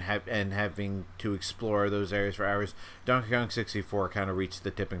Banjo-Kazooie and having to explore those areas for hours. Donkey Kong 64 kind of reached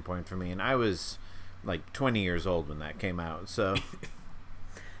the tipping point for me, and I was like 20 years old when that came out, so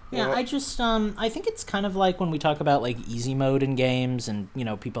yeah, I just I think it's kind of like when we talk about like easy mode in games, and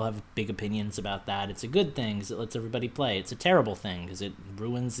people have big opinions about that. It's a good thing because it lets everybody play. It's a terrible thing because it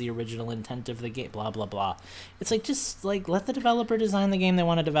ruins the original intent of the game. Blah blah blah. It's like, just like, let the developer design the game they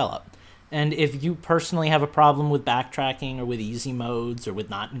want to develop. And if you personally have a problem with backtracking or with easy modes or with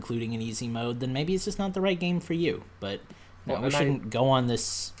not including an easy mode, then maybe it's just not the right game for you. But we shouldn't go on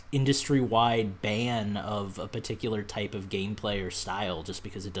this industry-wide ban of a particular type of gameplay or style just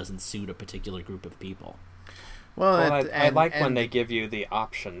because it doesn't suit a particular group of people. I like when they give you the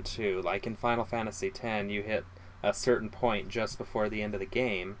option too. Like in Final Fantasy X, you hit a certain point just before the end of the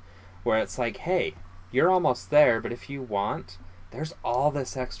game where it's like, hey, you're almost there, but if you want, there's all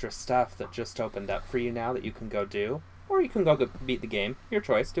this extra stuff that just opened up for you now that you can go do. Or you can go beat the game. Your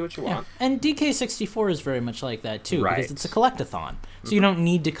choice. Do what you want. And DK64 is very much like that, too, right, because it's a collectathon. So you don't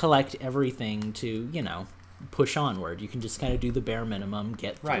need to collect everything to, push onward. You can just kind of do the bare minimum,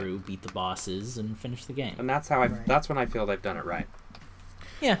 get through, beat the bosses, and finish the game. And that's how that's when I feel they've done it right.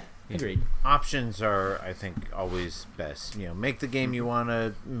 Yeah, agreed. Options are, I think, always best. Make the game you want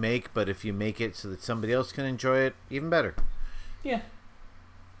to make, but if you make it so that somebody else can enjoy it, even better. Yeah.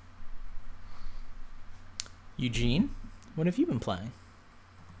 Eugene, what have you been playing?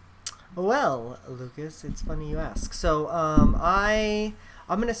 Well, Lucas, it's funny you ask. So,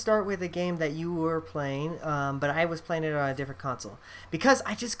 I'm going to start with a game that you were playing, but I was playing it on a different console because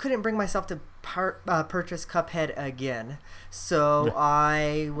I just couldn't bring myself to purchase Cuphead again. So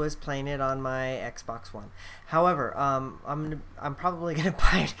I was playing it on my Xbox One. However, I'm probably going to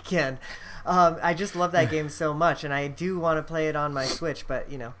buy it again. I just love that game so much, and I do want to play it on my Switch, but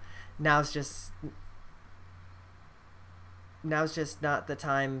now's just not the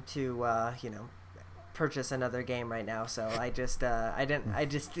time to purchase another game right now. So I just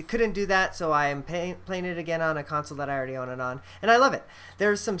couldn't do that. So I am playing it again on a console that I already own it on, and I love it.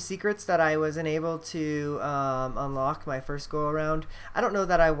 There's some secrets that I wasn't able to unlock my first go around. I don't know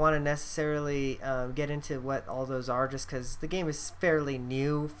that I want to necessarily get into what all those are, just because the game is fairly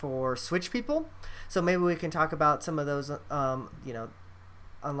new for Switch people. So maybe we can talk about some of those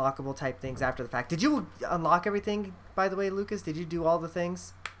unlockable type things after the fact. Did you unlock everything, by the way, Lucas? Did you do all the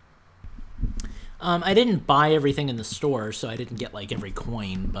things? I didn't buy everything in the store, so I didn't get like every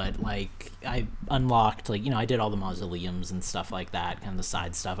coin, but like I unlocked I did all the mausoleums and stuff like that, kind of the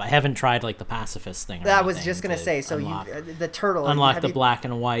side stuff. I haven't tried like the pacifist thing. That was just gonna say. So the turtle unlock the black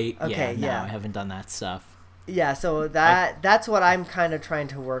and white. Okay, I haven't done that stuff. Yeah, so that's what I'm kind of trying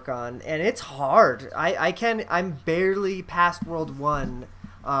to work on, and it's hard. I'm barely past World 1.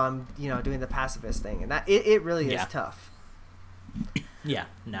 Doing the pacifist thing, and that it really is tough. Yeah,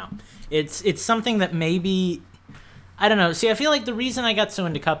 no, it's something that maybe, I don't know. See, I feel like the reason I got so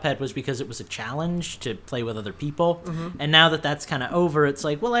into Cuphead was because it was a challenge to play with other people, and now that that's kind of over, it's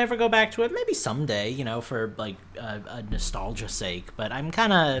like, will I ever go back to it? Maybe someday, for like a nostalgia sake. But I'm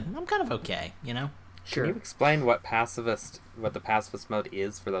kind of okay, Sure. Can you explain what the pacifist mode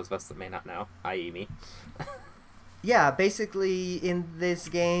is for those of us that may not know, i.e. me? Yeah, basically in this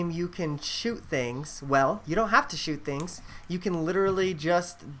game you can shoot things. Well, you don't have to shoot things. You can literally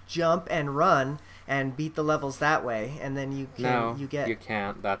just jump and run and beat the levels that way, and then you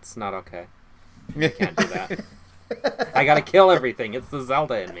can't. That's not okay. You can't do that. I gotta kill everything. It's the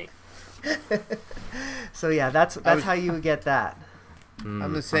Zelda in me. So yeah, that's how you would get that.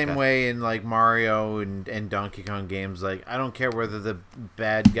 I'm the same way in like Mario and Donkey Kong games. Like, I don't care whether the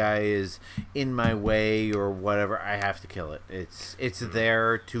bad guy is in my way or whatever. I have to kill it. It's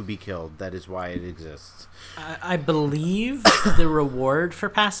there to be killed. That is why it exists. I believe the reward for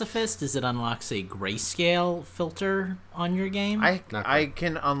pacifist is it unlocks a grayscale filter on your game. I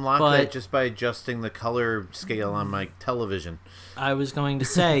can unlock that just by adjusting the color scale on my television. I was going to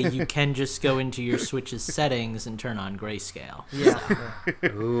say you can just go into your Switch's settings and turn on grayscale. Yeah.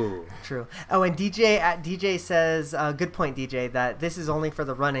 Ooh. True. Oh, and DJ says, good point, DJ, that this is only for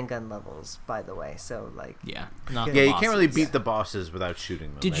the run and gun levels, by the way. So like, not Yeah, the You can't really bosses. beat the bosses without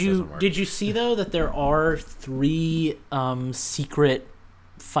shooting them. Did That you doesn't work. did you see though that there are 3 secret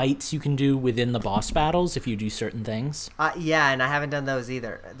fights you can do within the boss battles if you do certain things? yeah, and I haven't done those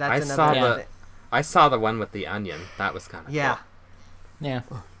either. That's I saw the one with the onion. That was kind of yeah. cool. Yeah.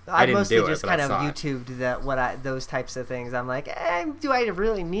 I didn't mostly do it, just but kind I of saw it. YouTubed those types of things. I'm like, do I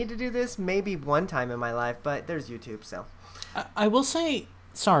really need to do this? Maybe one time in my life, but there's YouTube, so. I will say,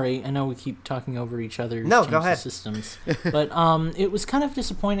 sorry, I know we keep talking over each other. No, go ahead. Systems, but it was kind of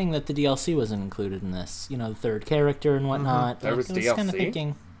disappointing that the DLC wasn't included in this. You know, the third character and whatnot. There was I was kind of DLC?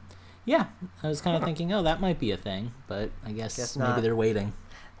 thinking, yeah, I was kind of thinking, oh, that might be a thing, but I guess maybe not. they're waiting.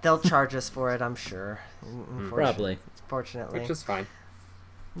 They'll charge us for it, I'm sure. Probably. Fortunately. Which is fine.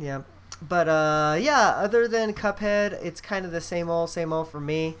 Yeah. But, other than Cuphead, it's kind of the same old for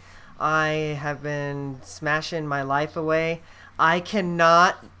me. I have been smashing my life away. I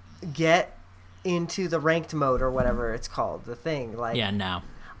cannot get into the ranked mode or whatever it's called, the thing. Like, Yeah, now.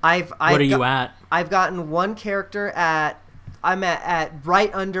 What are you at? I've gotten one character I'm at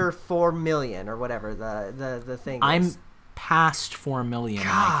right under 4 million or whatever the thing I'm is. past 4 million and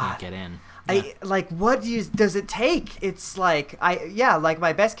I can't get in. What does it take? It's like like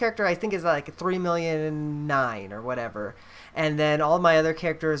my best character I think is like 3,000,009 or whatever, and then all my other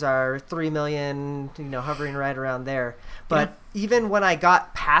characters are 3 million, hovering right around there. But even when I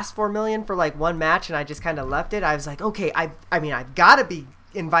got past 4 million for like one match and I just kind of left it, I was like, okay, I mean I've got to be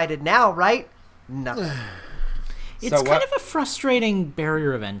invited now, right? Nothing. It's kind of a frustrating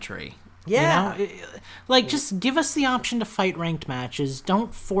barrier of entry. Yeah. Just give us the option to fight ranked matches.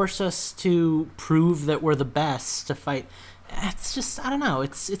 Don't force us to prove that we're the best to fight. It's just, I don't know.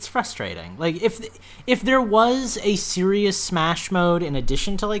 It's frustrating. Like, if there was a serious Smash mode in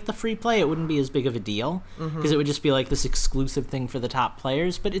addition to, like, the free play, it wouldn't be as big of a deal. Because it would just be, like, this exclusive thing for the top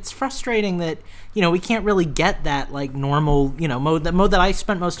players. But it's frustrating that, we can't really get that, like, normal, mode that I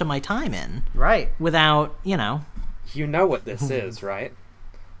spent most of my time in. Right. Without, You know what this is, right?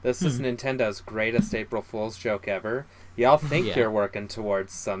 This is Nintendo's greatest April Fool's joke ever. Y'all think you're working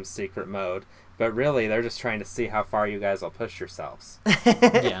towards some secret mode, but really they're just trying to see how far you guys will push yourselves.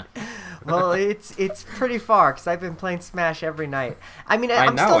 Yeah. Well, it's pretty far because I've been playing Smash every night. I mean,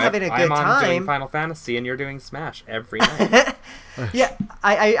 I'm know still having a good I'm doing time. Final Fantasy and you're doing Smash every night. Yeah,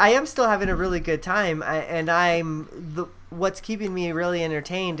 I am still having a really good time, what's keeping me really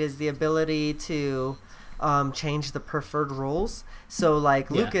entertained is the ability to change the preferred rules. So like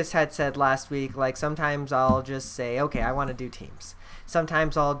Lucas had said last week, like sometimes I'll just say, okay, I want to do teams.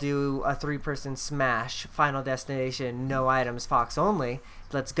 Sometimes I'll do a 3-person Smash, Final Destination, no items, Fox only.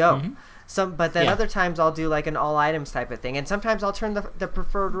 Let's go. But then other times I'll do like an all items type of thing, and sometimes I'll turn the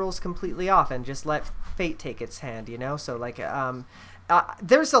preferred rules completely off and just let fate take its hand. So like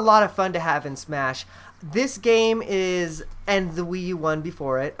there's a lot of fun to have in Smash. This game is, and the Wii U one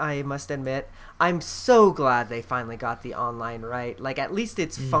before it, I must admit, I'm so glad they finally got the online right. Like, at least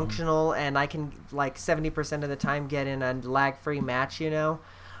it's functional, and I can, like, 70% of the time get in a lag-free match,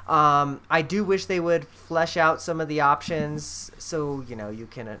 I do wish they would flesh out some of the options so, you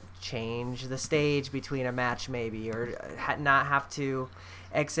can change the stage between a match maybe, or not have to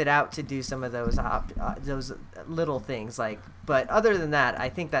exit out to do some of those little things. But other than that, I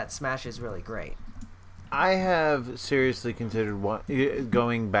think that Smash is really great. I have seriously considered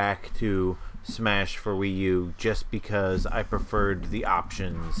going back to Smash for Wii U just because I preferred the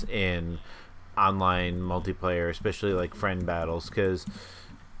options in online multiplayer, especially like friend battles, because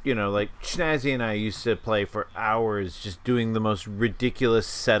like Schnazzy and I used to play for hours just doing the most ridiculous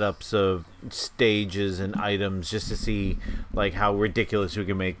setups of stages and items just to see like how ridiculous we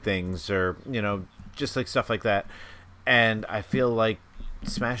can make things, or just like stuff like that. And I feel like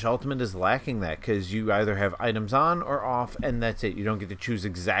Smash Ultimate is lacking that, because you either have items on or off, and that's it. You don't get to choose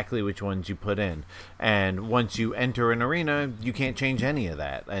exactly which ones you put in. And once you enter an arena, you can't change any of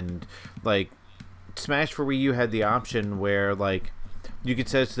that. And like Smash for Wii U had the option where like you could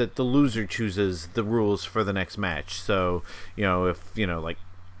say that the loser chooses the rules for the next match. So if like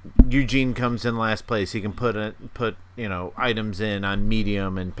Eugene comes in last place, he can put items in on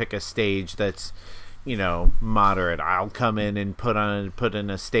medium and pick a stage that's moderate. I'll come in and put in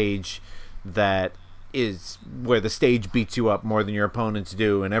a stage that is where the stage beats you up more than your opponents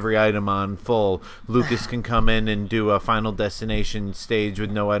do, and every item on full. Lucas can come in and do a Final Destination stage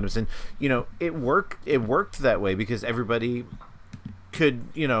with no items, and it worked that way because everybody could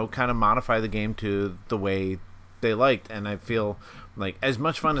kind of modify the game to the way they liked. And I feel like as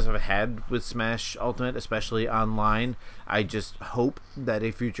much fun as I've had with Smash Ultimate, especially online, I just hope that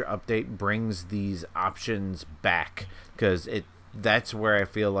a future update brings these options back, because that's where I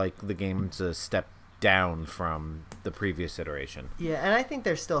feel like the game's a step down from the previous iteration. Yeah, and I think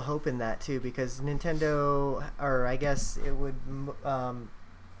there's still hope in that too, because Nintendo, or I guess it would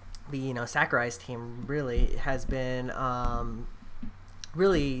be Sakurai's team really has been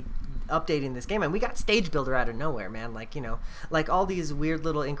really updating this game, and we got Stage Builder out of nowhere, man. Like all these weird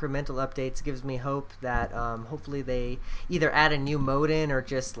little incremental updates gives me hope that hopefully they either add a new mode in or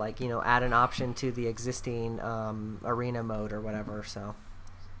just add an option to the existing arena mode or whatever. So.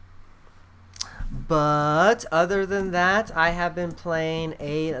 But other than that, I have been playing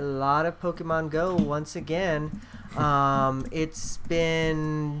a lot of Pokemon Go once again. It's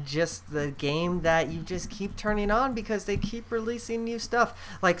been just the game that you just keep turning on because they keep releasing new stuff.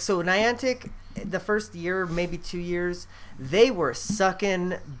 So Niantic, the first year, maybe 2 years, they were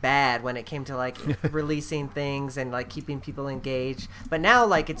sucking bad when it came to releasing things and keeping people engaged. But now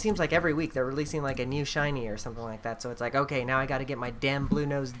it seems like every week they're releasing a new shiny or something like that. So it's okay, now I got to get my damn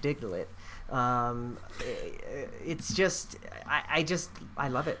blue-nosed Diglett. It's just I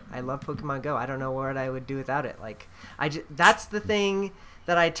love it. I love Pokemon Go. I don't know what I would do without it. That's the thing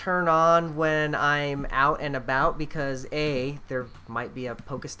that I turn on when I'm out and about, because there might be a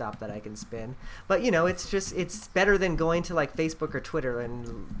Pokestop that I can spin, but it's better than going to Facebook or Twitter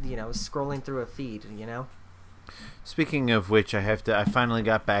and scrolling through a feed. Speaking of which, I finally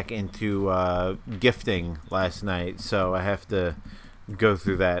got back into gifting last night, so I have to go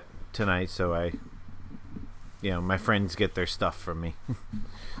through that tonight, so my friends get their stuff from me.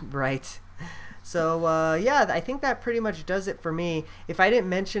 Right. So I think that pretty much does it for me. If I didn't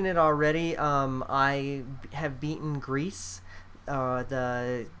mention it already, I have beaten Grease,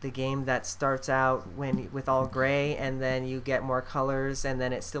 the game that starts out with all gray, and then you get more colors, and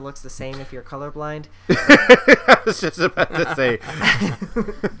then it still looks the same if you're colorblind. I was just about to say.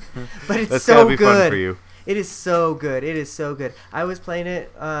 But it's That's so gotta be good. Fun for you. It is so good. It is so good. I was playing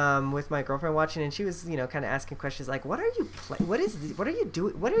it with my girlfriend watching, and she was, kind of asking questions like, "What are you playing? What are you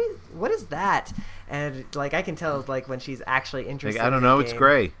doing? What is that?" And I can tell when she's actually interested. I don't know. It's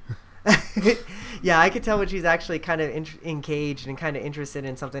gray. Yeah, I could tell when she's actually kind of engaged and kind of interested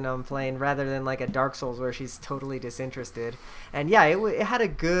in something I'm playing, rather than a Dark Souls where she's totally disinterested. And yeah, it had a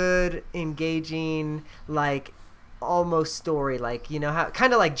good, engaging almost story, how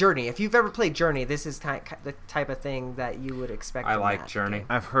kind of like Journey. If you've ever played Journey, this is the type of thing that you would expect. I like Journey. game.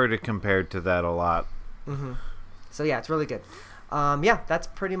 I've heard it compared to that a lot. Mm-hmm. So yeah, it's really good. That's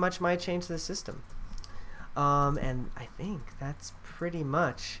pretty much my change to the system. And I think that's pretty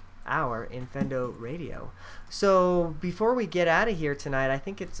much our Infendo Radio. So before we get out of here tonight, I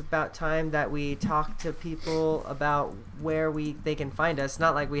think it's about time that we talk to people about where they can find us.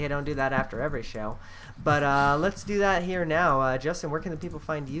 Not like we don't do that after every show, but let's do that here now. Justin, where can the people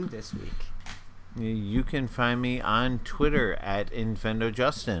find you this week? You can find me on Twitter at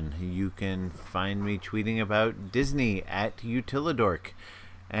InfendoJustin. You can find me tweeting about Disney at Utilidork.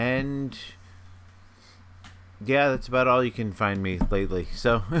 And yeah, that's about all you can find me lately.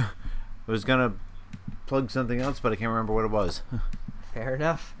 So I was going to plug something else, but I can't remember what it was. Fair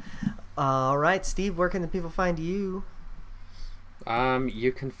enough. All right, Steve, where can the people find you?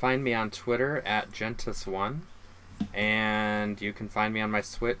 You can find me on Twitter at Gentis1, and you can find me on my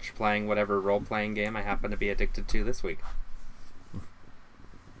Switch playing whatever role-playing game I happen to be addicted to this week.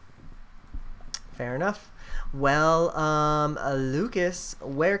 Fair enough. Well, Lucas,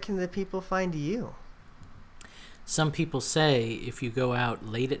 where can the people find you? Some people say if you go out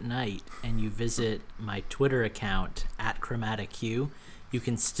late at night and you visit my Twitter account at ChromaticHue, you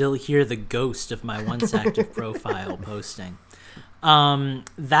can still hear the ghost of my once active profile posting.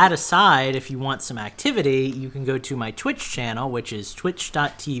 That aside, if you want some activity, you can go to my Twitch channel, which is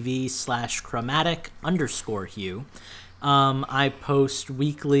twitch.tv/chromatic_hue. I post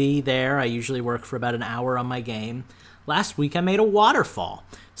weekly there. I usually work for about an hour on my game. Last week I made a waterfall.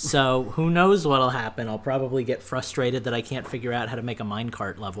 So who knows what'll happen. I'll probably get frustrated that I can't figure out how to make a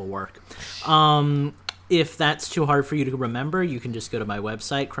minecart level work. If that's too hard for you to remember, you can just go to my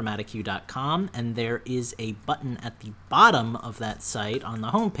website, chromaticu.com, and there is a button at the bottom of that site on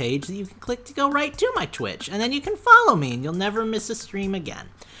the homepage that you can click to go right to my Twitch, and then you can follow me, and you'll never miss a stream again.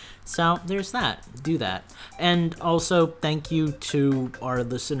 So there's that. Do that. And also, thank you to our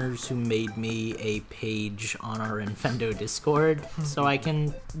listeners who made me a page on our Infendo Discord so I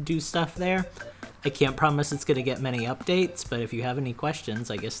can do stuff there. I can't promise it's going to get many updates, but if you have any questions,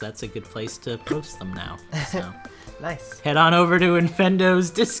 I guess that's a good place to post them now. So Nice. head on over to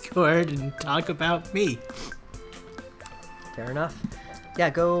Infendo's Discord and talk about me. Fair enough. Yeah,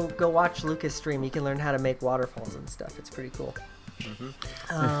 go watch Lucas stream. You can learn how to make waterfalls and stuff. It's pretty cool.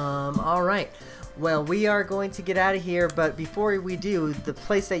 All right. Well, we are going to get out of here, but before we do, the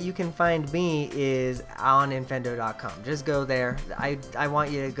place that you can find me is on infendo.com. Just go there. I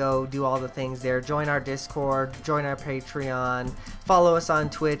want you to go do all the things there. Join our Discord, join our Patreon, follow us on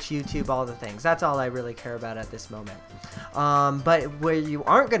Twitch, YouTube, all the things. That's all I really care about at this moment. But where you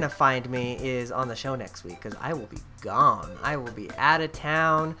aren't going to find me is on the show next week, because I will be gone. I will be out of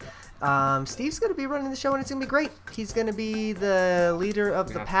town. Steve's going to be running the show, and it's going to be great. He's going to be the leader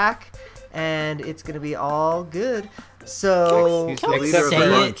of the pack, and it's going to be all good. So He's the leader of the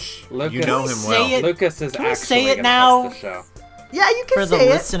bunch. Lucas, You know him well. Lucas is Can we actually say it gonna now? host the show. yeah, you can For the say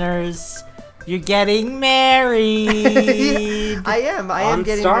it. listeners, you're getting married. I am On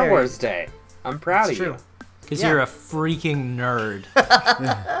getting Star married. Wars Day. I'm proud It's of true. you. Because Yeah. you're a freaking nerd.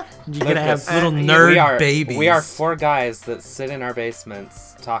 You're going to have Lucas, little nerd we babies. We are 4 guys that sit in our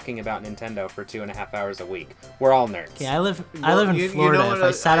basements talking about Nintendo for 2.5 hours a week. We're all nerds. Yeah, I live Well, in you Florida. know what If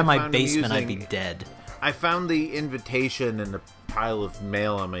I sat I in my found basement, I'd be amusing? dead. I found the invitation in a pile of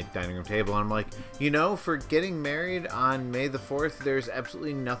mail on my dining room table, and I'm like, for getting married on May the 4th, there's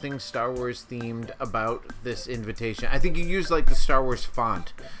absolutely nothing Star Wars themed about this invitation. I think you used like the Star Wars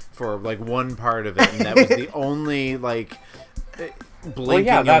font for like one part of it, and that was the only like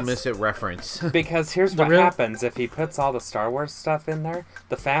blinking you'll that's- miss it reference. Because here's The what real- happens if he puts all the Star Wars stuff in there,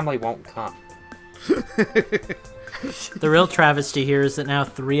 the family won't come. The real travesty here is that now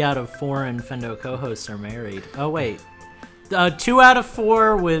 3 out of 4 Infendo co-hosts are married. Oh, wait. 2 out of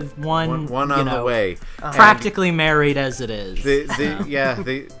 4 with one on the way. Practically married as it is.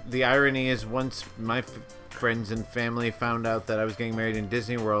 The irony is once my friends and family found out that I was getting married in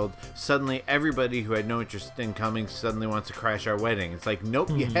Disney World, suddenly everybody who had no interest in coming suddenly wants to crash our wedding. It's like,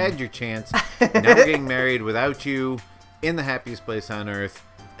 nope, you had your chance. Now we're getting married without you in the happiest place on earth.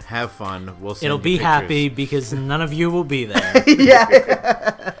 Have fun. We'll send It'll you be pictures. happy because none of you will be there.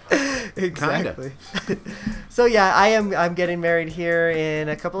 Yeah. Exactly. So yeah, I'm getting married here in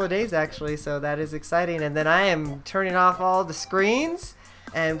a couple of days actually, so that is exciting. And then I am turning off all the screens,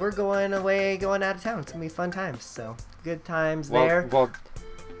 and we're going out of town. It's gonna be fun times. So good times there. Well,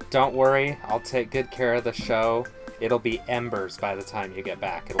 don't worry. I'll take good care of the show. It'll be embers by the time you get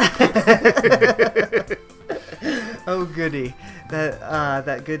back. It'll be Oh goody,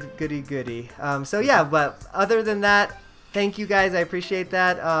 that goody. So yeah, but other than that, thank you guys. I appreciate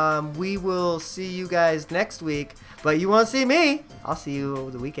that. We will see you guys next week, but you won't see me. I'll see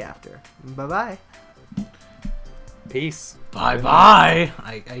you the week after. Bye bye. Peace. Bye-bye.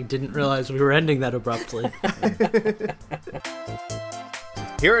 I didn't realize we were ending that abruptly.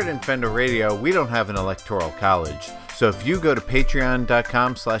 Here at Infendo Radio, we don't have an electoral college. So if you go to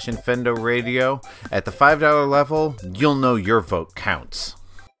patreon.com/InfendoRadio, at the $5 level, you'll know your vote counts.